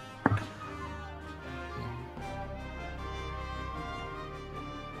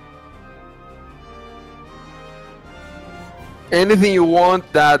Anything you want,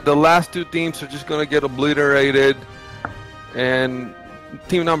 that the last two teams are just gonna get obliterated, and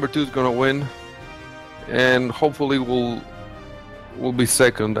team number 2 is gonna win, and hopefully we'll be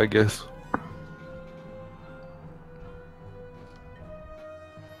second, I guess.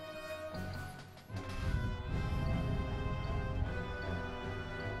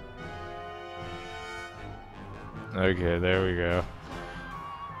 Okay, there we go.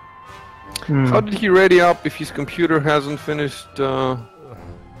 How did he ready up if his computer hasn't finished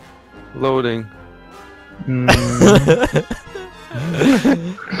loading? There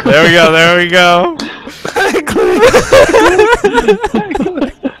we go, there we go.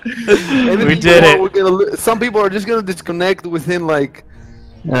 We did it. Some people are just gonna disconnect within like.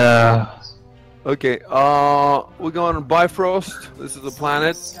 Okay. We're going to Bifrost. This is the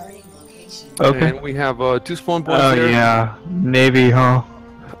planet. Starting location. Okay. And we have 2 spawn points Oh here. yeah, Navy, huh?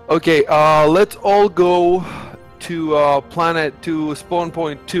 Okay. Let's all go to spawn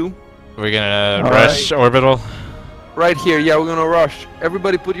point 2. We're gonna All rush orbital. Right here. Yeah, we're gonna rush.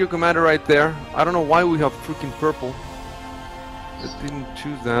 Everybody, put your commander right there. I don't know why we have freaking purple. I didn't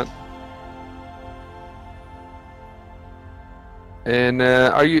choose that. And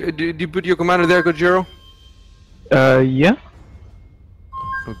do you put your commander there, Kojiero? Yeah.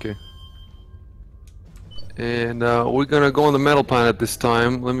 Okay. And we're gonna go on the metal planet this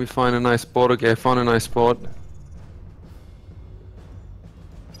time. Let me find a nice spot. Okay, I found a nice spot.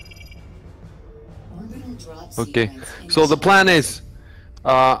 Orbital drop Okay, sequence so the plan is,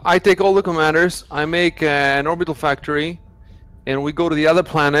 I take all the commanders, I make an orbital factory, and we go to the other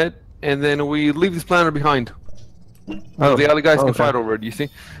planet, and then we leave this planet behind. Oh, The other guys can okay. fight over it, you see?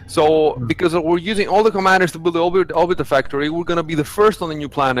 So, because we're using all the commanders to build the orbital factory, we're gonna be the first on the new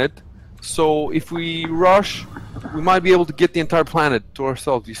planet. So, if we rush, we might be able to get the entire planet to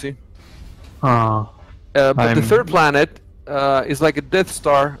ourselves, you see? But the third planet is like a Death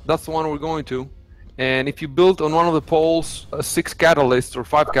Star, that's the one we're going to. And if you build on one of the poles 6 catalysts or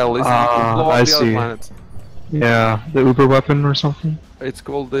 5 catalysts, you can blow up the other planets. Yeah, the Uber weapon or something. It's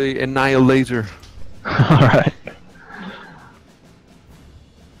called the Annihilator. Alright.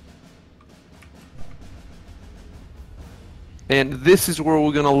 And this is where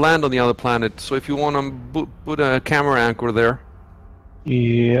we're gonna land on the other planet. So if you want to put a camera anchor there.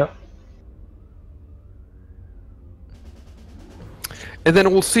 Yeah. And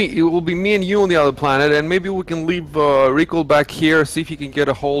then we'll see. It will be me and you on the other planet, and maybe we can leave Recoil back here, see if he can get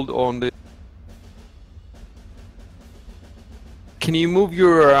a hold on the. Can you move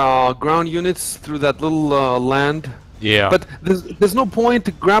your ground units through that little land? Yeah. But there's no point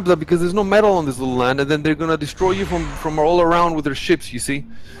to grab that because there's no metal on this little land, and then they're gonna destroy you from all around with their ships. You see,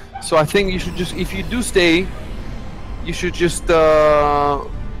 so I think you should just, if you do stay, you should just go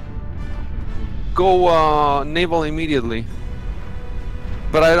naval immediately.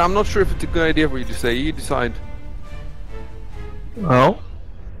 But I'm not sure if it's a good idea for you to stay. You decide. Oh.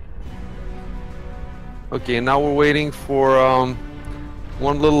 Okay, now we're waiting for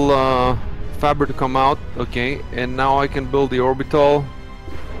one little fabric to come out. Okay, and now I can build the orbital.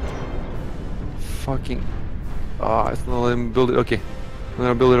 Fucking it's not letting me build it. Okay, I'm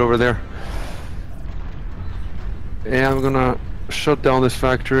gonna build it over there. And I'm gonna shut down this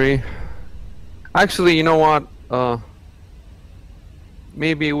factory. Actually, you know what?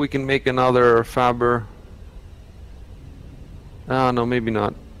 Maybe we can make another fabber. Ah, no, maybe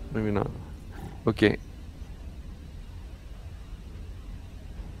not. Maybe not. Okay.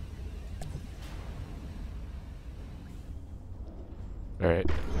 Alright.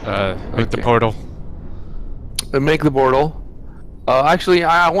 Make the portal. Make the portal. Actually,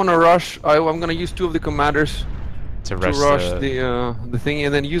 I want to rush. I'm gonna use 2 of the commanders To to rush, rush the thing,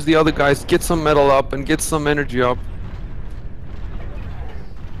 and then use the other guys. Get some metal up and get some energy up.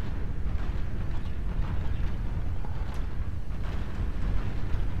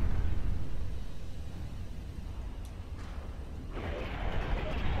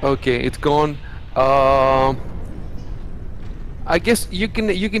 Okay, it's gone. I guess you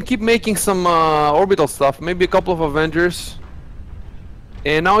can keep making some orbital stuff. Maybe a couple of Avengers.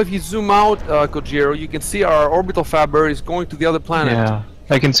 And now, if you zoom out, Kojiero, you can see our orbital fabber is going to the other planet. Yeah,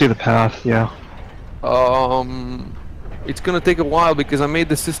 I can see the path. Yeah. It's gonna take a while because I made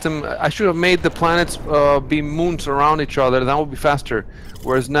the system. I should have made the planets be moons around each other. That would be faster.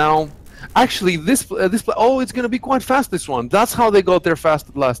 Whereas now, actually, oh, it's gonna be quite fast. This one. That's how they got there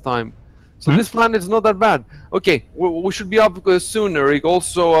fast last time. So this planet is not that bad. Okay, we should be up soon, Eric.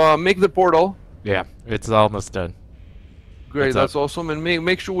 Also, make the portal. Yeah, it's almost done. Great, that's awesome. And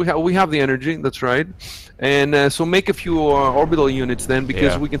make sure we have the energy. That's right. And so make a few orbital units then,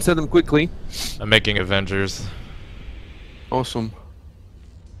 because we can send them quickly. I'm making Avengers. Awesome.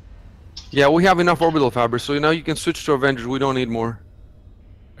 Yeah, we have enough orbital fabrics, so now you can switch to Avengers. We don't need more.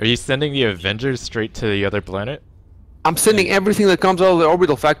 Are you sending the Avengers straight to the other planet? I'm sending everything that comes out of the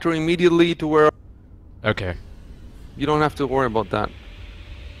orbital factory immediately to where... Okay. You don't have to worry about that.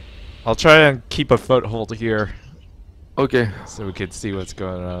 I'll try and keep a foothold here. Okay. So we can see what's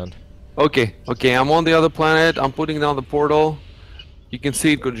going on. Okay, I'm on the other planet. I'm putting down the portal. You can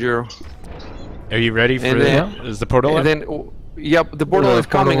see it, Kojiero. Are you ready for it? Is the portal up? And then, yep, the portal is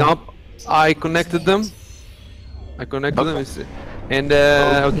coming up. I connected them. And,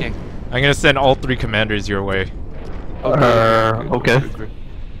 okay. I'm gonna send all 3 commanders your way. Okay.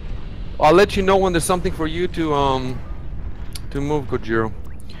 I'll let you know when there's something for you to move, Kojiero.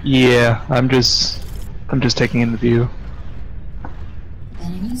 Yeah, I'm just taking in the view.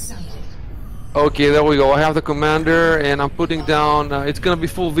 Enemy sighted. Okay, there we go. I have the commander, and I'm putting down. It's gonna be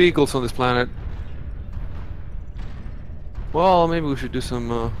full vehicles on this planet. Well, maybe we should do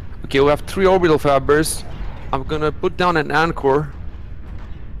some. Okay, we have 3 orbital fabbers. I'm gonna put down an anchor.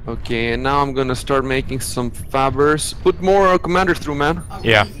 Okay, and now I'm gonna start making some fabbers. Put more commanders through, man.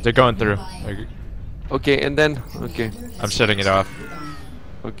 Yeah, they're going through. Okay, and then okay. I'm shutting it off.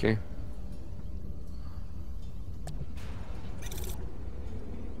 Okay.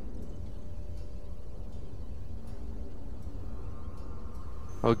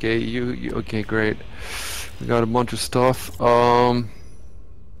 Okay, you okay, great. We got a bunch of stuff.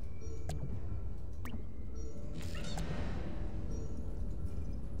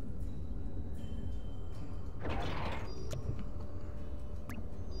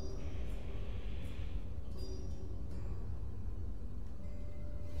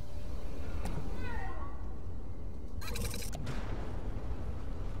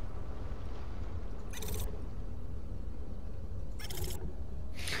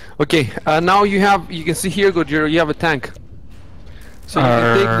 Okay, now you can see here, Kojiero, you have a tank. So you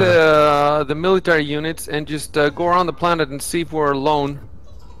can take the military units and just go around the planet and see if we're alone.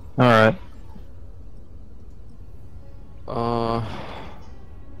 Alright.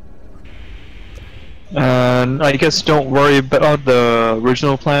 And I guess don't worry about the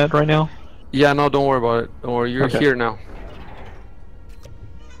original planet right now? Yeah, no, don't worry about it. Don't worry, you're here now.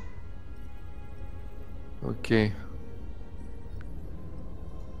 Okay.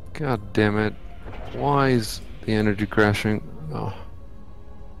 God damn it. Why is the energy crashing? Oh.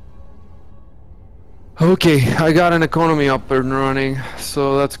 Okay, I got an economy up and running,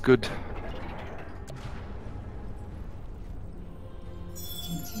 so that's good.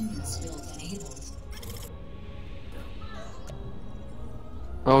 Continuous build enabled.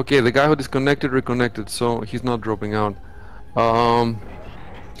 Okay, the guy who disconnected reconnected, so he's not dropping out.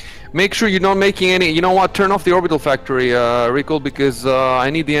 Make sure you're not making any. You know what? Turn off the orbital factory, Recall, because I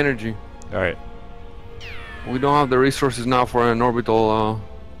need the energy. Alright. We don't have the resources now for an orbital.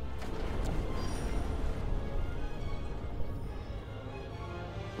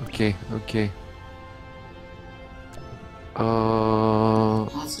 Okay.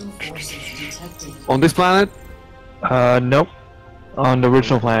 Hostile forces detected. On this planet? Nope. On the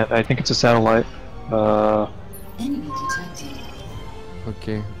original planet. I think it's a satellite. Enemy detected.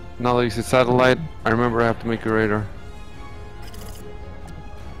 Okay. Now that you said satellite, I remember I have to make a radar.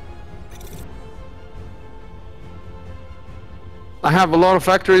 I have a lot of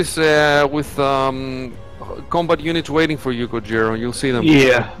factories with combat units waiting for you, Kojiero. You'll see them.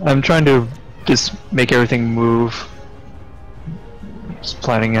 Yeah, I'm trying to just make everything move. Just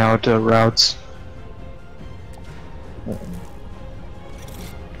planning out routes.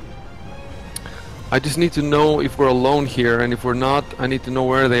 I just need to know if we're alone here, and if we're not, I need to know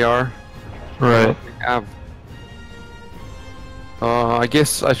where they are. Right. What they have. I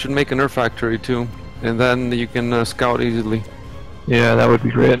guess I should make an Earth factory too, and then you can scout easily. Yeah, that would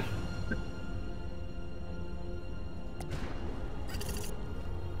be great.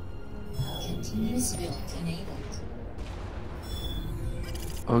 Continuous build enabled.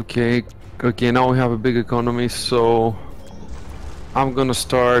 Okay, okay, now we have a big economy, so I'm gonna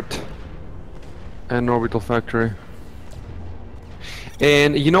start an orbital factory.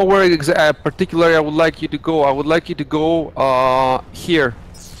 And you know where particularly I would like you to go? I would like you to go here.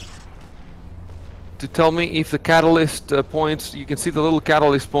 To tell me if the catalyst points, you can see the little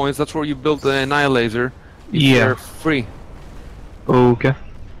catalyst points, that's where you build the annihilator. If Yeah. they're free. Okay.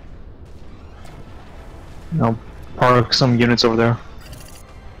 I'll park some units over there.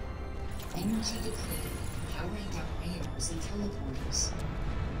 Energy depleted. Powering down radars and teleporters.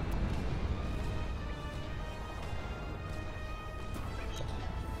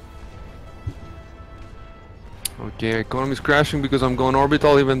 Okay, economy's crashing because I'm going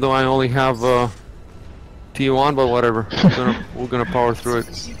orbital, even though I only have T1, but whatever. We're gonna power through it.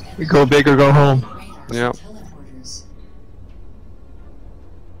 Sufficient We go big or go home. radars Yeah. and teleporters.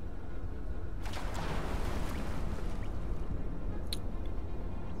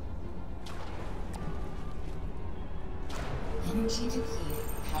 Energy depleted.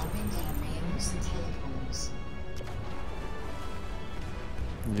 Powering down radars and teleporters.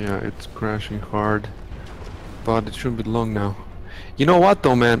 Yeah, it's crashing hard, but it shouldn't be long now. You know what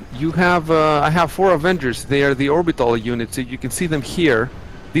though, man? You have I have 4 Avengers. They are the orbital units. You can see them here.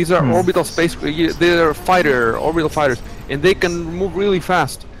 These are orbital space. They're orbital fighters, and they can move really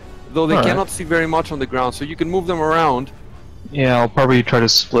fast. Though they Alright. cannot see very much on the ground, so you can move them around. Yeah, I'll probably try to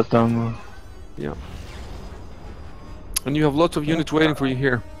split them. Yeah. And you have lots of units waiting for you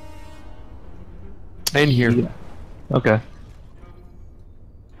here. And here. Yeah. Okay.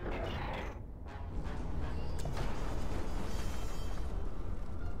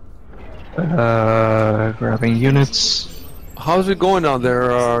 Grabbing units. How's it going down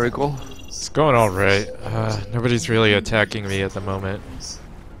there, Rico? It's going alright. Nobody's really attacking me at the moment.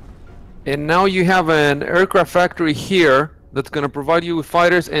 And now you have an aircraft factory here that's gonna provide you with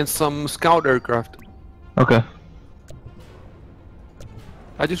fighters and some scout aircraft. Okay.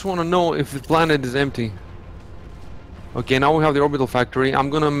 I just want to know if the planet is empty. Okay, now we have the orbital factory. I'm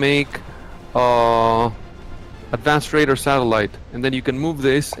gonna make advanced radar satellite, and then you can move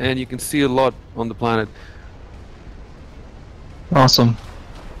this and you can see a lot on the planet. Awesome.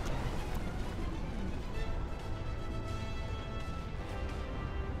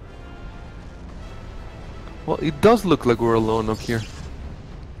 Well, it does look like we're alone up here.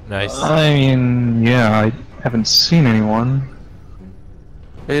 Nice. I mean, yeah, I haven't seen anyone.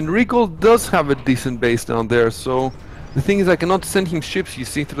 And Rico does have a decent base down there, so the thing is I cannot send him ships, you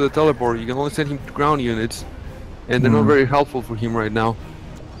see, through the teleporter. You can only send him ground units, and they're not very helpful for him right now.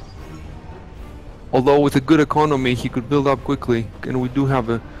 Although with a good economy he could build up quickly, and we do have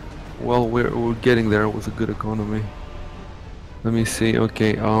a... well, we're getting there with a good economy. Let me see,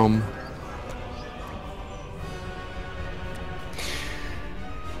 okay,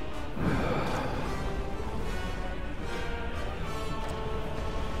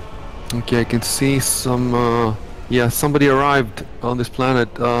 okay, I can see some, yeah, somebody arrived on this planet,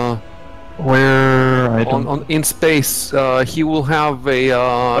 Where? I don't. in space. He will have a,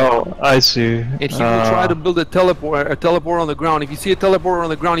 Oh, I see. and he will try to build a teleport on the ground. If you see a teleporter on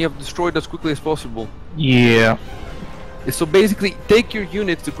the ground, you have to destroy it as quickly as possible. Yeah. So basically, take your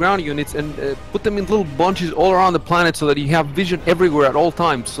units, the ground units, and put them in little bunches all around the planet, so that you have vision everywhere at all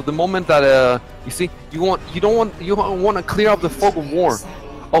times. So the moment that you see, you don't want to clear up the fog of war.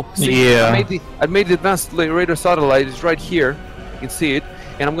 Oh, see, Yeah. I made the advanced radar satellite. It's right here. You can see it,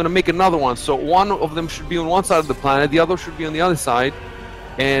 and I'm gonna make another one. So one of them should be on one side of the planet, the other should be on the other side,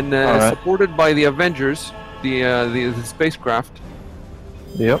 and Alright. supported by the Avengers, the spacecraft,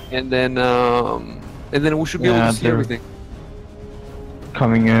 Yep. and then we should be able Yeah, to see they're- everything.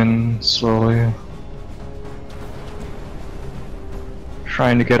 Coming in slowly.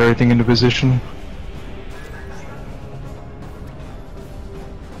 Trying to get everything into position.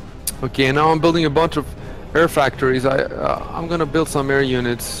 Okay, and now I'm building a bunch of air factories. I'm gonna build some air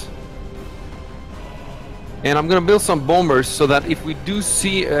units. And I'm gonna build some bombers so that if we do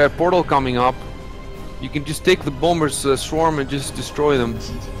see a portal coming up, you can just take the bombers swarm and just destroy them.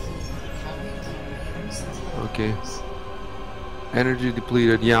 Okay. Energy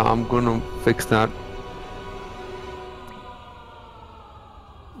depleted. Yeah, I'm gonna fix that.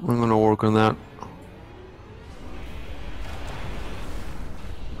 I'm gonna work on that.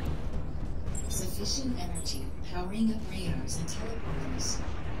 Sufficient energy powering up radars and teleporters.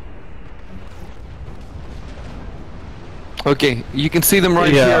 Okay, you can see them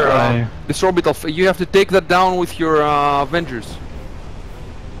right here. This orbital. You have to take that down with your Avengers.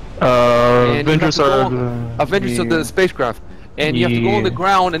 Avengers are Avengers of the spacecraft. And you have to go on the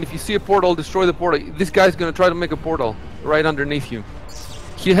ground, and if you see a portal, destroy the portal. This guy's gonna try to make a portal right underneath you.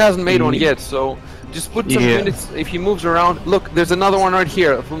 He hasn't made one yet, so just put some units. If he moves around, look, there's another one right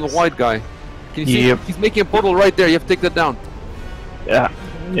here from the white guy. Can you see? He's making a portal right there. You have to take that down. Yeah,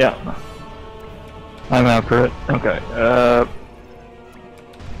 yeah. I'm after it. Okay.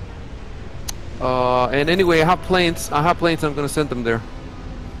 And anyway, I have planes. I'm gonna send them there.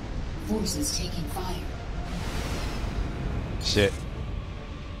 Forces taking fire. Shit.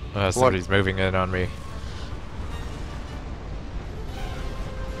 Somebody's moving in on me.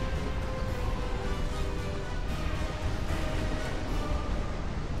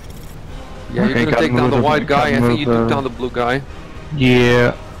 Yeah, you're gonna take down the white guy. I think you took down the blue guy.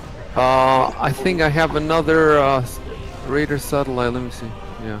 Yeah. I think I have another radar satellite. Let me see.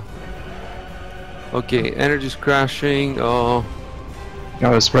 Yeah. Okay, energy's crashing.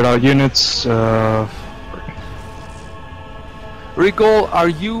 Gotta spread out units. Recoil, are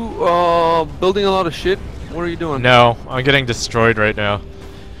you building a lot of shit? What are you doing? No, I'm getting destroyed right now.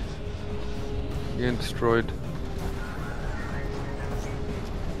 Getting destroyed.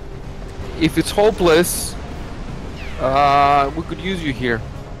 If it's hopeless, we could use you here.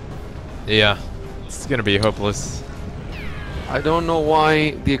 Yeah, it's gonna be hopeless. I don't know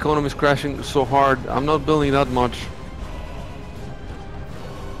why the economy is crashing so hard. I'm not building that much.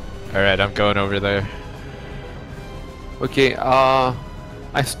 Alright, I'm going over there. Okay,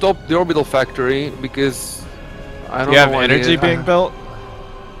 I stopped the orbital factory because I don't know why. You have energy being built?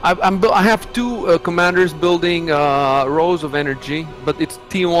 I have two commanders building rows of energy, but it's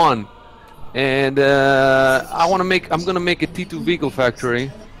T1, and I'm gonna make a T2 vehicle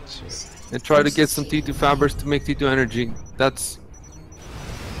factory and try to get some T2 fabbers to make T2 energy. That's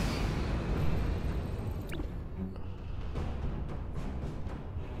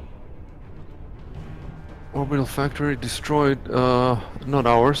orbital factory destroyed. Not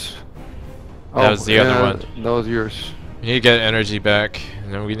ours. That was the other one. That was yours. We need to get energy back,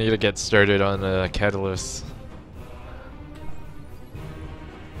 and then we need to get started on the catalyst.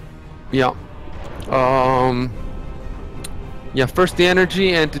 Yeah. Yeah, first the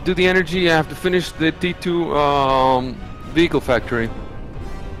energy, and to do the energy I have to finish the T2 vehicle factory.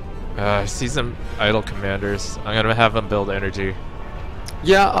 I see some idle commanders. I'm gonna have them build energy.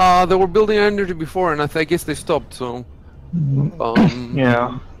 Yeah, they were building energy before, and I guess they stopped, so...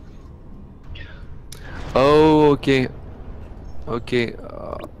 yeah. Oh, okay. Okay,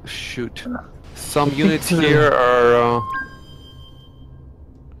 shoot. Some units here are...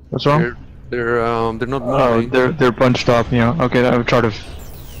 What's wrong? They're not moving. Oh, they're bunched up, yeah. Okay, I've tried to...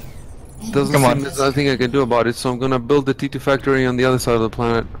 Doesn't seem there's nothing I can do about it, so I'm gonna build the T2 factory on the other side of the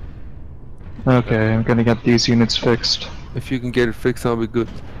planet. Okay, I'm gonna get these units fixed. If you can get it fixed, that'll be good.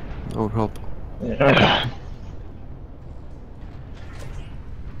 That would help.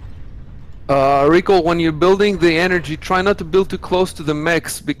 Rico, when you're building the energy, try not to build too close to the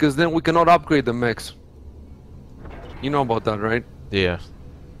mechs, because then we cannot upgrade the mechs. You know about that, right? Yeah.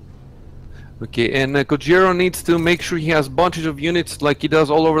 Okay, and Kojiero needs to make sure he has bunches of units like he does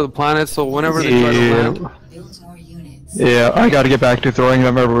all over the planet, so whenever they try to land... Build more units. Yeah, I gotta get back to throwing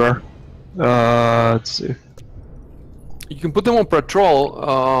them everywhere. Let's see. You can put them on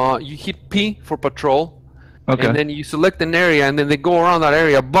patrol. You hit P for patrol, and then you select an area, and then they go around that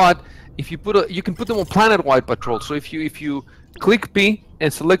area. But if you you can put them on planet-wide patrol. So if you click P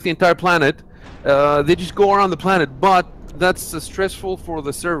and select the entire planet, they just go around the planet. But that's stressful for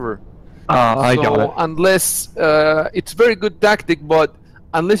the server. I got it. Unless it's very good tactic, but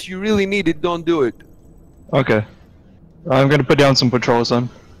unless you really need it, don't do it. Okay, I'm gonna put down some patrols then.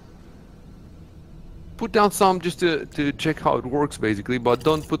 Put down some just to check how it works, basically, but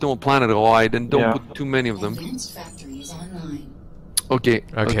don't put them on planet-wide, and don't put too many of them. Advanced factory is online. Okay.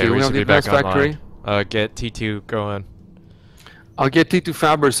 Okay, we have should the be back advanced factory. online. Get T2 going. I'll get T2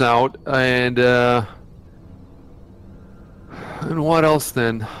 fabbers out, and And what else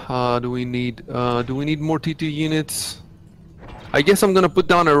then? Do we need? Do we need more T2 units? I guess I'm gonna put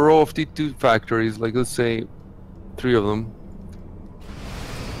down a row of T2 factories, like let's say 3 of them.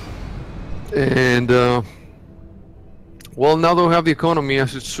 And well, now that we have the economy, I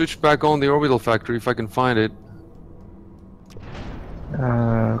should switch back on the orbital factory if I can find it.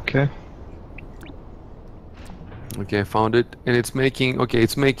 Okay. Okay, I found it, and it's making. Okay,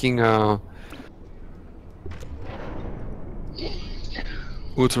 it's making.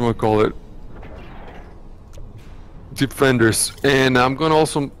 What's I'm gonna call it? Defenders, and I'm gonna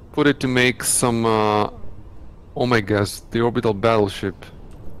also put it to make some. Oh my gosh, the orbital battleship.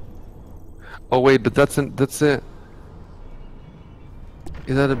 Oh wait, but that's it.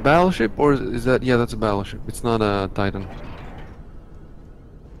 Is that a battleship or is that? Yeah, that's a battleship. It's not a Titan.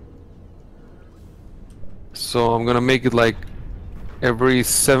 So I'm gonna make it like every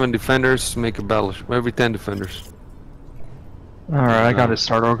 7 defenders make a battleship. Every 10 defenders. Alright, I gotta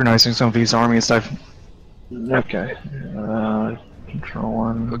start organizing some of these armies. Okay. Control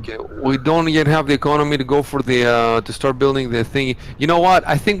 1. Okay, we don't yet have the economy to go for the to start building the thingy. You know what?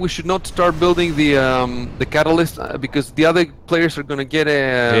 I think we should not start building the catalyst because the other players are gonna get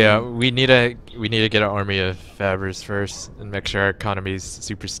a. Yeah, we need to get an army of fabbers first and make sure our economy is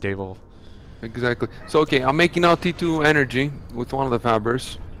super stable. Exactly. So okay, I'm making out T2 energy with one of the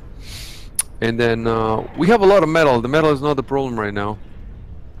fabbers, and then we have a lot of metal. The metal is not the problem right now.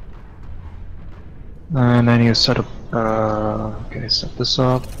 And I need to set up. Okay, set this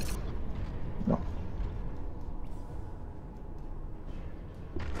up. No.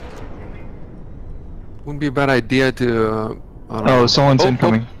 Wouldn't be a bad idea to. I don't know. Someone's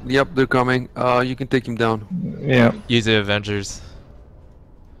incoming. Yep, they're coming. You can take him down. Yeah. Use the Avengers.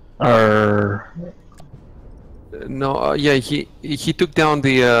 No, yeah, he took down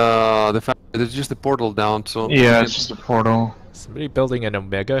the there's just a portal down, so Yeah, it's just a portal. Somebody building an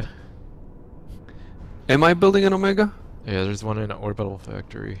Omega? Am I building an Omega? Yeah, there's one in an orbital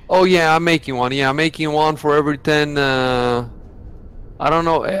factory. Oh yeah, I'm making one. Yeah, I'm making one for every 10 I don't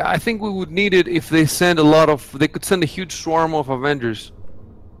know. I think we would need it if they send a lot of they could send a huge swarm of Avengers.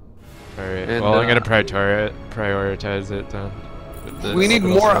 Alright, And, well I'm gonna prioritize it then. We need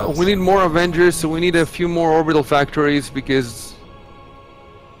more Avengers, so we need a few more orbital factories because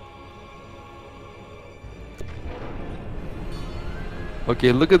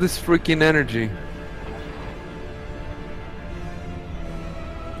okay, look at this freaking energy.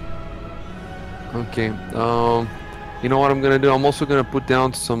 Okay, you know what I'm gonna do? I'm also gonna put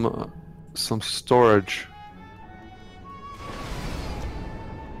down some storage.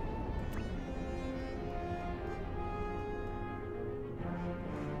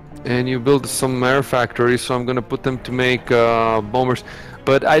 And you build some air factories, so I'm gonna put them to make bombers.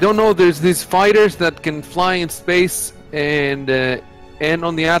 But I don't know. There's these fighters that can fly in space and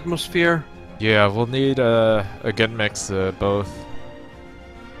on the atmosphere. Yeah, we'll need a good mix of both.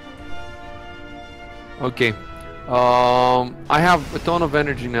 Okay. I have a ton of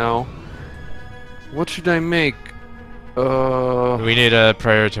energy now. What should I make? We need to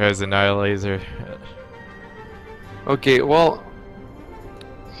prioritize Annihilator. Okay, well...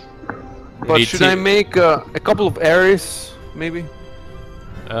 But should I make a couple of Ares, maybe?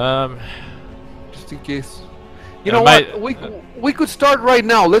 Just in case. You know what? We could start right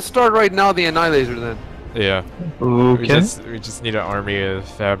now. Let's start right now the Annihilator then. Yeah. Okay. We just need an army of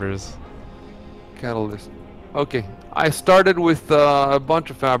fabbers. Catalyst. Okay. I started with a bunch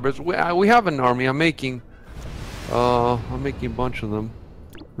of fabbers. We have an army. I'm making a bunch of them.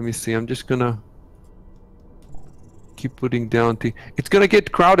 Let me see. I'm just gonna keep putting down it's gonna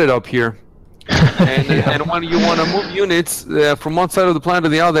get crowded up here. And when you want to move units from one side of the planet to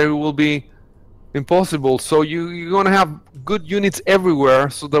the other, it will be impossible. So you're gonna have good units everywhere,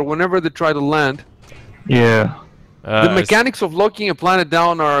 so that whenever they try to land, yeah. The mechanics of locking a planet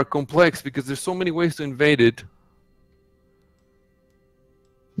down are complex because there's so many ways to invade it.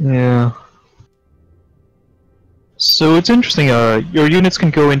 Yeah. So it's interesting. Your units can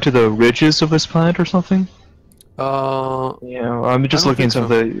go into the ridges of this planet or something. Yeah, I'm just looking at some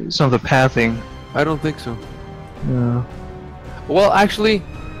of the pathing. I don't think so. Yeah. Well, actually,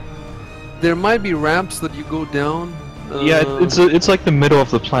 there might be ramps that you go down. Yeah, it's like the middle of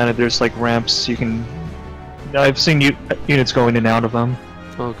the planet. There's like ramps you can. I've seen units go in and out of them.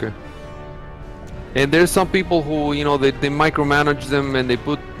 Okay. And there's some people who, you know, they micromanage them and they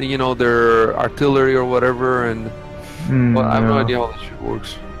put, you know, their artillery or whatever, and well, I have no idea how this shit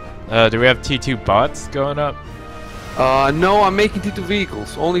works. Do we have T2 bots going up? No, I'm making T2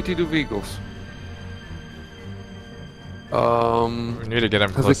 vehicles. Only T2 vehicles. We need to get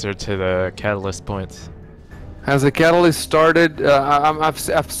them closer to the catalyst points. Has the catalyst started? I've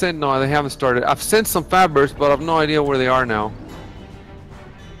sent. No, they haven't started. I've sent some fabbers, but I've no idea where they are now.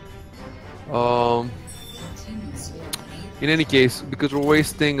 In any case, because we're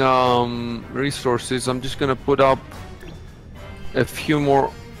wasting resources, I'm just gonna put up a few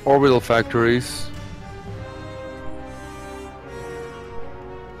more orbital factories.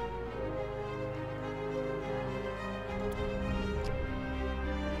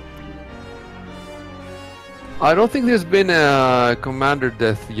 I don't think there's been a commander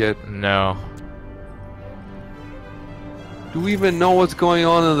death yet. No. Do we even know what's going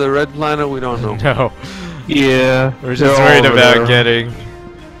on in the red planet? We don't know. No. Yeah. We're just worried about getting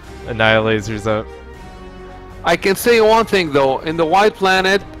annihilators up. I can say one thing though, in the white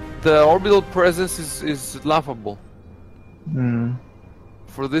planet, the orbital presence is laughable.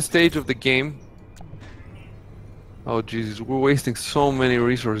 For this stage of the game. Oh Jesus, we're wasting so many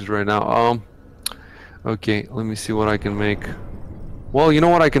resources right now. Okay, let me see what I can make. Well, you know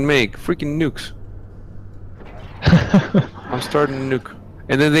what I can make? Freaking nukes. I'm starting a nuke.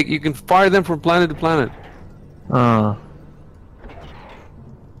 And then you can fire them from planet to planet.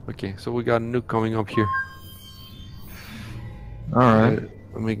 Okay, so we got a nuke coming up here. Alright.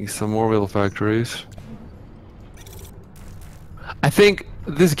 I'm making some orbital factories. I think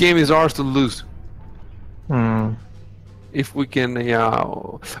this game is ours to lose. If we can, yeah.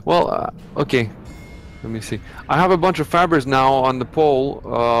 Well, okay. Let me see. I have a bunch of fabbers now on the pole,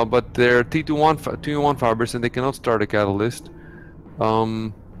 but they're T21 fabbers and they cannot start a catalyst.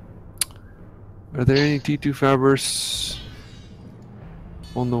 Are there any T2 fabbers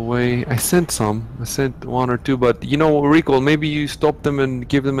on the way? I sent some. I sent one or two, but you know, recoil, maybe you stop them and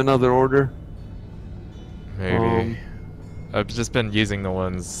give them another order? Maybe. I've just been using the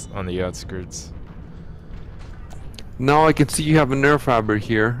ones on the outskirts. Now I can see you have an air fabber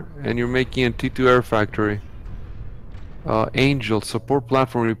here, and you're making a T2 air factory. Angel, support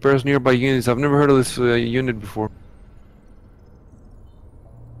platform, repairs nearby units. I've never heard of this unit before.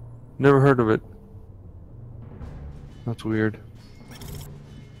 Never heard of it. That's weird.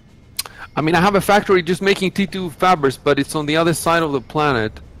 I mean, I have a factory just making T2 fabbers, but it's on the other side of the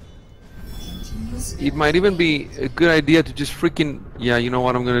planet. It might even be a good idea to just freaking... Yeah, you know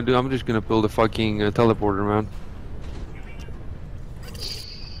what I'm gonna do? I'm just gonna build a fucking teleporter, man.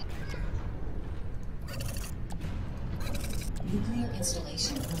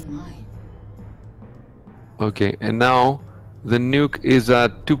 Okay, and now the nuke is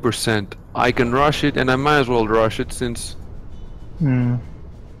at 2%. I can rush it, and I might as well rush it since we're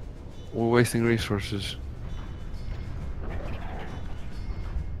wasting resources.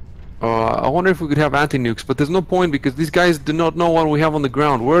 I wonder if we could have anti-nukes, but there's no point because these guys do not know what we have on the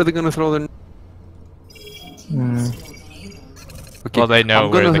ground. Where are they gonna throw their... Okay, well, they know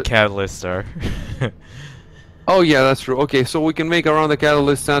where the catalysts are. Oh yeah, that's true. Okay, so we can make around the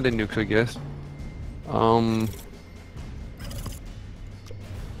catalyst anti-nukes, I guess.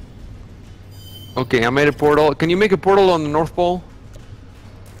 Okay, I made a portal. Can you make a portal on the North Pole?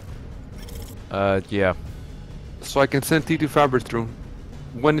 Yeah. So I can send T2 fabbers through.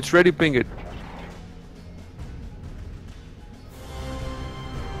 When it's ready, ping it.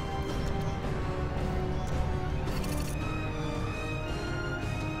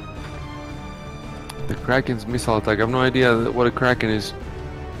 The Kraken's missile attack. I have no idea what a Kraken is.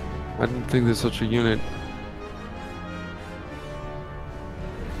 I didn't think there's such a unit.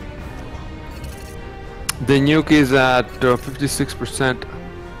 The nuke is at 56%.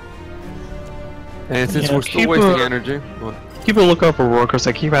 And since we're still wasting energy... Keep a lookout for workers.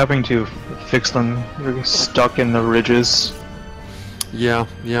 I keep having to fix them. They're stuck in the ridges. Yeah,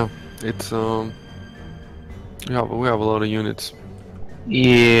 yeah. It's, we have a lot of units.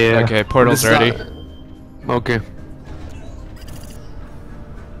 Yeah. Okay, portal's ready. Okay.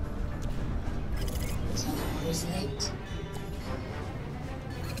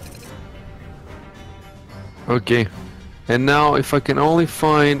 Okay, and now if I can only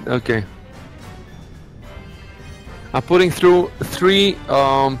find... Okay. I'm putting through 3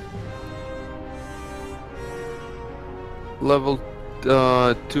 level 2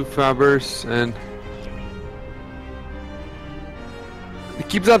 fabbers and...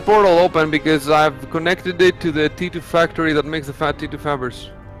 Keep that portal open because I've connected it to the T2 factory that makes the fat T2 fabbers.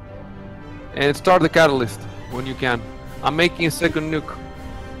 And start the catalyst when you can. I'm making a second nuke.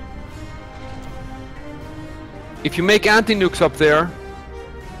 If you make anti-nukes up there...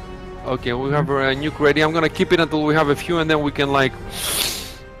 Okay, we have a nuke ready. I'm gonna keep it until we have a few and then we can like...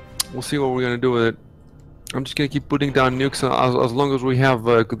 We'll see what we're gonna do with it. I'm just gonna keep putting down nukes as long as we have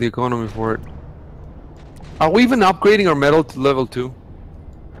the economy for it. Are we even upgrading our metal to level 2?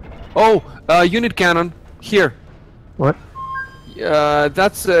 Oh, unit cannon. Here. What?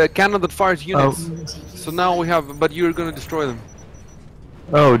 That's a cannon that fires units. Oh. So now we have, but you're gonna destroy them.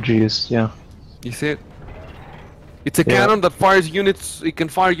 Oh, jeez, yeah. You see it? It's a cannon that fires units. It can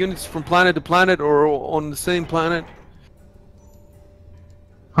fire units from planet to planet or on the same planet.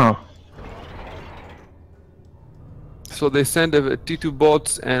 Huh. So they send a T2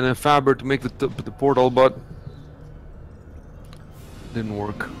 bots and a Faber to make the portal, but didn't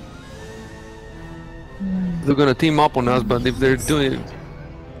work. They're gonna team up on us, but if they're doing it...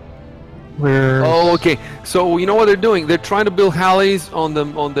 Where? Oh, okay. So you know what they're doing? They're trying to build Halleys on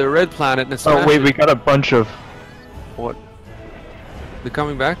the red planet and Oh wait, we got a bunch of... What? They're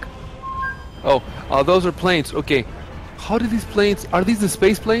coming back? Oh, those are planes. Okay. How do these planes... Are these the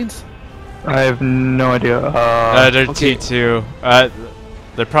space planes? I have no idea. They're okay. T2.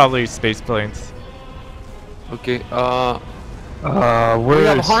 They're probably space planes. Okay, where we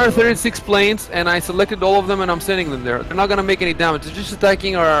have is... 136 planes, and I selected all of them, and I'm sending them there. They're not gonna make any damage. They're just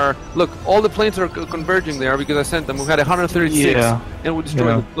attacking our... Look, all the planes are converging there because I sent them. We had 136, and we destroyed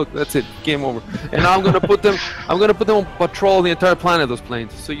them. Look, that's it. Game over. And now I'm gonna put them... I'm gonna put them on patrol the entire planet, those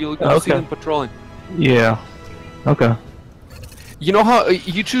planes. So you'll see them patrolling. Yeah. Okay. You know how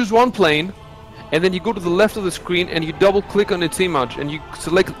you choose one plane, and then you go to the left of the screen, and you double-click on its image, and you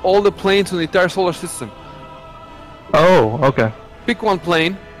select all the planes in the entire solar system. Oh, okay. Pick one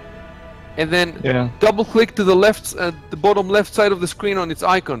plane, and then double-click to the left, the bottom left side of the screen on its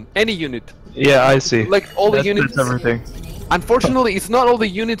icon. Any unit. Yeah, I see. Like all the units. That's everything. Unfortunately, it's not all the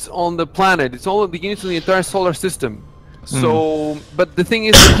units on the planet. It's all the units in the entire solar system. So, but the thing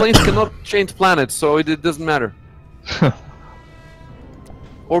is, the planes cannot change planets, so it doesn't matter.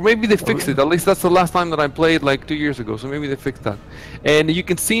 Or maybe they fixed it. At least that's the last time that I played, like 2 years ago. So maybe they fixed that. And you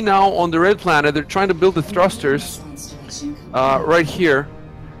can see now on the red planet, they're trying to build the thrusters right here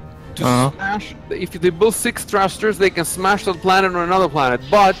to smash. If they build 6 thrusters, they can smash that planet or another planet.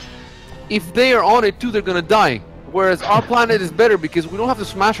 But if they are on it too, they're gonna die. Whereas our planet is better because we don't have to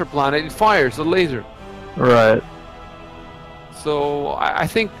smash our planet. It fires a laser. Right. So I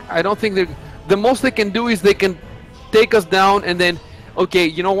don't think they're... The most they can do is they can take us down and then... Okay,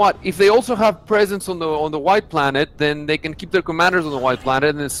 you know what? If they also have presence on the white planet, then they can keep their commanders on the white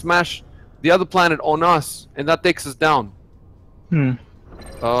planet and then smash the other planet on us, and that takes us down.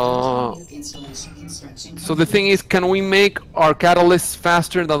 So the thing is, can we make our catalysts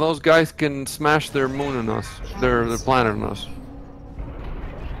faster than those guys can smash their moon on us, their planet on us?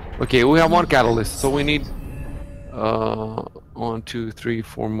 Okay, we have one catalyst, so we need 1, 2, 3,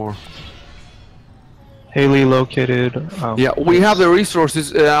 4 more. Haley located. Yeah, we have the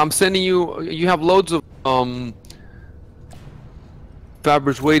resources. I'm sending you. You have loads of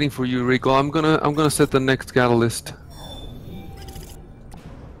Fabers waiting for you, Rico. I'm gonna set the next catalyst.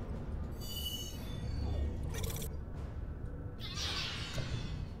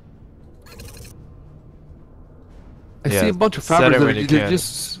 I see a bunch of Fabers that they're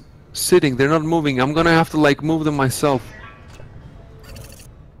just sitting. They're not moving. I'm gonna have to like move them myself.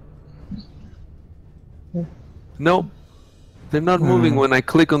 No, they're not moving when I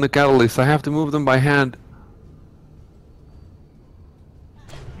click on the catalyst. I have to move them by hand.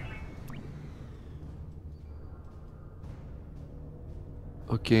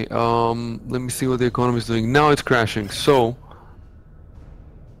 Okay, let me see what the economy is doing. Now it's crashing, so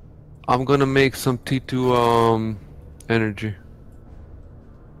I'm gonna make some T2 energy.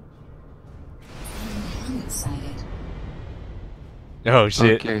 Oh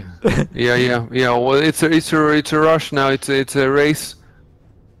shit. Okay. yeah. Well, it's a rush now. It's a race.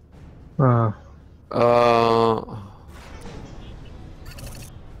 You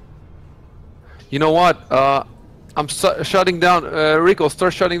know what? I'm shutting down. Rico,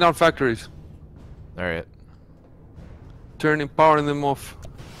 start shutting down factories. All right. Powering them off,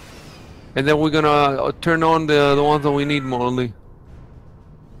 and then we're gonna turn on the ones that we need more only.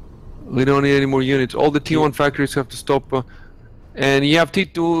 We don't need any more units. All the T1 factories have to stop. And you have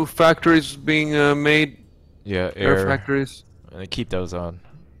T2 factories being made. Yeah, air factories. And keep those on.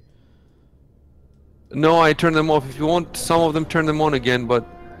 No, I turned them off. If you want some of them, turn them on again. But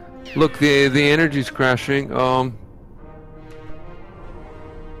look, the energy's crashing.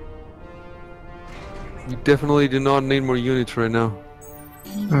 We definitely do not need more units right now.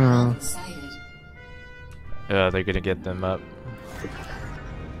 Yeah, they're gonna get them up.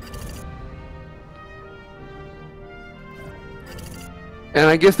 And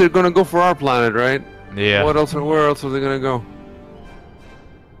I guess they're gonna go for our planet, right? Yeah. Where else are they gonna go?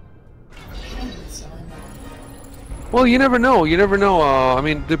 Well, you never know. You never know. I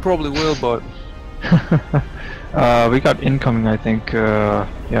mean, they probably will, but... we got incoming, I think. Yeah,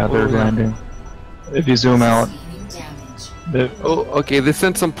 they're landing. if you zoom out. Oh, okay. They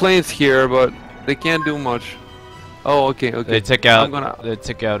sent some planes here, but they can't do much. Oh, okay, okay. They took out. They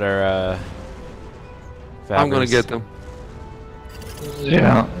took out our. I'm gonna get them.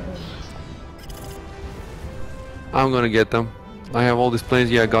 Yeah. I'm gonna get them. I have all these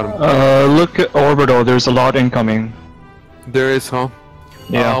planes. Yeah, I got them. Look at orbital. There's a lot incoming. There is, huh?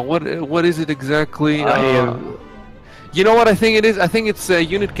 Yeah. What is it exactly? You know what I think it is? I think it's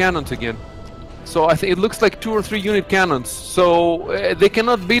unit cannons again. So I think it looks like 2 or 3 unit cannons. So they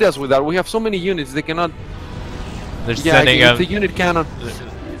cannot beat us with that. We have so many units. They cannot. They're sending it's a unit cannon.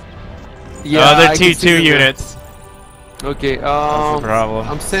 Yeah, they're two units. Okay. That's the problem.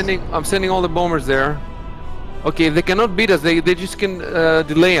 I'm sending all the bombers there. Okay, they cannot beat us. They just can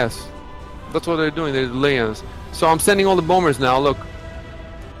delay us. That's what they're doing. They're delaying us. So I'm sending all the bombers now. Look.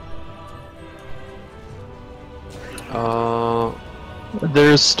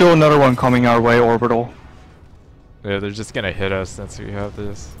 There's still another one coming our way, orbital. Yeah, they're just gonna hit us since we have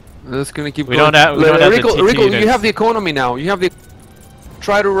this. They're just gonna keep. We don't have. We don't have the T2 Rico, units. you have the economy now. You have the.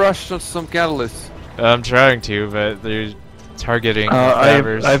 Try to rush some catalysts. I'm trying to, but they're targeting. I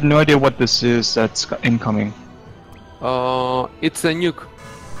have no idea what this is that's incoming. It's a nuke.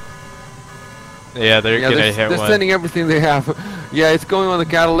 Yeah, they're gonna hit They're one. sending everything they have. Yeah, it's going on the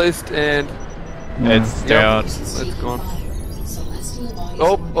catalyst and. It's down. It's gone.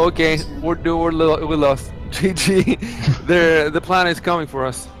 Oh, okay. We lost. GG. The planet is coming for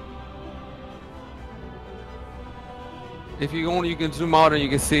us. If you want, you can zoom out and you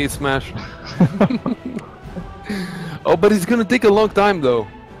can see it smash. Oh, but it's gonna take a long time though.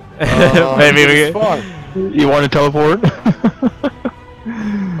 Maybe we. You want to teleport?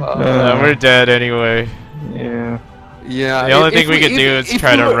 We're dead anyway. Yeah. Yeah. The only thing we could do is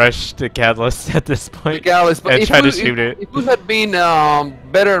try to rush the catalyst at this point and try to shoot it. If we had been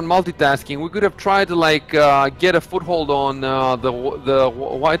better at multitasking, we could have tried to like get a foothold on the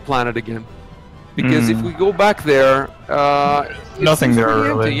white planet again. Because if we go back there, nothing there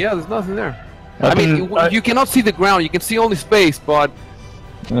really. Empty. Yeah, there's nothing there. I mean, you cannot see the ground. You can see only space, but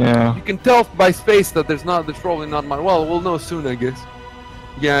yeah, you can tell by space that there's probably not much. Well, we'll know soon, I guess.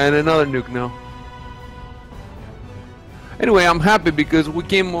 Yeah, and another nuke now. Anyway, I'm happy because we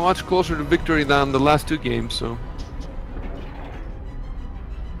came much closer to victory than the last 2 games. So,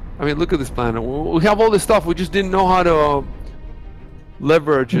 I mean, look at this planet. We have all this stuff. We just didn't know how to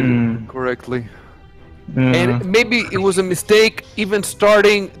leverage it correctly. And maybe it was a mistake even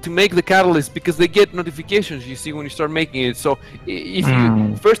starting to make the catalyst because they get notifications, you see, when you start making it. So if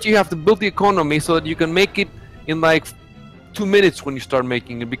you first you have to build the economy so that you can make it in like 2 minutes when you start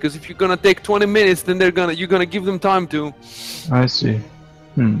making it, because if you're gonna take 20 minutes, then you're gonna give them time to. I see.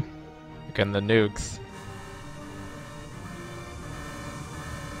 Look at the nukes.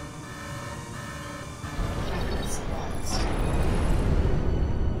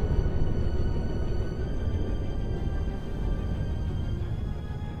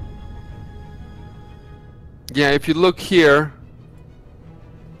 Yeah, if you look here,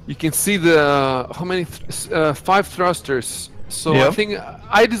 you can see the how many 5 thrusters. So I think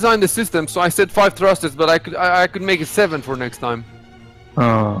I designed the system, so I said 5 thrusters, but I could make it 7 for next time.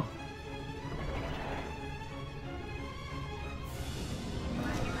 Oh.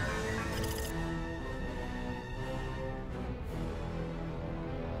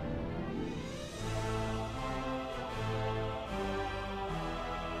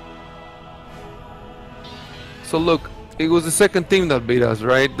 So look, it was the second team that beat us,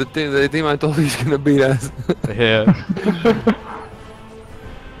 right? The team I told you is gonna beat us. Yeah.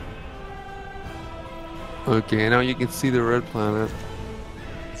 Okay, now you can see the red planet.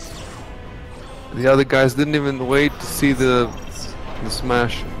 The other guys didn't even wait to see the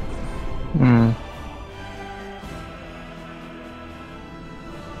smash.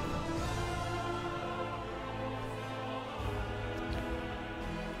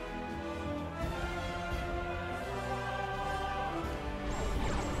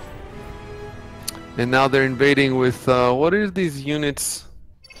 And now they're invading with what are these units?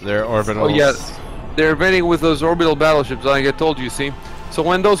 They're orbitals. Oh yeah, they're invading with those orbital battleships, like I told you. See, so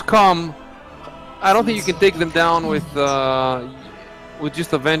when those come, I don't think you can take them down with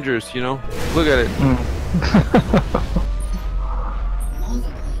just Avengers. You know, look at it.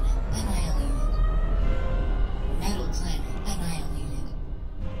 Metal planet annihilated.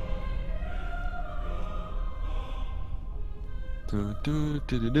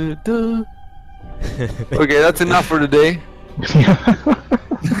 Okay, that's enough for today.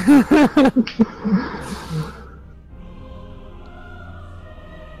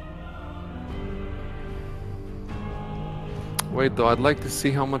 Wait though, I'd like to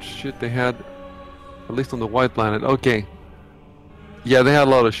see how much shit they had. At least on the white planet. Okay. Yeah, they had a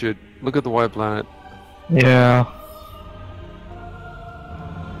lot of shit. Look at the white planet. Yeah.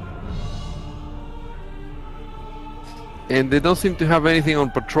 And they don't seem to have anything on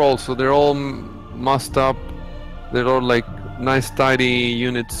patrol, so they're all mussed up. They're all like nice, tidy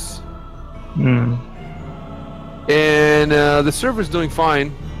units. Hmm. And the server's doing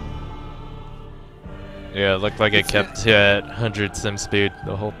fine. Yeah, it looked like it kept at 100 sim speed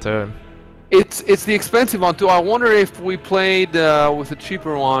the whole time. It's the expensive one too. I wonder if we played with a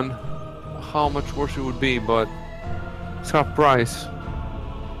cheaper one, how much worse it would be. But it's half price.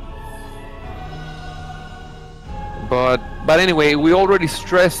 But anyway, we already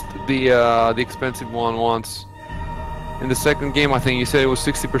stressed the expensive one once. In the second game, I think you said it was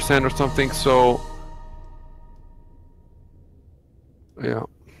 60% or something. So yeah.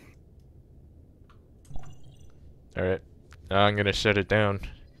 All right, now I'm gonna shut it down.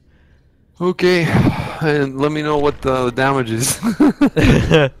 Okay, and let me know what the damage is.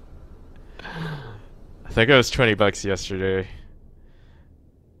 I think it was $20 yesterday.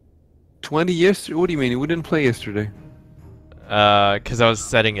 20 yesterday? What do you mean? We didn't play yesterday. Cause I was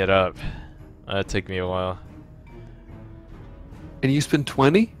setting it up. It took me a while. And you spent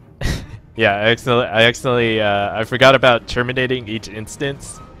 20? Yeah, I forgot about terminating each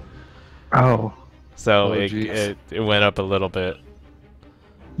instance. Oh. So Oh, it went up a little bit.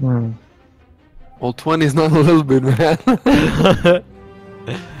 Hmm. Well, 20 is not a little bit, man.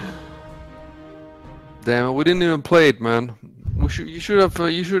 Damn it, we didn't even play it, man. You should have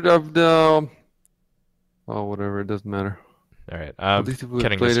the. Oh, whatever. It doesn't matter. All right, At least if we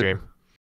cutting the played it. stream.